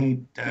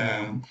evaluate.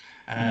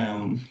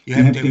 You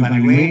have to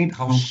evaluate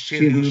how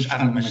serious are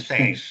the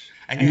mistakes,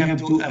 and you have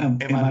to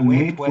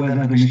evaluate whether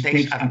the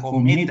mistakes are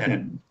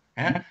committed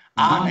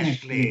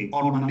honestly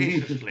or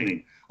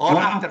maliciously, or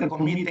after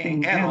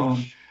committing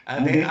errors,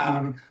 they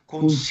are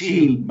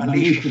concealed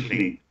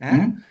maliciously.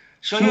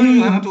 So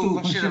you have to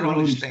consider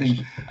all these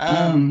things.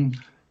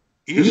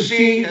 You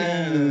see,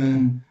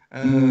 the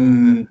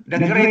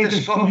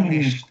greatest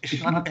communist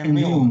is not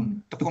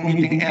immune to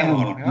committing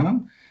error.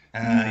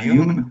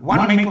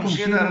 One may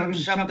consider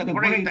himself the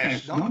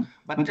greatest,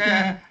 but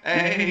the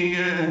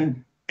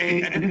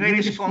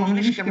greatest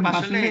communist can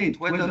vacillate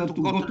whether to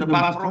go to the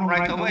bathroom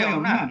right away or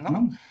not,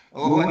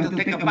 or whether to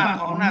take a bath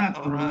or not,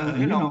 or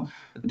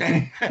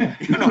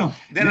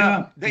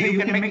you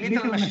can make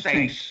little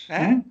mistakes.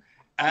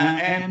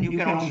 And you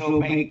can also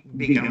make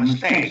bigger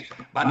mistakes.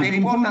 But the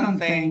important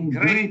thing,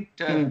 great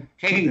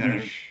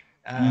cadres,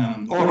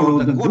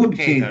 or the good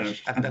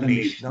cadres at the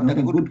least,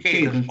 the good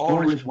cadres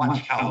always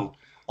watch out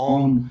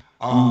on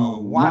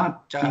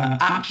what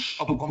acts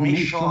of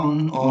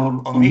commission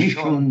or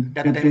omission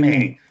that they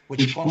make,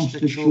 which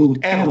constitute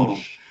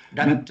errors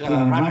that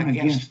run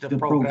against the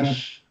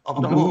progress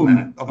of the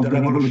movement, of the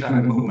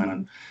revolutionary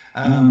movement.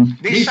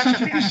 There is such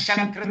a thing as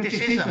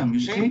self-criticism, you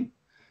see.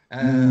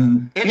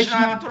 It's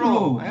not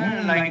true,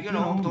 like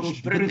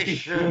those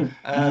British,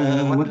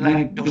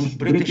 those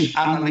British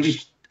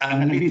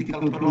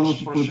analytical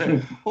philosophers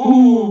say,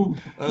 "Oh,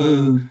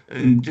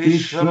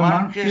 these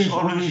monarchists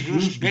always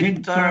use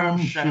big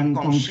terms and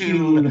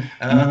conceal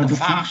the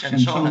facts and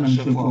so on and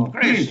so forth."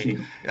 Crazy.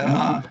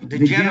 The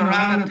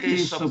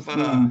generalities of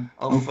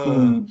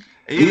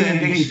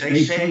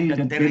they say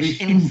that there is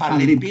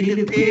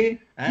infallibility.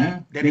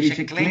 There is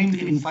a claim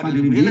to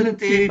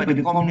infallibility by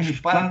the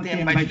Communist Party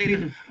and by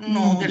leaders.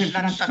 No, there's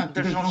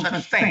no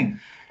such thing.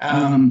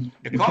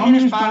 The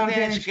Communist Party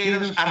and its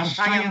cadres are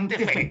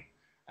scientific.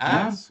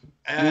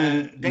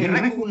 They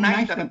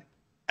recognize that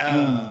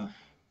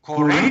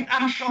correct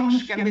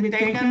actions can be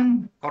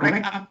taken,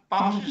 correct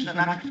policies and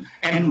actions,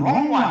 and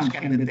wrong ones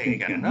can be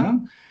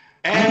taken.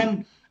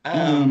 And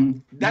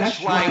that's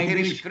why there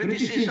is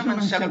criticism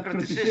and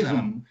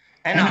self-criticism,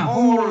 and a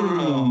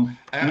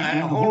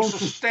whole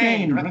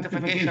sustained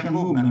rectification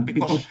movement,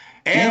 because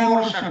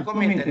errors are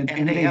committed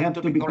and they have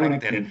to be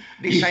corrected.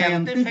 The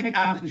scientific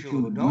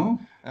attitude,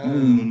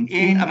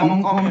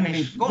 among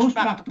communists goes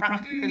back to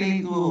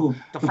practically to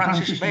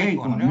Francis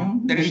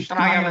Bacon. There is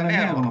trial and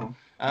error,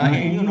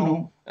 in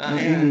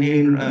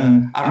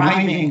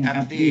arriving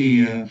at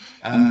the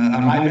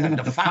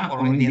fact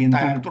or in the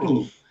entire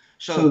truth.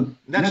 So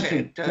that's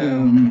it.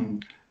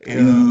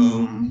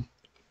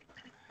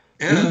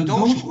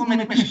 Those who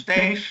commit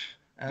mistakes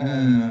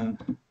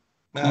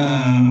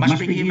must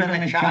be given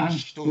a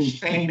chance to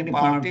stay in the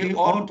party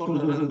or to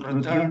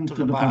return to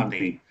the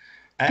party.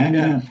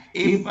 And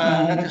if,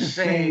 let us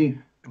say,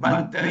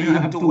 but you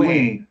have to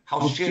weigh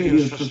how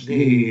serious was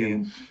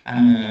the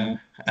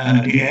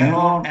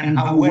error and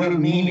how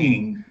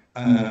well-meaning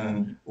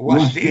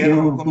was the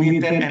error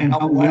committed and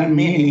how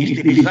well-meaning is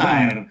the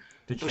desire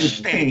to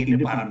stay in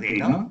the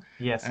party,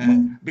 Yes.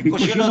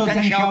 Because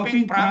Deng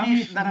Xiaoping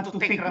promised not to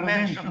take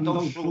revenge on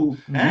those who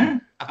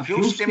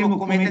accused him of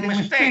committing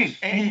mistakes.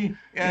 And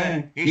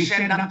he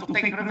said not to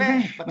take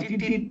revenge, but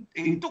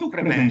he took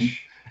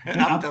revenge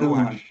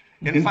afterwards.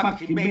 In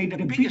fact, he made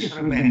the biggest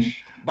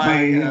revenge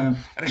by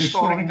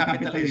restoring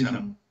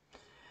capitalism.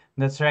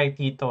 That's right,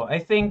 Tito. I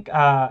think,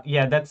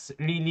 that's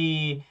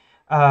really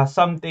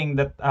something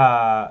that,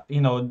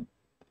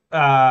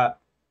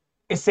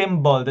 a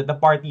symbol that the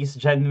party is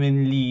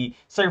genuinely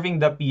serving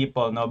the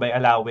people, by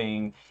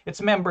allowing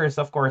its members,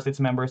 of course, who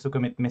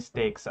commit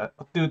mistakes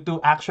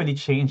to actually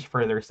change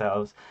for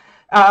themselves.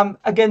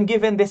 Again,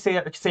 given this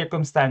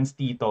circumstance,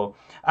 Tito,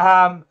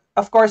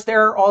 of course,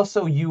 there are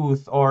also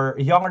youth or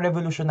young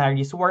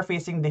revolutionaries who are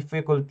facing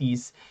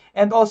difficulties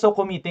and also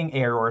committing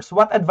errors.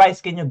 What advice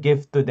can you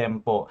give to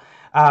them po?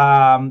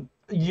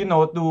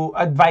 To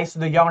advise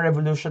the young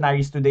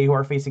revolutionaries today who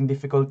are facing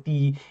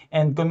difficulty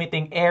and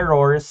committing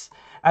errors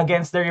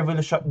against the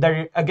revolution,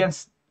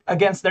 against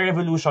the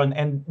revolution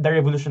and the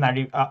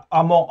revolutionary,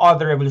 among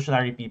other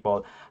revolutionary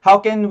people. How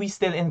can we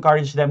still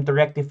encourage them to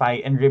rectify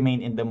and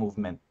remain in the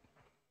movement?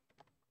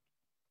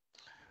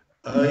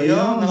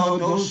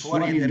 Those who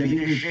are in the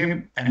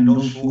leadership and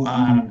those who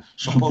are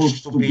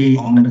supposed to be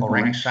on the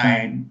correct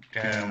side,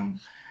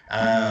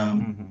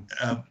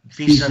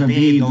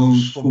 vis-a-vis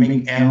those who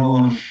make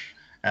errors,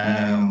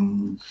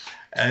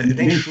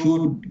 they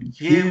should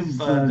give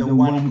the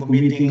one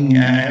committing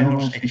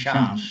errors a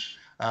chance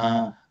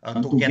to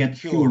get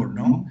cured.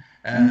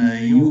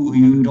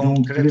 You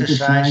don't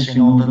criticize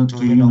in order to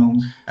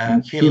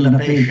kill the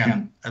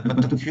patient,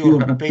 but to cure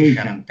the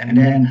patient. And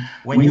then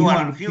when you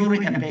are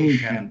curing a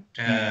patient,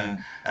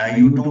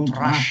 you don't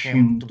rush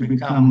him to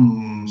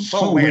become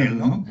so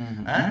well.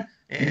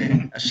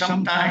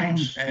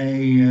 Sometimes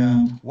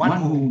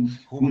one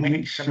who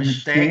makes a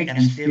mistake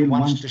and still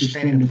wants to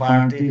stay in the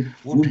party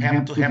would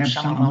have to have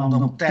some amount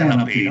of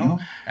therapy,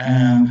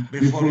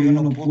 before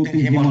putting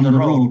him on the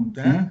road.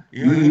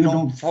 You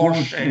don't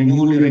force a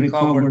newly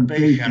recovered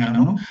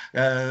patient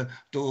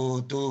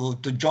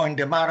to join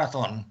the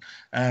marathon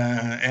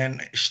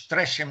and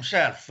stress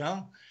himself.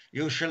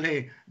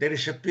 Usually there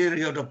is a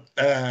period of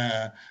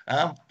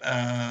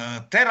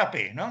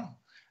therapy,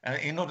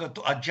 in order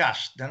to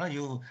adjust,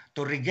 to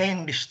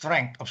regain the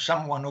strength of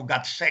someone who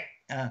got sick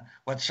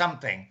with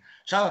something.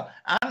 So,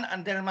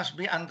 and there must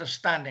be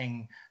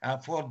understanding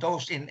for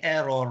those in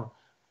error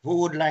who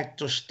would like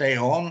to stay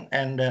on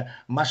and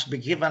must be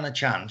given a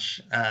chance.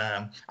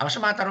 As a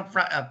matter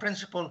of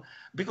principle,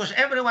 because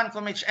everyone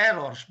commits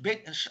errors,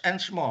 big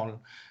and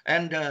small,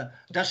 and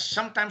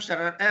sometimes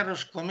there are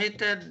errors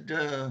committed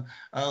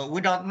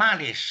without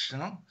malice.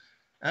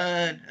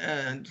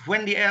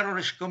 When the error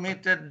is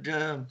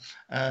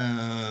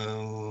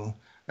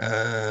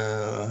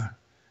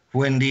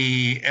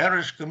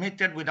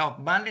committed,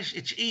 without malice,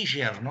 it's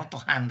easier to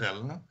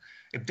handle. No?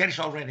 If there is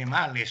already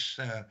malice,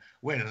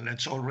 well,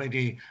 that's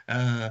already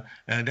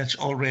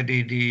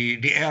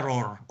the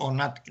error, or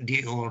not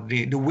the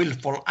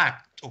willful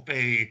act of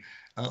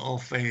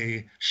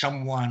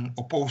someone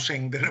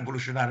opposing the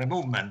revolutionary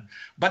movement.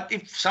 But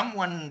if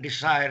someone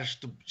desires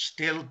to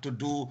still to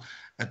do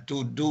a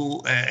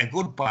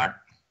good part,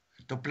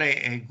 to play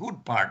a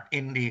good part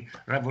in the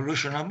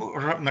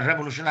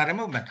revolutionary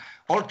movement,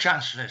 all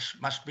chances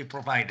must be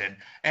provided,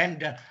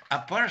 and a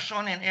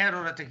person in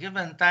error at a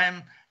given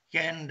time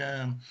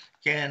can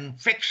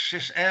fix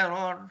his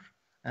error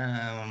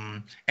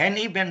and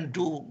even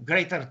do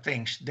greater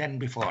things than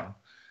before.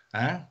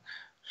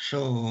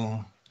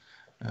 So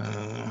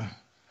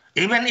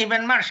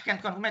even Marx can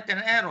commit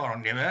an error.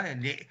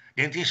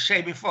 Didn't he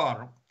say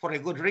before, for a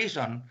good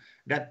reason,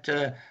 that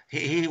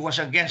he was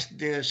against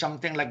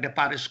something like the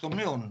Paris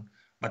Commune?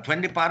 But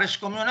when the Paris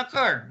Commune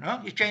occurred,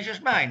 he changed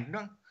his mind.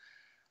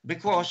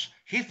 Because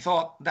he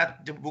thought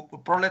that the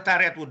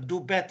proletariat would do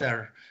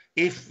better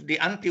if the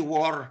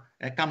anti-war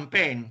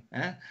campaign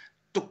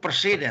took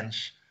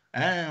precedence.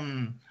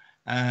 But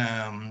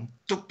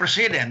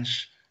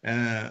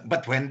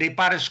when the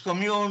Paris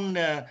Commune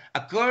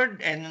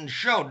occurred and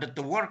showed that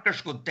the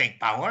workers could take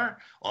power,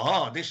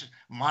 this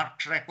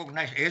Marx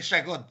recognized it's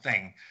a good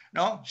thing.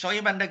 No, so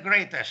even the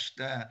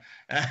greatest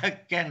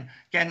can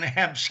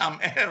have some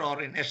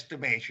error in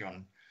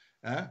estimation.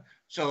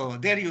 So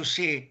there you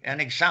see an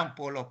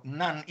example of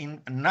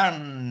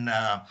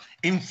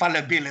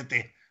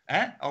non-infallibility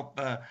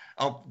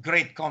of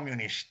great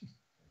communists.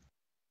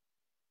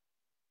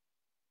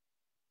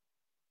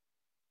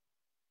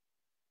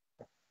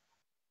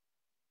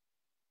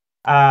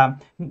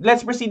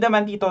 Let's proceed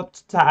naman dito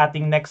sa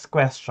ating next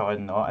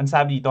question. No? Ang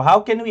sabi dito,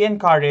 how can we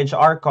encourage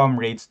our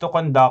comrades to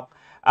conduct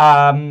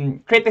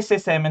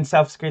criticism and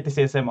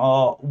self-criticism,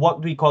 or what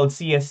we call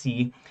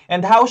CSC,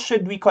 and how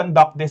should we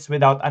conduct this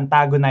without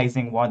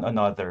antagonizing one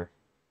another?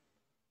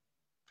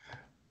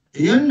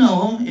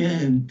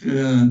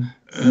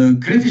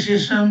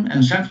 Criticism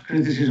and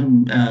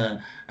self-criticism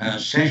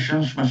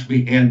sessions must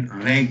be held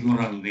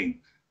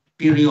regularly,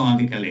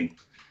 periodically,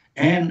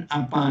 and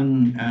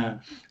upon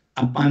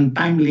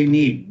timely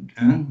need.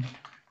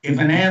 If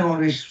an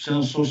error is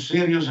so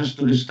serious as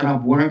to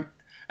disrupt work,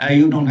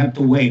 you don't have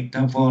to wait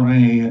for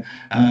the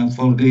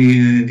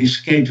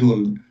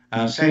scheduled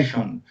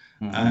session.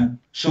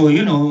 So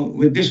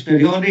with this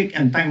periodic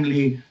and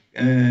timely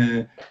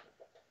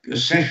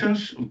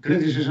sessions of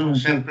criticism and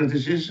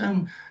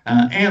self-criticism,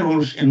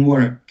 errors in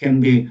work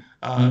can be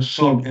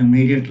solved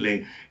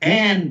immediately.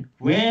 And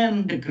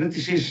when the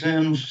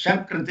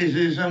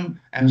self-criticism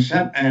and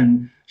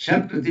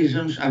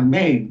self-criticisms are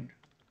made,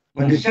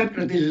 when the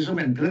self-criticism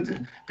and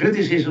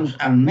criticisms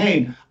are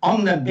made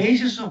on the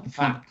basis of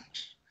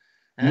facts,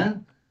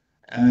 then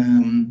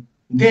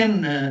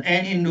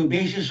and in the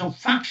basis of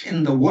facts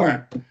in the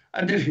work,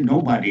 there's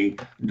nobody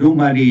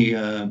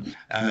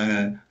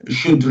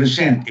should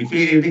resent. If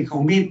the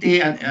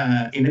committee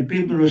in a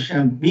previous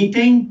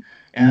meeting,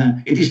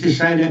 it is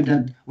decided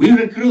that we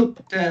recruit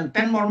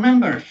 10 more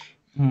members,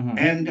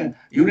 and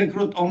you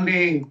recruit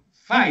only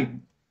 5.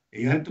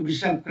 You have to be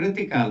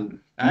self-critical,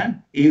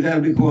 either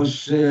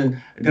because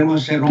there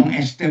was a wrong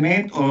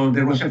estimate or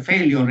there was a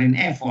failure in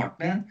effort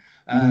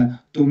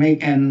to make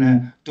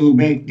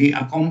the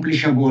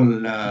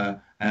accomplishable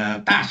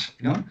task.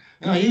 You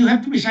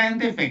have to be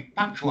scientific,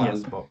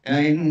 factual,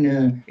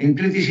 in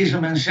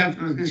criticism and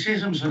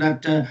self-criticism, so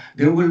that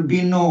there will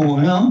be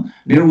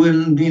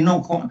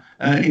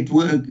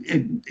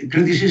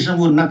criticism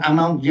would not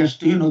amount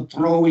just to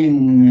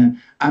throwing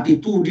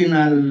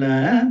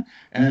attitudinal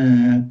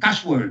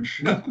cuss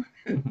words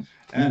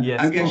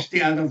against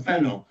the other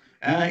fellow.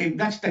 If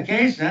that's the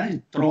case,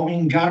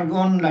 throwing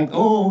jargon like,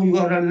 "Oh, you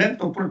are a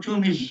left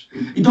opportunist,"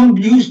 you don't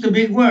use the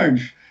big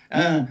words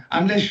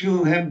unless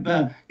you have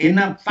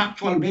enough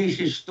factual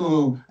basis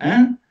to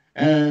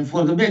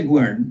for the big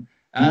word.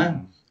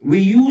 We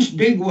use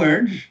big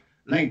words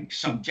like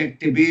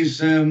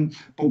subjectivism,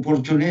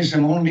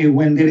 opportunism only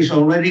when there is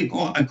already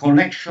a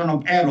collection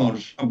of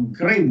errors, of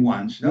grave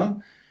ones, no?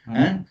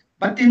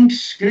 But in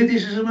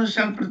criticism and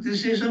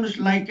self-criticism, it's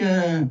like,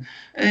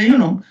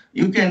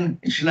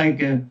 it's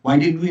like,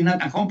 why did we not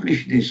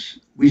accomplish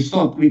this? We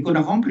thought we could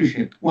accomplish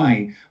it.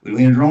 Why?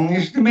 We had wrong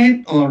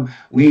estimate, or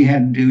we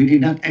did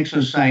not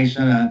exercise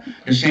the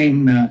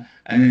same,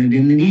 the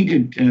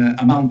needed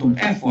amount of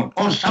effort,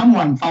 or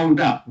someone fouled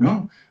up,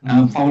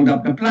 fouled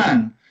up the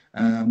plan.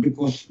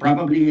 because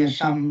probably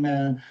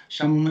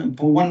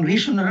for one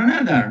reason or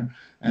another,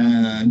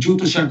 due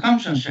to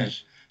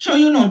circumstances. So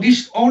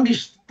all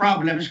these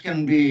problems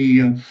can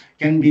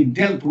be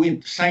dealt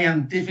with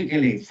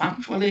scientifically,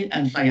 factually,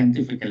 and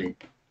scientifically.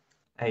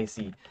 I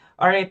see.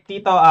 All right,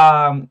 Tito.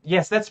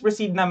 Yes, let's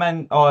proceed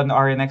naman on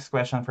our next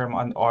question from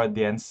an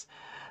audience.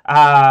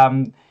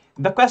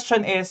 The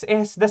question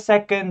is the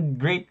second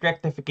Great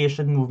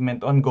Rectification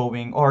movement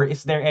ongoing, or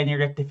is there any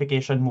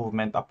rectification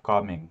movement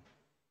upcoming?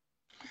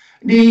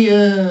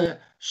 The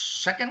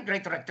second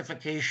Great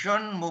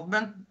Rectification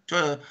movement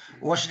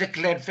was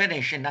declared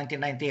finished in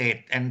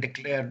 1998 and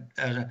declared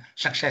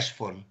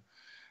successful.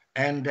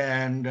 And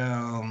then,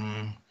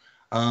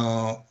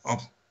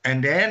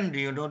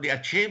 the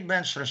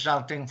achievements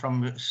resulting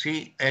from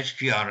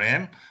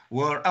CSGRM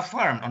were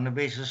affirmed on the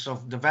basis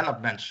of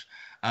developments.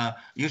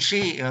 You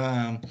see,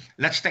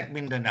 let's take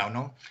Mindanao.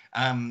 No,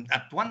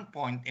 at one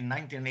point in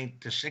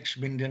 1986,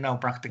 Mindanao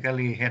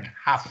practically had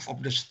half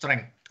of the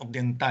strength of the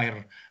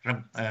entire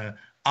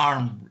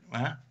armed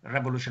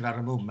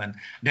revolutionary movement.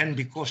 Then,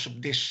 because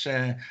of this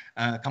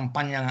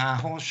Kampanyang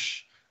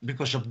Ahos,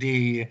 because of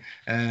the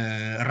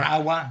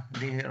RAWA,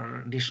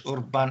 this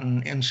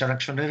urban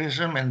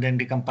insurrectionism, and then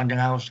the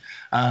Kampanyang Ahos,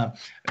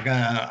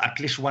 at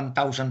least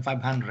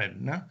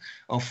 1,500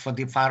 of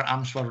the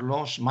firearms were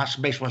lost, mass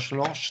base was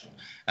lost.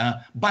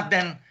 But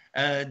then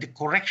the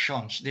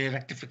corrections, the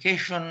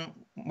rectification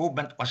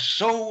movement was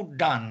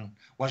done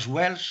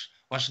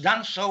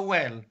so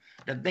well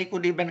that they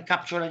could even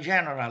capture a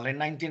general in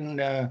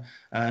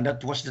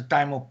that was the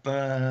time of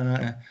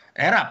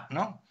ERAP,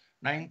 no?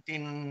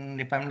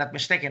 If I'm not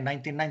mistaken,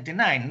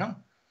 1999, no?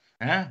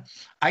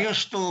 I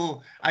used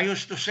to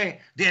say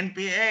the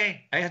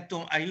NPA.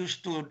 I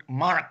used to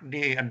mark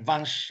the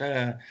advance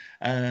the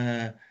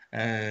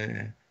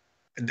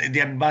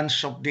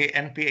advance of the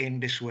NPA in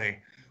this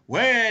way.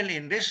 Well,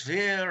 in this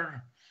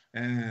year,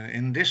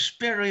 in this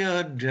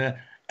period,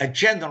 a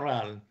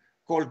general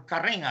called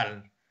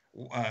Karingal,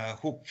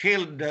 who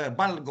killed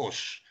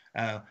Balgos,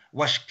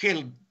 was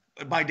killed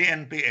by the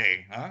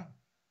NPA.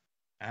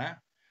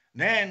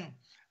 Then,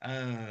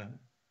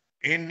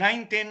 in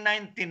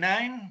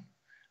 1999,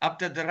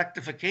 after the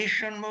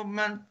rectification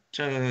movement,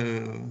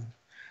 the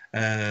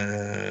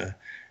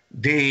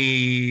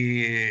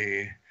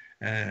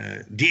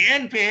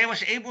NPA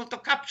was able to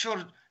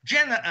capture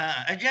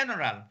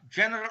General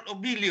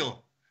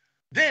Obilio.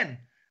 Then,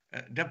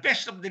 the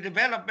best of the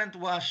development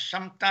was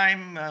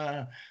sometime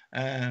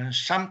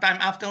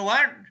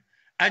afterward,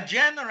 a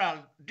general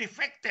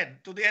defected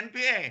to the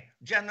NPA,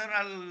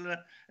 General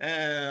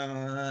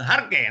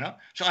Harke. No?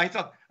 So I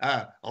thought,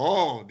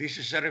 this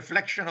is a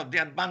reflection of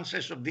the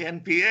advances of the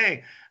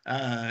NPA.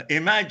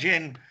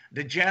 Imagine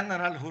the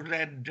general who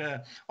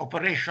led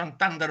Operation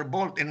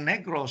Thunderbolt in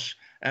Negros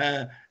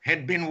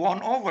had been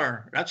won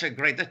over. That's a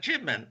great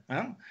achievement.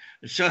 Huh?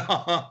 So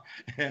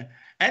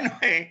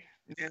anyway,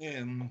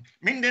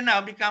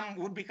 Mindanao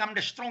would become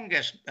the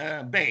strongest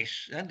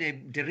base.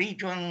 The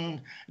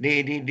region,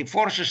 the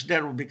forces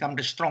there will become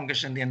the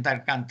strongest in the entire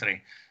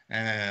country.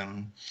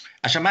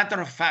 As a matter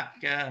of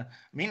fact,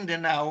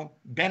 Mindanao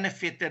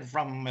benefited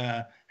from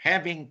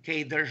having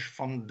cadres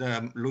from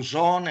the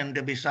Luzon and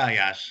the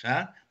Visayas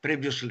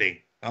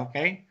previously.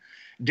 Okay,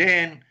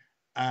 then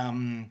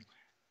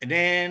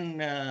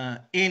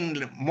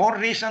in more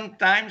recent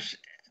times,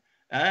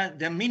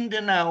 the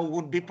Mindanao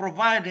would be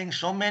providing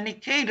so many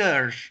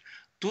cadres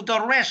to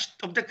the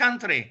rest of the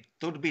country,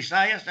 to the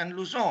Visayas and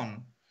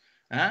Luzon.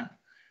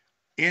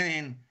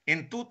 In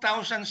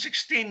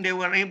 2016, they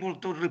were able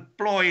to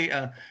deploy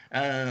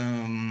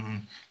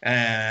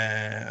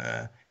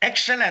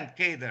excellent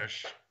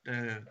cadres,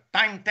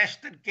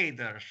 time-tested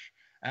cadres,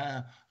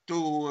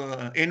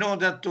 in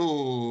order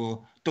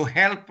to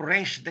help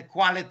raise the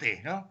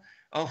quality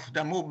of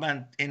the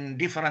movement in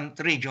different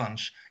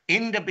regions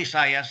in the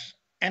Visayas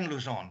and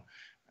Luzon.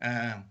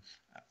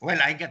 Well,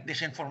 I get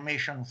this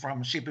information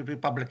from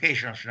CPP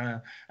publications.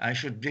 I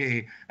should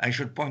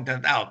point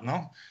that out,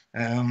 no?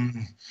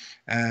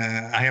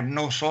 I have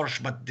no source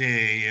but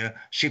the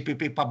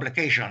CPP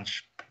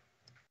publications.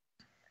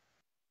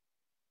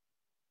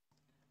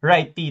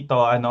 Right,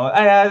 Tito.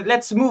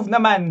 Let's move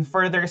naman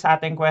further sa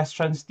ating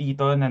questions,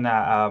 Tito,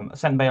 na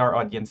sent by our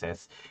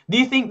audiences. Do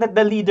you think that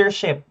the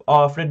leadership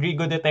of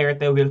Rodrigo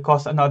Duterte will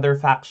cause another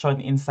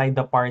faction inside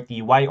the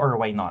party? Why or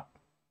why not?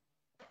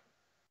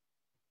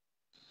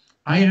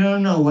 I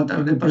don't know what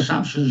are the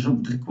presumptions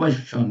of the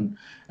question.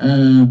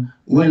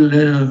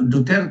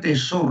 Duterte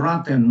is so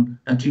rotten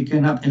that he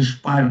cannot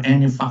inspire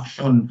any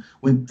faction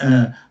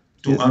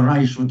to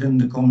arise within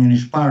the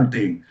Communist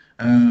Party.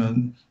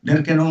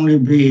 There can only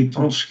be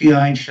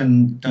Trotskyites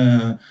and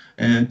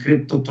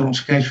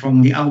crypto-Trotskyites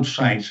from the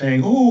outside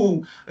saying,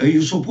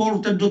 you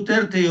supported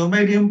Duterte, you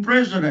made him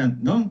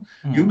president, no?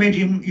 You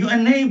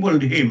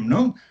enabled him,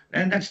 no?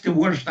 And that's the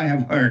worst I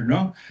have heard,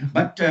 no?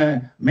 But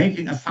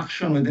making a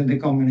faction within the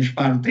Communist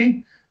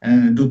Party,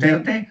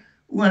 Duterte,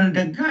 well,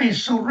 the guy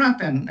is so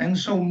rotten and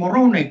so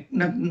moronic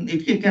that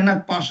he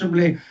cannot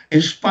possibly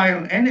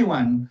inspire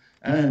anyone.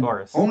 Of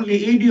course.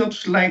 Only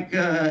idiots like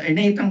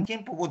Nathan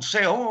Kimpo would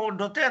say, oh,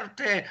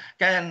 Duterte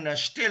can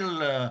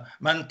still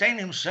maintain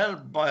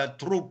himself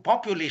through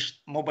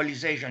populist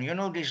mobilization. You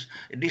know,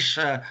 this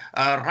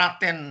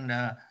rotten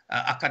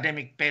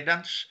academic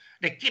pedants,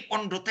 they keep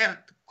on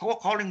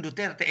calling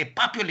Duterte a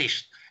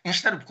populist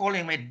instead of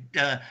calling him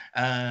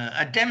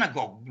a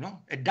demagogue,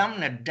 a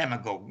damned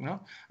demagogue.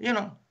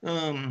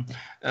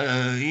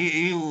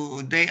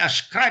 They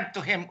ascribe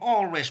to him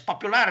always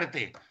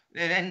popularity.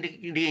 And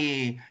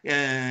the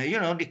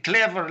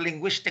clever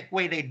linguistic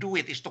way they do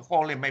it is to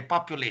call him a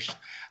populist.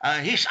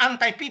 He's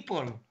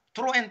anti-people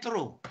through and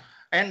through,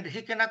 and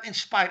he cannot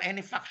inspire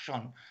any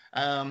faction.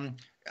 When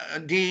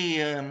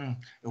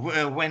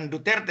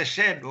Duterte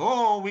said,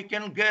 "Oh, we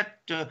can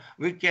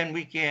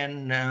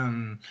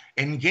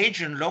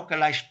engage in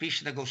localized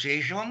peace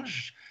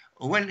negotiations,"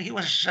 well, he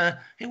was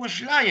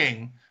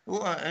lying.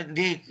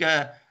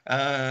 The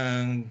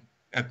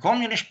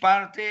Communist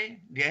Party,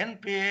 the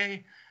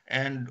NPA,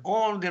 and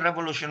all the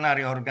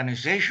revolutionary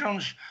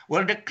organizations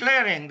were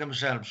declaring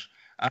themselves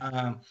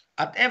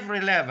at every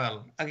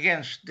level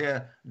against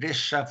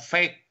this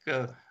fake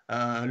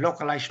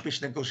localized peace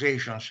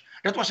negotiations.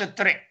 That was a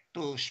trick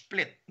to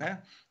split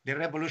the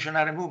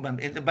revolutionary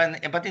movement.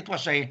 But it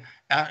was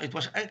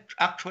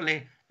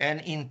actually an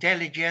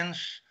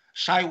intelligence,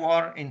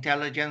 Psy-war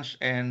intelligence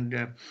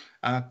and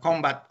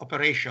combat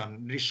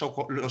operation, the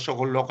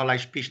so-called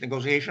localized peace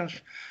negotiations.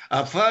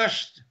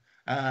 First,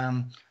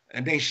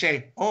 they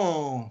say,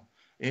 oh,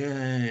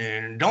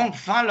 don't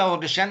follow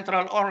the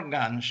central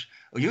organs.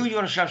 You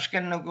yourselves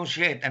can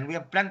negotiate, and we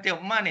have plenty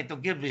of money to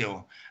give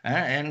you.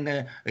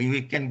 And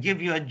we can give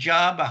you a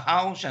job, a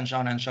house, and so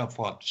on and so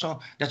forth.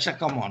 So that's a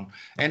common.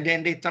 And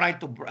then they try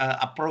to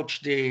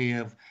approach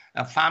the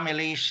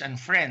families and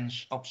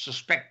friends of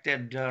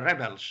suspected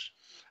rebels,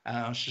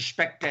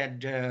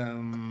 suspected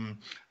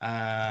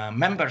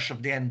members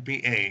of the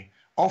NPA,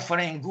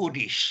 offering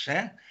goodies.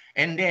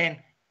 And then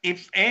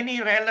if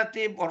any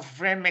relative or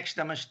friend makes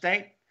the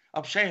mistake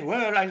of saying,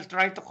 well, I'll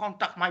try to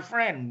contact my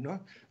friend,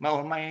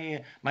 or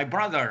my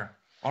brother,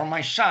 or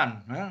my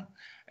son,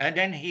 and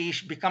then he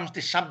becomes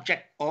the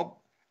subject of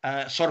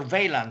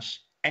surveillance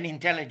and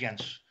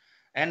intelligence.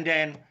 And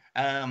then,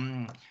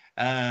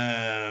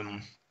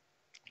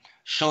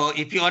 so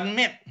if you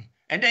admit,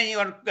 and then you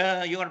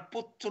are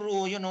put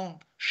through,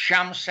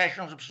 sham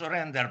sessions of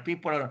surrender.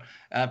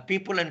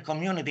 People in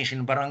communities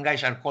in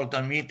barangays are called to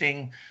a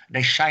meeting.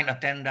 They sign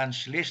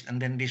attendance list,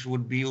 and then this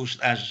would be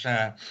used as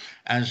a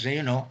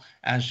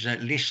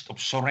list of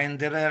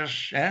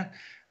surrenderers.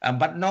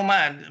 But no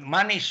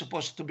money is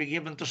supposed to be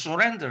given to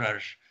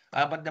surrenderers.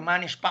 But the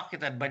money is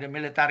pocketed by the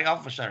military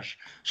officers.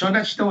 So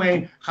that's the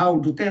way how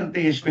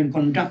Duterte has been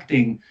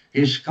conducting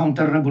his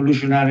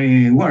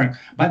counter-revolutionary work.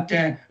 But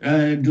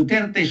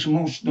Duterte is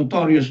most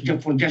notorious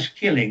for just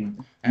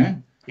killing.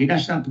 He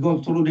does not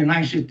go through the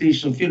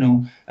niceties of,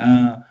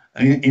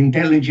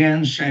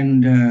 intelligence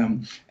and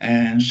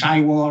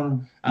Psy-war.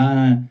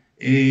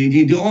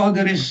 The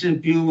order is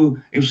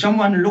if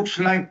someone looks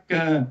like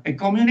a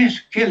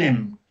communist, kill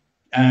him.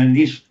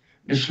 The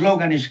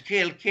slogan is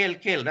kill, kill,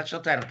 kill. That's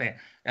Duterte.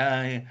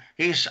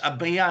 He's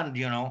beyond,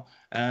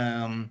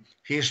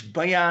 he's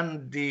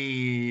beyond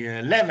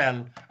the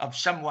level of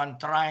someone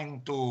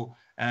trying to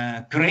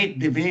create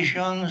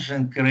divisions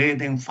and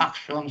creating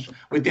factions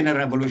within a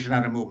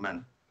revolutionary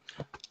movement.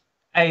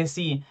 I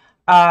see.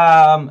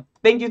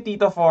 Thank you,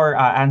 Tito, for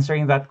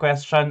answering that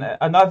question.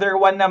 Another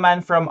one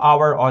naman from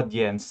our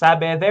audience.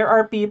 Sabi, there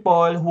are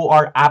people who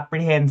are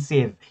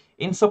apprehensive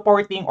in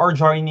supporting or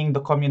joining the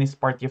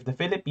Communist Party of the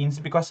Philippines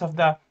because of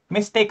the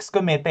mistakes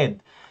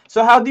committed.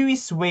 So how do we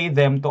sway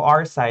them to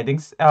our side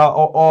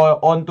or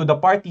onto the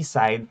party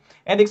side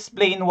and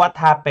explain what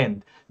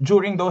happened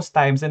during those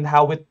times and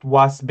how it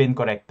was been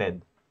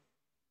corrected?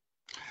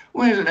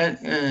 Well,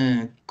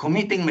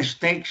 committing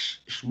mistakes,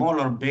 small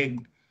or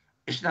big,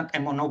 is not a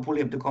monopoly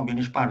of the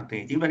Communist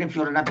Party. Even if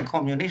you're not a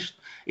communist,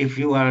 if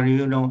you are,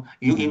 even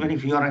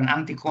if you are an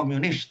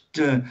anti-communist,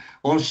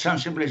 or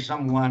simply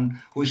someone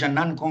who is a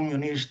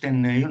non-communist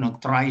and,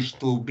 tries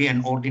to be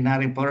an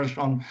ordinary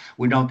person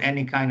without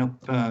any kind of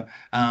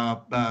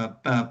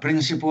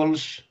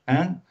principles,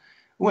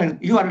 well,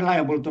 you are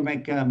liable to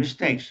make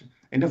mistakes.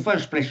 In the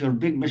first place, your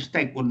big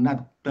mistake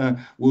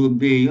would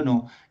be,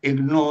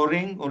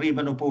 ignoring or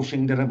even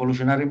opposing the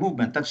revolutionary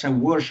movement. That's a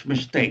worse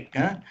mistake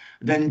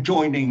than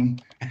joining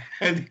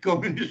the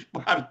Communist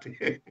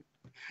Party.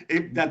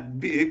 If that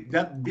be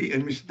a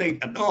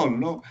mistake at all,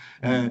 no.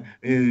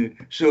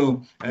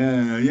 So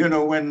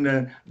when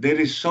there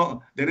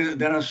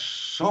are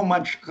so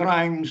much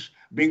crimes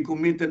being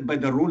committed by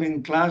the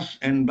ruling class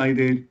and by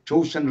the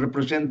chosen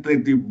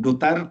representative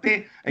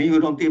Duterte, and you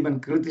don't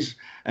even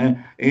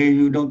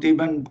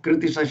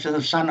criticize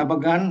the son of a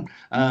gun,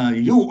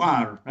 you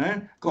are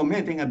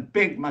committing a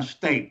big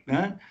mistake.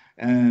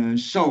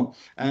 So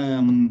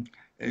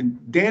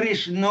there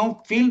is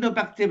no field of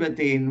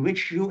activity in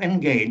which you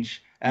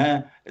engage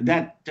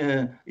that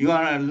you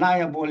are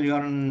liable,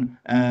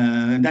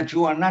 that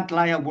you are not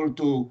liable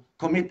to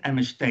commit a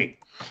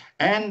mistake.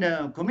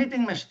 And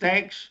committing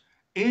mistakes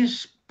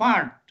is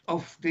part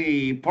of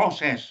the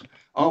process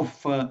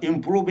of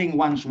improving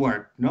one's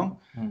work, no?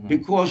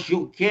 Because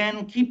you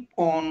can keep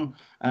on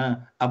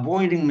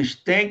avoiding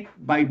mistake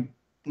by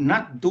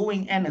not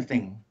doing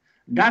anything.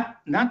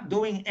 Not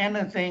doing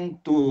anything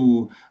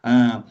to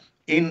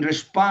in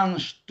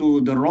response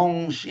to the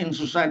wrongs in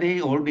society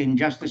or the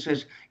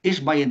injustices is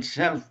by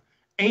itself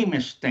a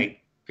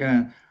mistake.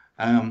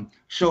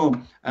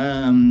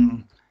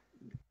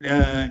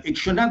 It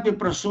should not be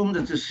presumed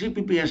that the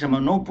CPP has a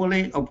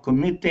monopoly of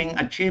committing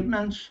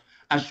achievements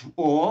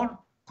or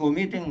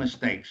committing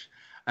mistakes.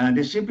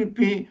 The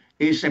CPP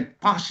is a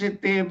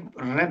positive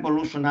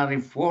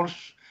revolutionary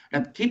force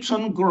that keeps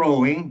on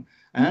growing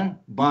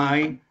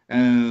by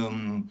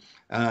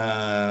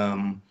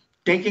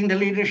taking the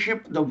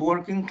leadership of the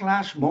working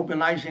class,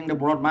 mobilizing the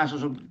broad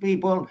masses of the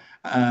people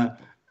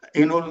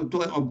in order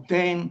to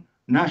obtain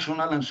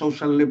national and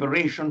social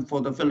liberation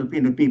for the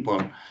Filipino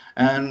people.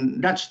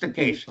 And that's the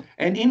case.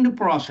 And in the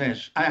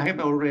process, I have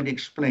already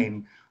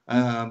explained,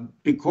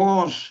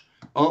 because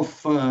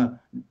of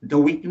the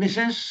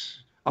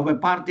weaknesses of a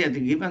party at a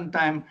given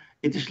time,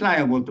 it is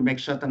liable to make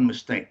certain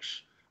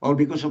mistakes. Or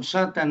because of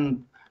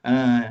certain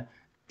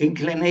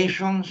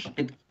inclinations,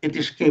 it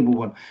is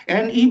capable.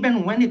 And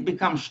even when it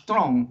becomes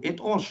strong, it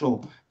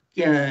also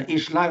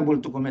is liable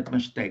to commit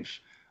mistakes.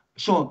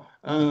 So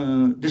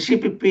the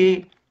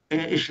CPP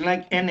is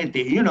like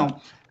anything,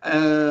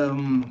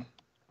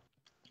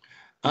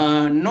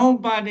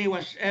 nobody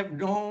was ever,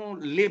 no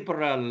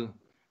liberal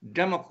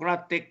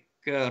democratic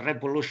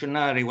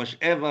revolutionary was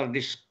ever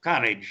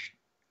discouraged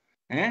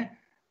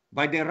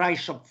by the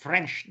rise of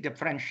the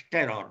French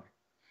terror.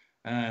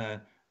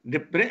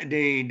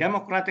 The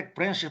democratic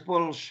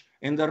principles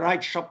in the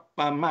rights of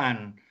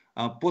man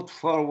put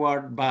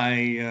forward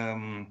by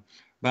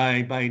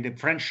the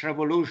French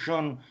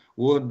Revolution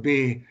would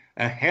be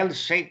held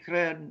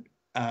sacred,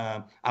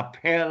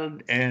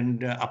 upheld,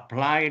 and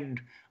applied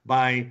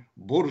by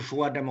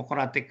bourgeois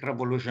democratic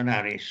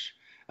revolutionaries.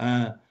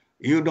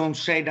 You don't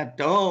say that,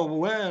 oh,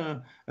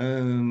 well,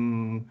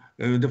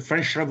 the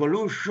French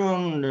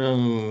Revolution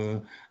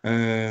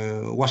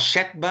was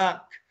set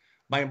back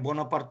by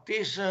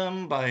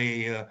Bonapartism,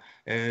 by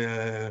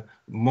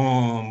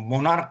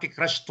monarchic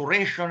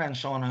restoration, and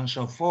so on and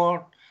so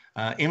forth,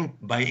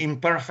 by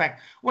imperfect.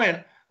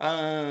 Well,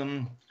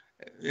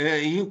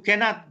 you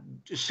cannot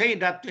say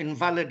that to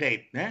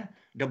invalidate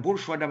the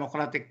bourgeois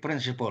democratic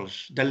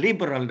principles, the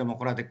liberal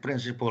democratic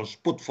principles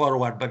put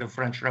forward by the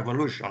French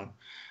Revolution.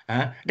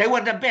 They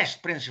were the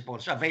best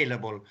principles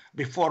available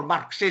before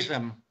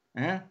Marxism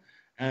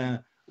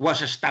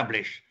was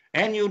established.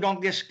 And you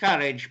don't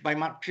discourage by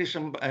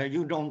Marxism.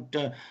 You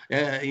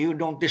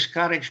don't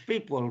discourage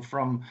people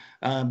from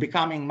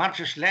becoming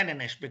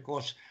Marxist-Leninists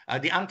because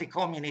the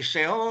anti-communists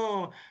say,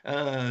 "Oh,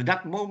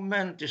 that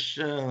movement is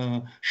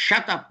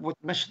shut up with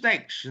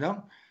mistakes."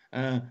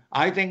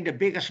 I think the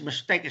biggest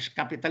mistake is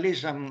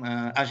capitalism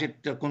as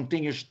it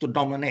continues to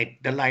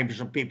dominate the lives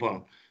of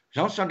people.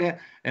 So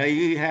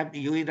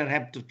you either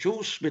have to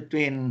choose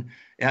between,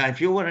 if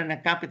you were in a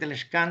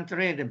capitalist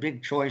country, the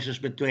big choice is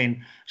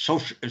between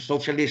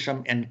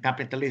socialism and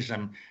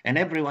capitalism, and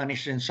everyone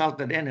is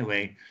insulted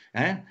anyway.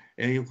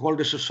 You call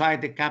the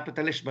society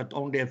capitalist, but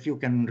only a few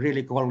can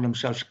really call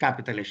themselves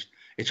capitalist.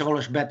 It's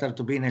always better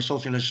to be in a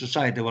socialist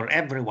society where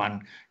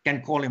everyone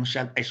can call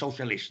himself a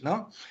socialist,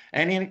 no?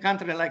 And in a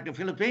country like the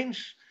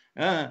Philippines,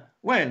 the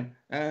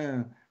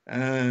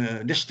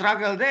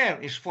struggle there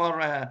is for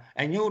a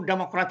new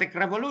democratic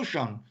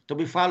revolution to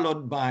be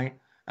followed by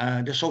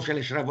the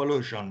socialist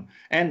revolution.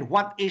 And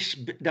what is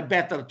the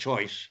better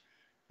choice?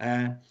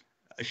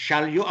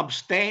 Shall you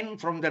abstain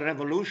from the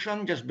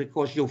revolution just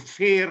because you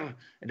fear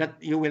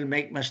that you will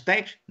make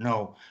mistakes?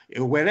 No.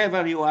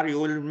 Wherever you are, you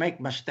will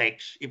make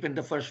mistakes. If in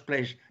the first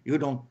place you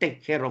don't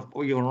take care of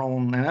your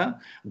own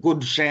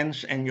good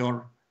sense and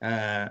your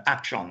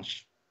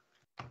actions.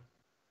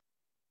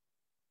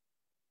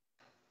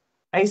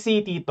 I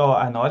see, Tito.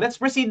 Let's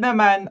proceed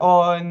naman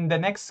on the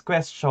next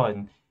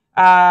question.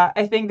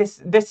 I think this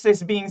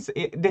is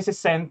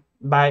sent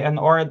by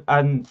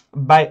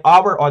by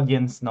our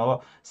audience,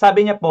 no.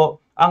 Sabi niya po,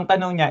 ang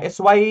tanong niya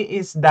is why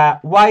is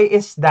that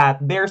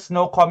there's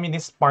no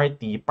communist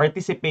party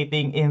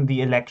participating in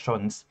the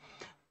elections?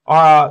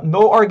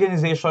 No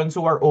organizations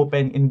who are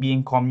open in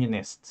being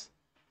communists.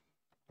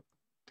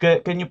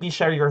 Can you please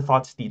share your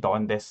thoughts, Tito,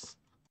 on this?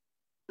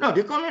 No,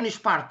 the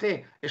Communist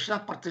Party is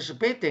not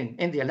participating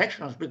in the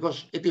elections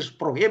because it is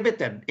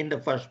prohibited in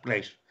the first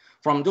place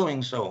from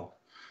doing so.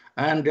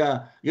 And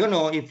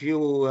if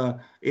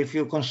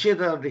you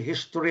consider the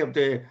history of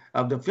the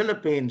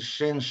Philippines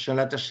since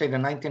let us say the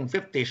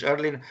 1950s,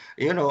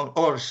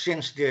 or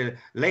since the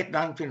late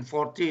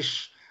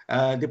 1940s,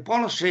 the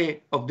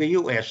policy of the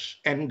U.S.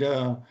 and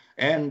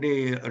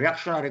the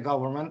reactionary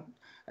government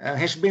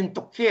has been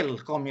to kill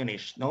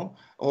communists,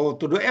 or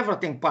to do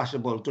everything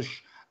possible to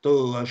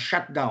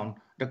shut down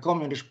the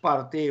Communist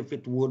Party if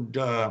it would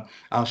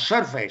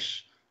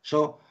surface.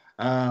 So,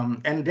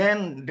 and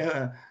then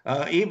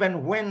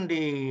even when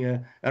the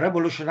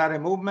revolutionary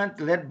movement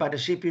led by the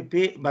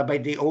CPP, by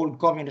the old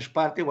Communist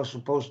Party, was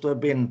supposed to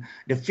have been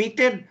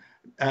defeated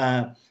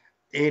early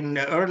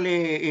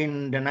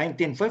in the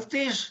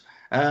 1950s,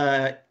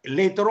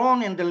 later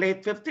on in the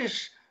late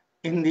 50s,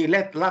 in the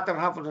latter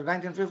half of the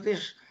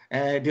 1950s,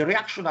 the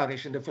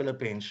reactionaries in the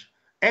Philippines,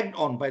 egged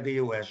on by the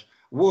U.S.,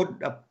 would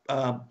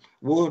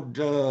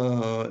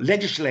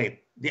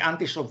legislate the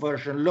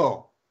anti-subversion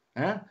law.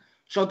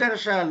 So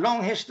there's a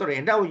long history.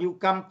 And now you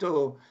come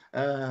to,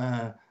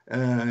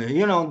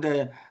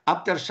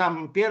 after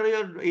some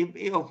period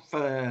of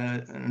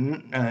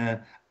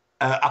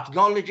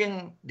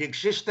acknowledging the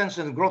existence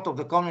and growth of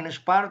the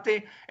Communist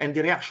Party, and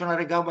the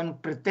reactionary government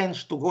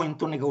pretends to go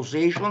into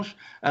negotiations.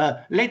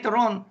 Later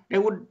on, they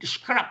would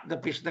scrap the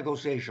peace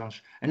negotiations.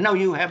 And now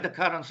you have the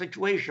current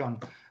situation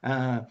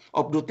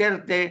of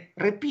Duterte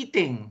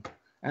repeating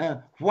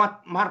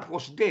what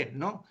Marcos did,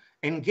 no?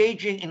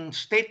 Engaging in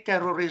state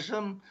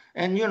terrorism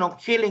and,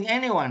 killing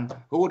anyone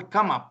who would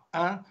come up,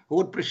 who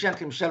would present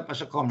himself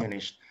as a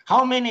communist.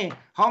 How many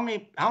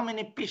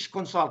peace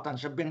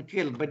consultants have been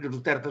killed by the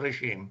Duterte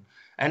regime?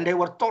 And they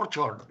were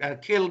tortured,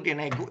 killed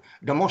in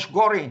the most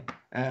gory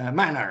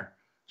manner.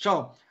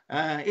 So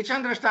it's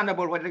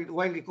understandable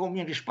why the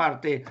Communist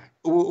Party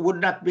would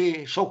not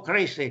be so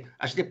crazy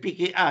as the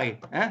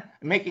PKI,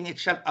 making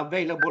itself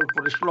available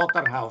for the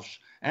slaughterhouse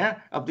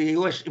of the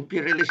U.S.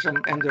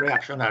 imperialism and the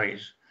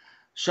reactionaries.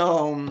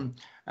 So,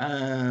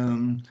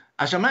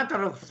 as a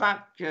matter of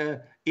fact,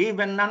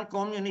 even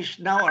non-communists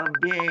now are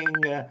being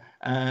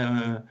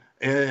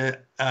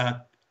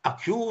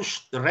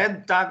accused,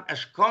 red tagged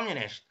as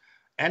communists,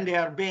 and they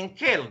are being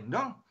killed,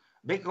 no?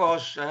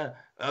 Because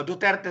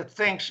Duterte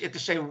thinks it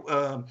is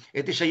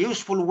a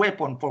useful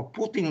weapon for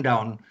putting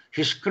down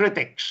his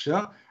critics,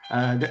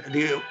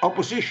 the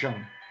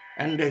opposition,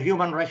 and the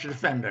human rights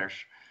defenders.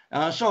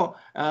 So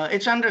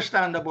it's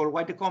understandable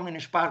why the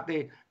Communist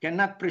Party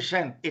cannot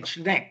present its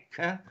neck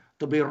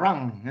to be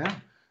wrung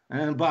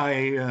by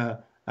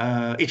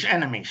its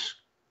enemies.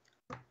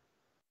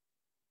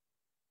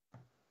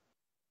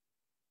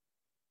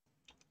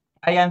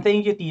 Ayan,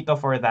 thank you, Tito,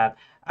 for that.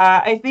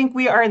 I think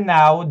we are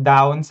now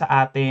down sa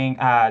ating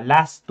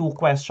last two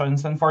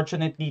questions.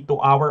 Unfortunately, to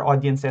our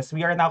audiences,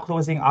 we are now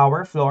closing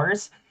our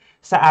floors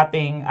sa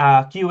ating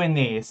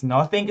Q&As.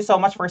 No? Thank you so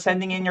much for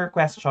sending in your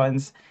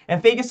questions.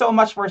 And thank you so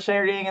much for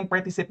sharing and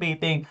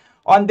participating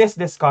on this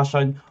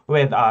discussion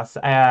with us.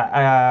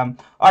 All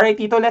right,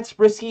 Tito, let's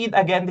proceed.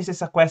 Again, this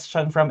is a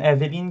question from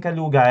Evelyn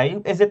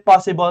Kalugay. Is it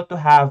possible to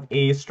have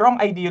a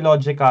strong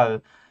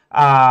ideological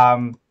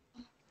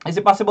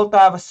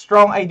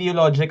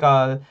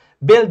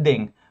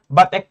building,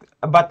 but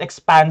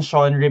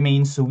expansion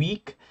remains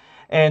weak?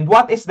 And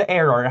what is the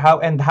error? How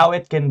can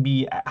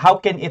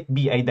it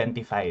be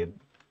identified?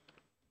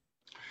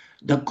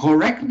 The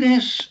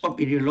correctness of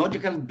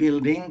ideological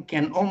building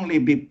can only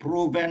be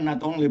proven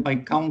not only by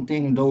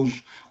counting those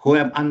who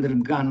have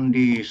undergone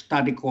the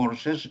study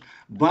courses,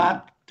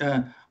 but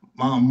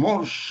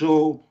more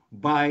so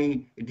by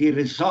the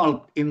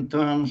result in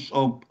terms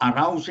of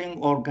arousing,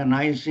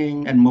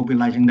 organizing, and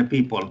mobilizing the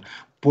people.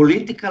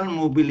 Political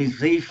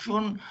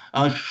mobilization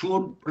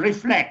should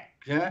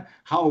reflect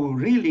how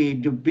really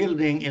the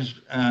building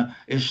is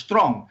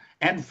strong.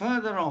 And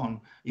further on,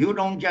 you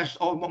don't just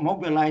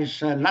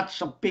mobilize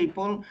lots of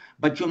people,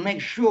 but you make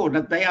sure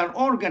that they are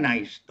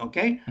organized,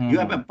 okay? You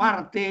have a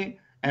party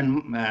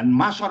and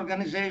mass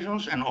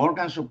organizations and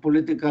organs of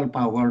political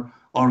power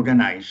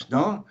organized,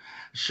 no?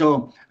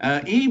 So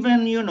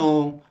even,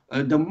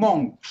 the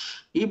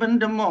monks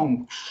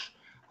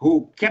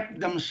who kept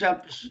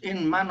themselves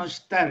in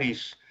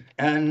monasteries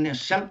and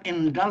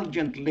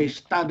self-indulgently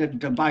studied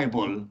the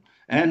Bible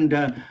and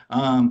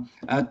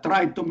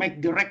tried to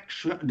make direct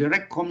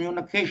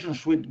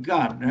communications with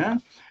God.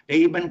 They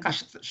even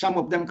some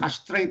of them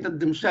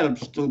castrated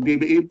themselves to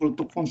be able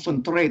to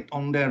concentrate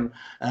on their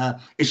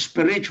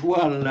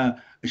spiritual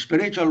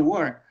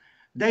work.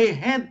 They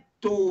had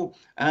to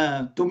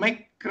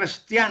make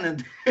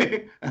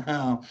Christianity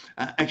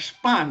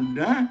expand.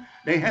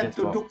 They had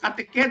to do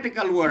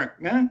catechetical work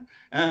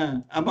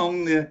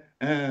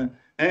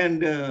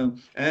and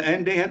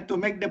they had to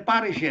make the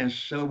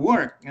parishes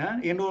work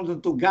in order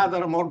to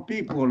gather more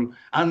people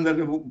under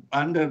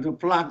the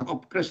flag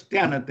of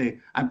Christianity.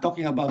 I'm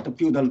talking about the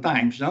feudal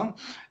times, no?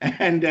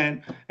 And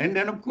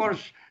then of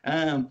course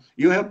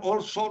you have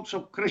all sorts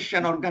of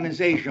Christian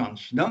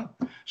organizations, no?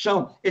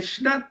 So it's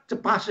not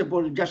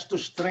possible just to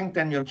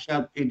strengthen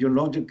yourself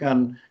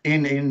ideological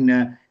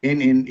through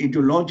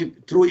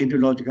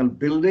ideological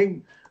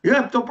building. You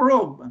have to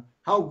prove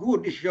how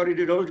good is your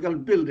ideological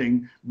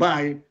building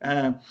by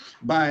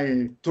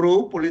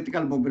through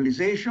political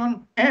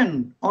mobilization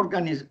and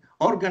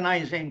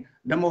organizing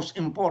the most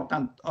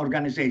important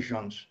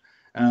organizations,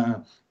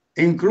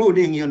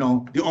 including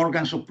the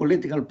organs of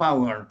political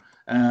power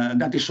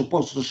that are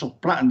supposed to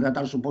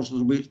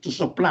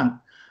supplant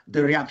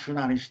the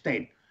reactionary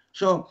state.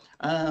 So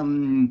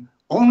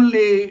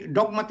only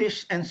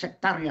dogmatists and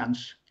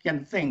sectarians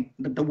can think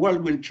that the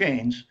world will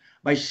change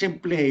by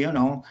simply,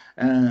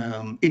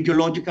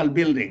 ideological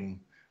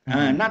building.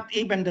 Not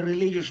even the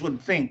religious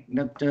would think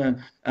that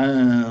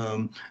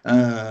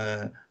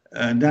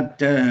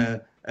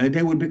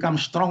they would become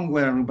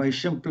stronger by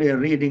simply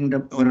reading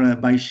or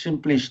by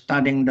simply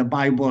studying the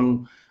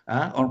Bible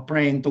or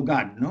praying to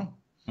God. No,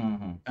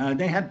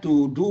 they had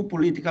to do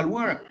political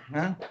work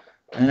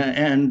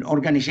and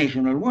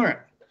organizational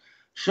work.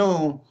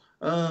 So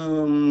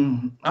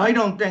I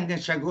don't think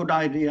it's a good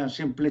idea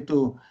simply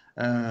to.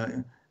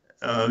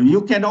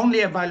 You can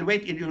only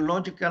evaluate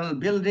ideological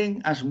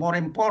building as more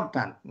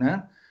important,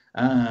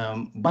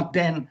 but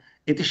then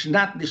it is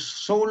not the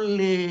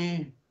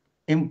solely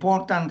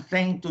important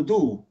thing to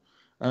do.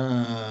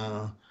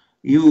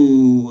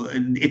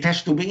 It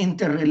has to be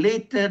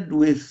interrelated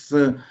with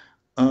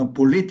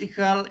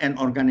political and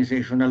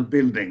organizational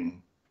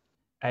building.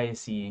 I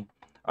see.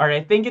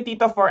 Alright, thank you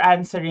Tito for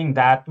answering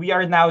that. We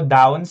are now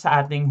down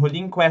sa ating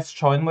huling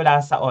question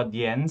mula sa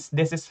audience.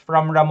 This is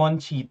from Ramon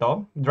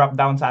Chito. Drop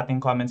down sa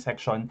ating comment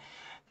section.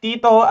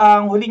 Tito,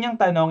 ang huli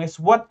niyang tanong is,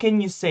 what can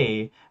you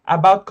say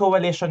about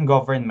coalition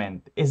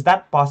government? Is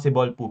that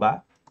possible po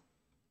ba?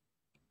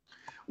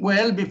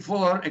 Well,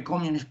 before a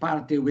communist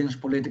party wins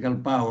political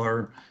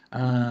power,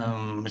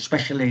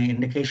 especially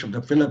in the case of the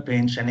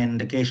Philippines and in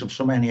the case of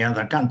so many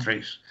other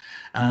countries,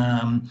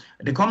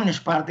 the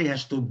Communist Party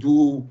has to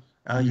do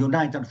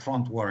united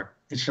front work.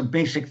 It's a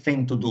basic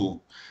thing to do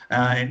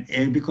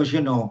because,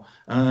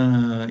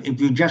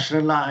 if you just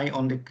rely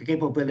on the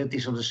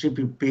capabilities of the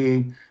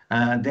CPP,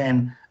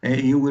 then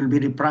you will be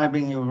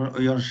depriving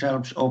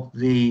yourselves of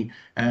the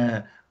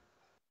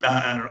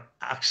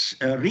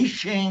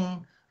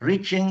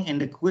reaching in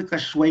the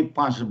quickest way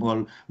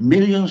possible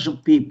millions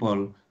of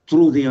people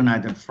through the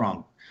United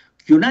Front.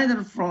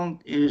 United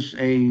Front is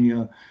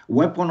a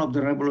weapon of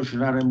the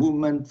revolutionary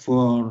movement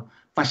for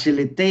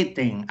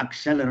facilitating,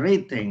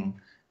 accelerating,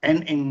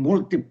 and in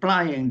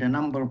multiplying the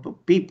number of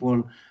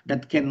people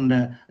that can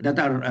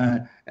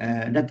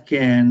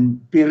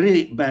be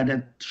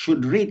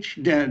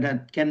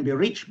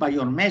reached by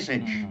your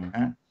message.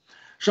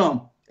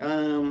 So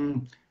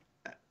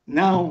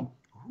now,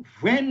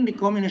 when the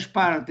Communist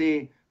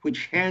Party,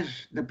 which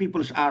has the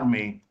People's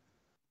Army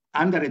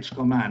under its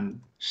command,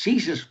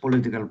 seizes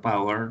political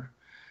power,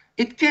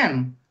 it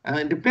can,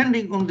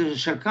 depending on the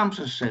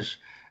circumstances,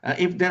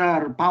 if there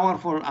are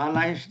powerful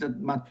allies that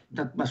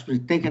must be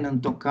taken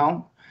into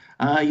account,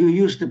 you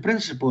use the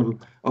principle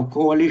of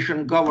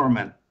coalition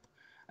government.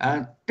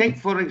 Take,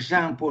 for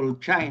example,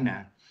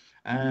 China.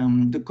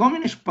 The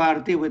Communist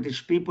Party with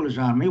its People's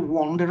Army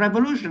won the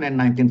revolution in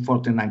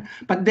 1949,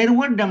 but there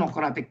were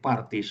democratic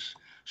parties.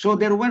 So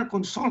there were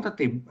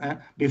consultative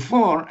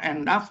before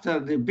and after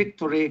the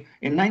victory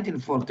in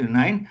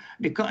 1949.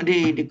 The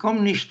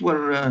communists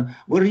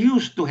were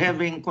used to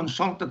having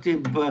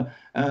consultative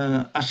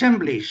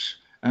assemblies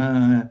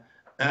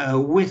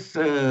with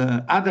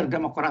other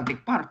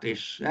democratic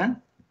parties.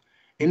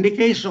 In the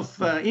case of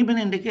even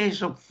in the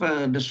case of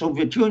the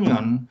Soviet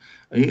Union,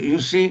 you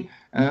see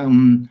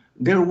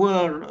there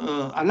were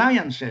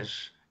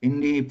alliances. In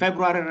the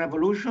February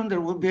Revolution, there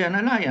would be an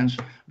alliance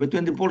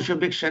between the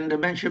Bolsheviks and the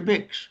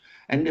Mensheviks,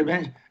 and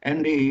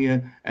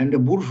the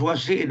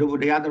bourgeoisie,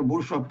 the other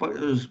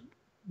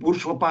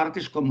bourgeois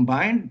parties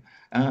combined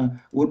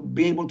would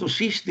be able to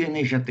seize the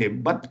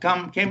initiative. But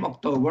came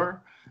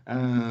October,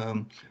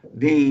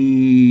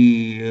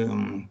 the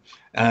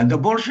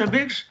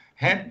Bolsheviks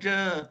had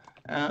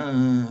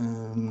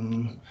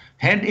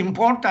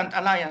important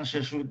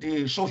alliances with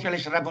the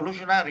socialist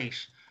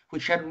revolutionaries,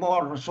 which had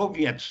more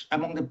Soviets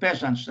among the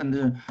peasants than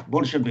the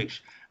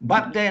Bolsheviks.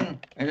 But then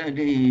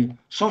the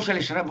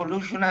socialist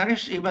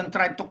revolutionaries even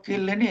tried to kill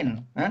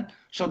Lenin,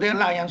 so the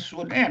alliance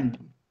would end.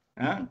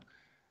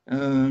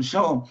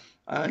 So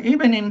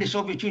even in the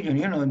Soviet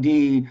Union,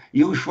 the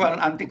usual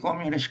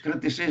anti-communist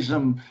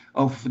criticism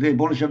of the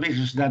Bolsheviks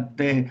is that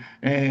they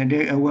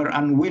were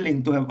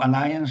unwilling to have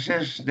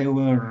alliances. They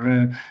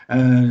were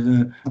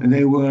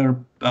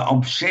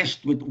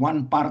obsessed with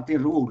one-party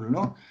rule,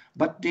 no?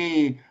 But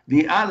the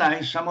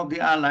allies, some of the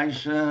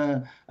allies,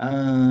 turned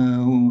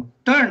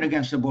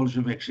against the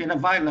Bolsheviks in a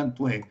violent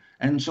way,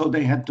 and so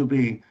they had to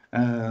be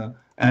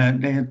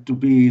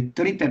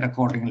treated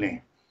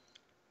accordingly.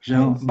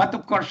 So, but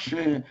of course,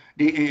 the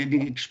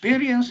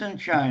experience in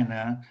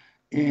China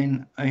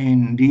in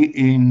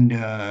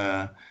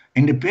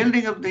the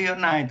building of the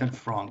United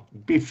Front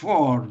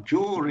before,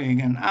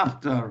 during, and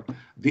after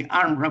the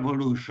armed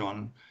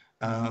revolution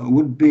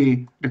would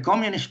be the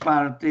Communist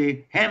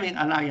Party having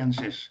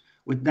alliances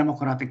with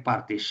democratic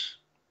parties.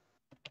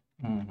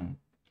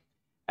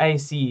 I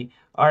see.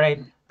 All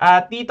right.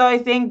 Tito, I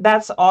think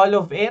that's all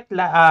of it.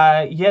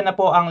 Yan na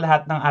po ang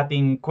lahat ng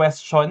ating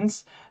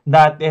questions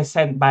that is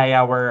sent by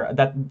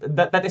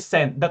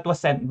that was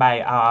sent by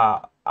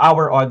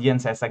our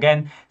audiences.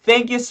 Again,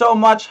 thank you so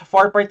much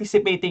for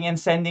participating and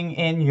sending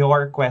in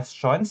your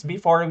questions.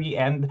 Before we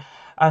end,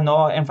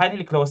 and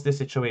finally close this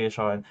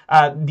situation,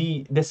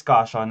 the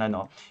discussion,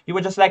 we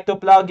would just like to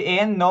plug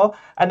in,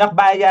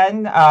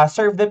 Anakbayan,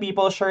 Serve the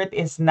People shirt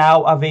is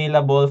now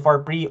available for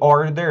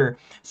pre-order.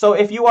 So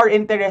if you are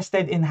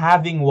interested in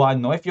having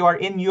one, if you are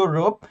in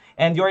Europe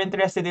and you're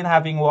interested in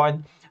having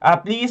one,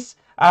 please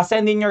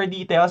send in your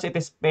details. It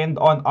is pinned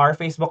on our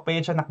Facebook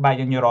page,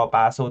 Anakbayan-Europe.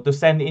 So to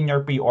send in your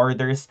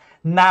pre-orders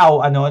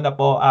now,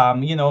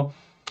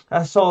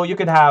 so you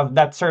could have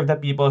that Serve the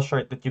People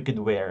shirt that you could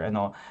wear,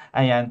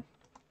 Ayan.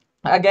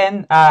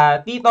 Again,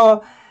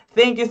 Tito,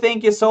 thank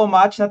you so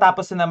much.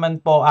 Natapos na naman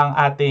po ang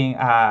ating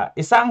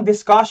isang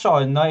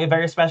discussion, a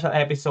very special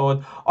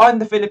episode on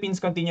the Philippines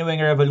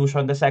Continuing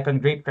Revolution, the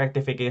Second Great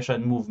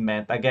Rectification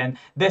Movement. Again,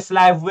 this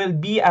live will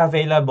be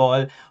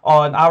available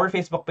on our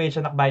Facebook page,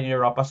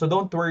 Anakbayan-Europe. So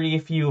don't worry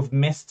if you've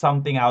missed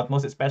something out.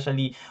 Most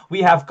especially,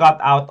 we have cut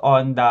out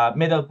on the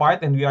middle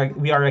part, and we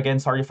are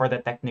again sorry for the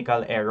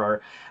technical error.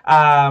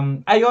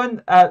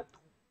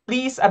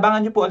 Please,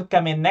 abangan nyo po ulit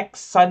kami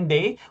next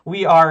Sunday.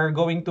 We are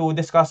going to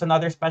discuss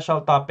another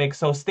special topic.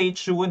 So stay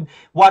tuned.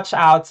 Watch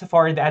out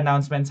for the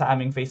announcement sa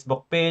aming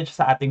Facebook page,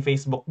 sa ating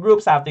Facebook group,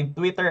 sa ating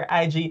Twitter,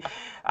 IG.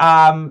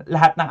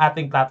 Lahat ng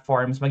ating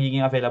platforms,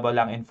 magiging available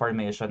lang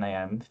information na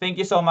yan. Thank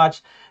you so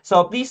much.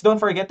 So please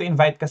don't forget to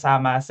invite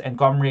kasamas and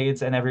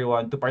comrades and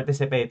everyone to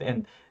participate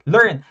and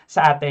learn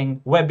sa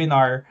ating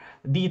webinar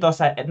dito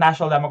sa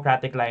National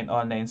Democratic Line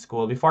Online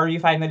School. Before we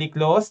finally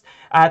close,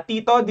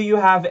 Tito, do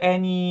you have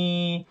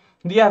any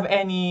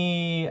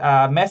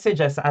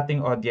messages sa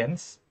ating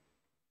audience?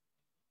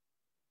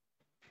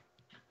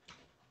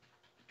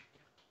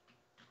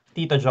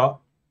 Tito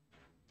Jo?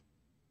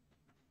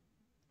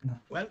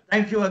 Well,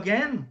 thank you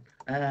again.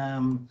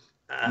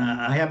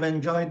 I have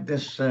enjoyed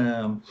this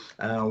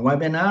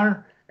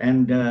webinar.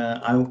 And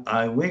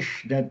I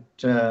wish that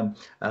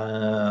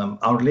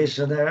our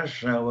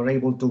listeners were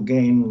able to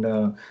gain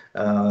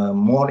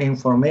more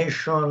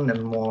information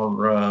and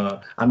more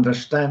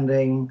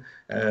understanding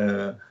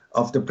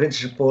of the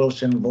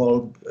principles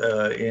involved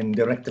in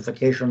the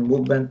rectification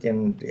movement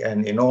and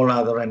in all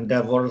other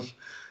endeavors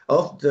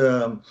of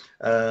the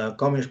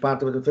Communist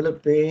Party of the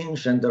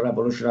Philippines and the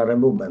revolutionary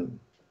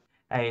movement.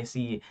 I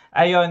see.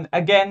 Ayun,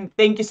 again,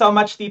 thank you so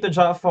much, Tito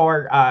Jo,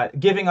 for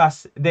giving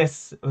us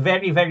this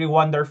very, very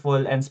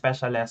wonderful and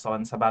special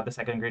lessons about the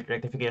Second Great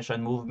Rectification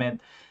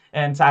Movement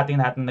and sa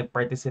ating lahat na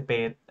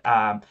nag-participate.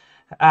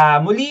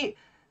 Muli,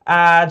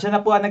 dyan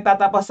na po ang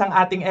nagtatapos ang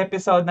ating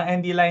episode ng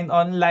NDLine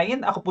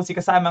Online. Ako po si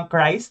Kasamang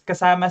Christ,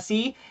 kasama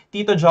si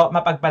Tito Jo.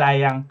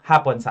 Mapagpalayang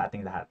hapon sa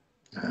ating lahat.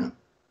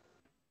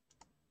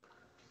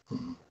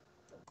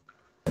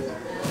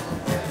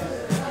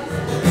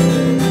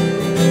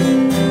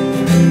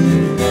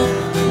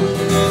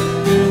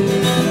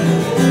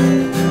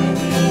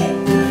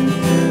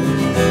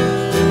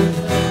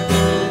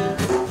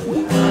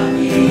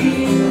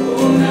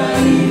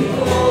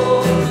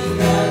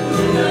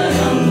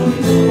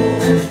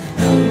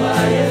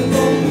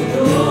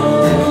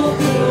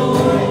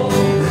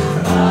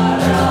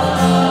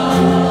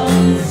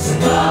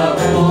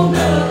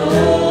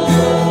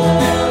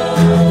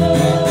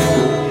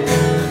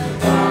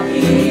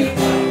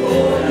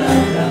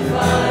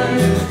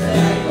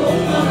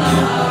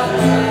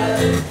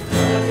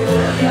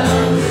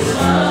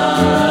 Hallelujah.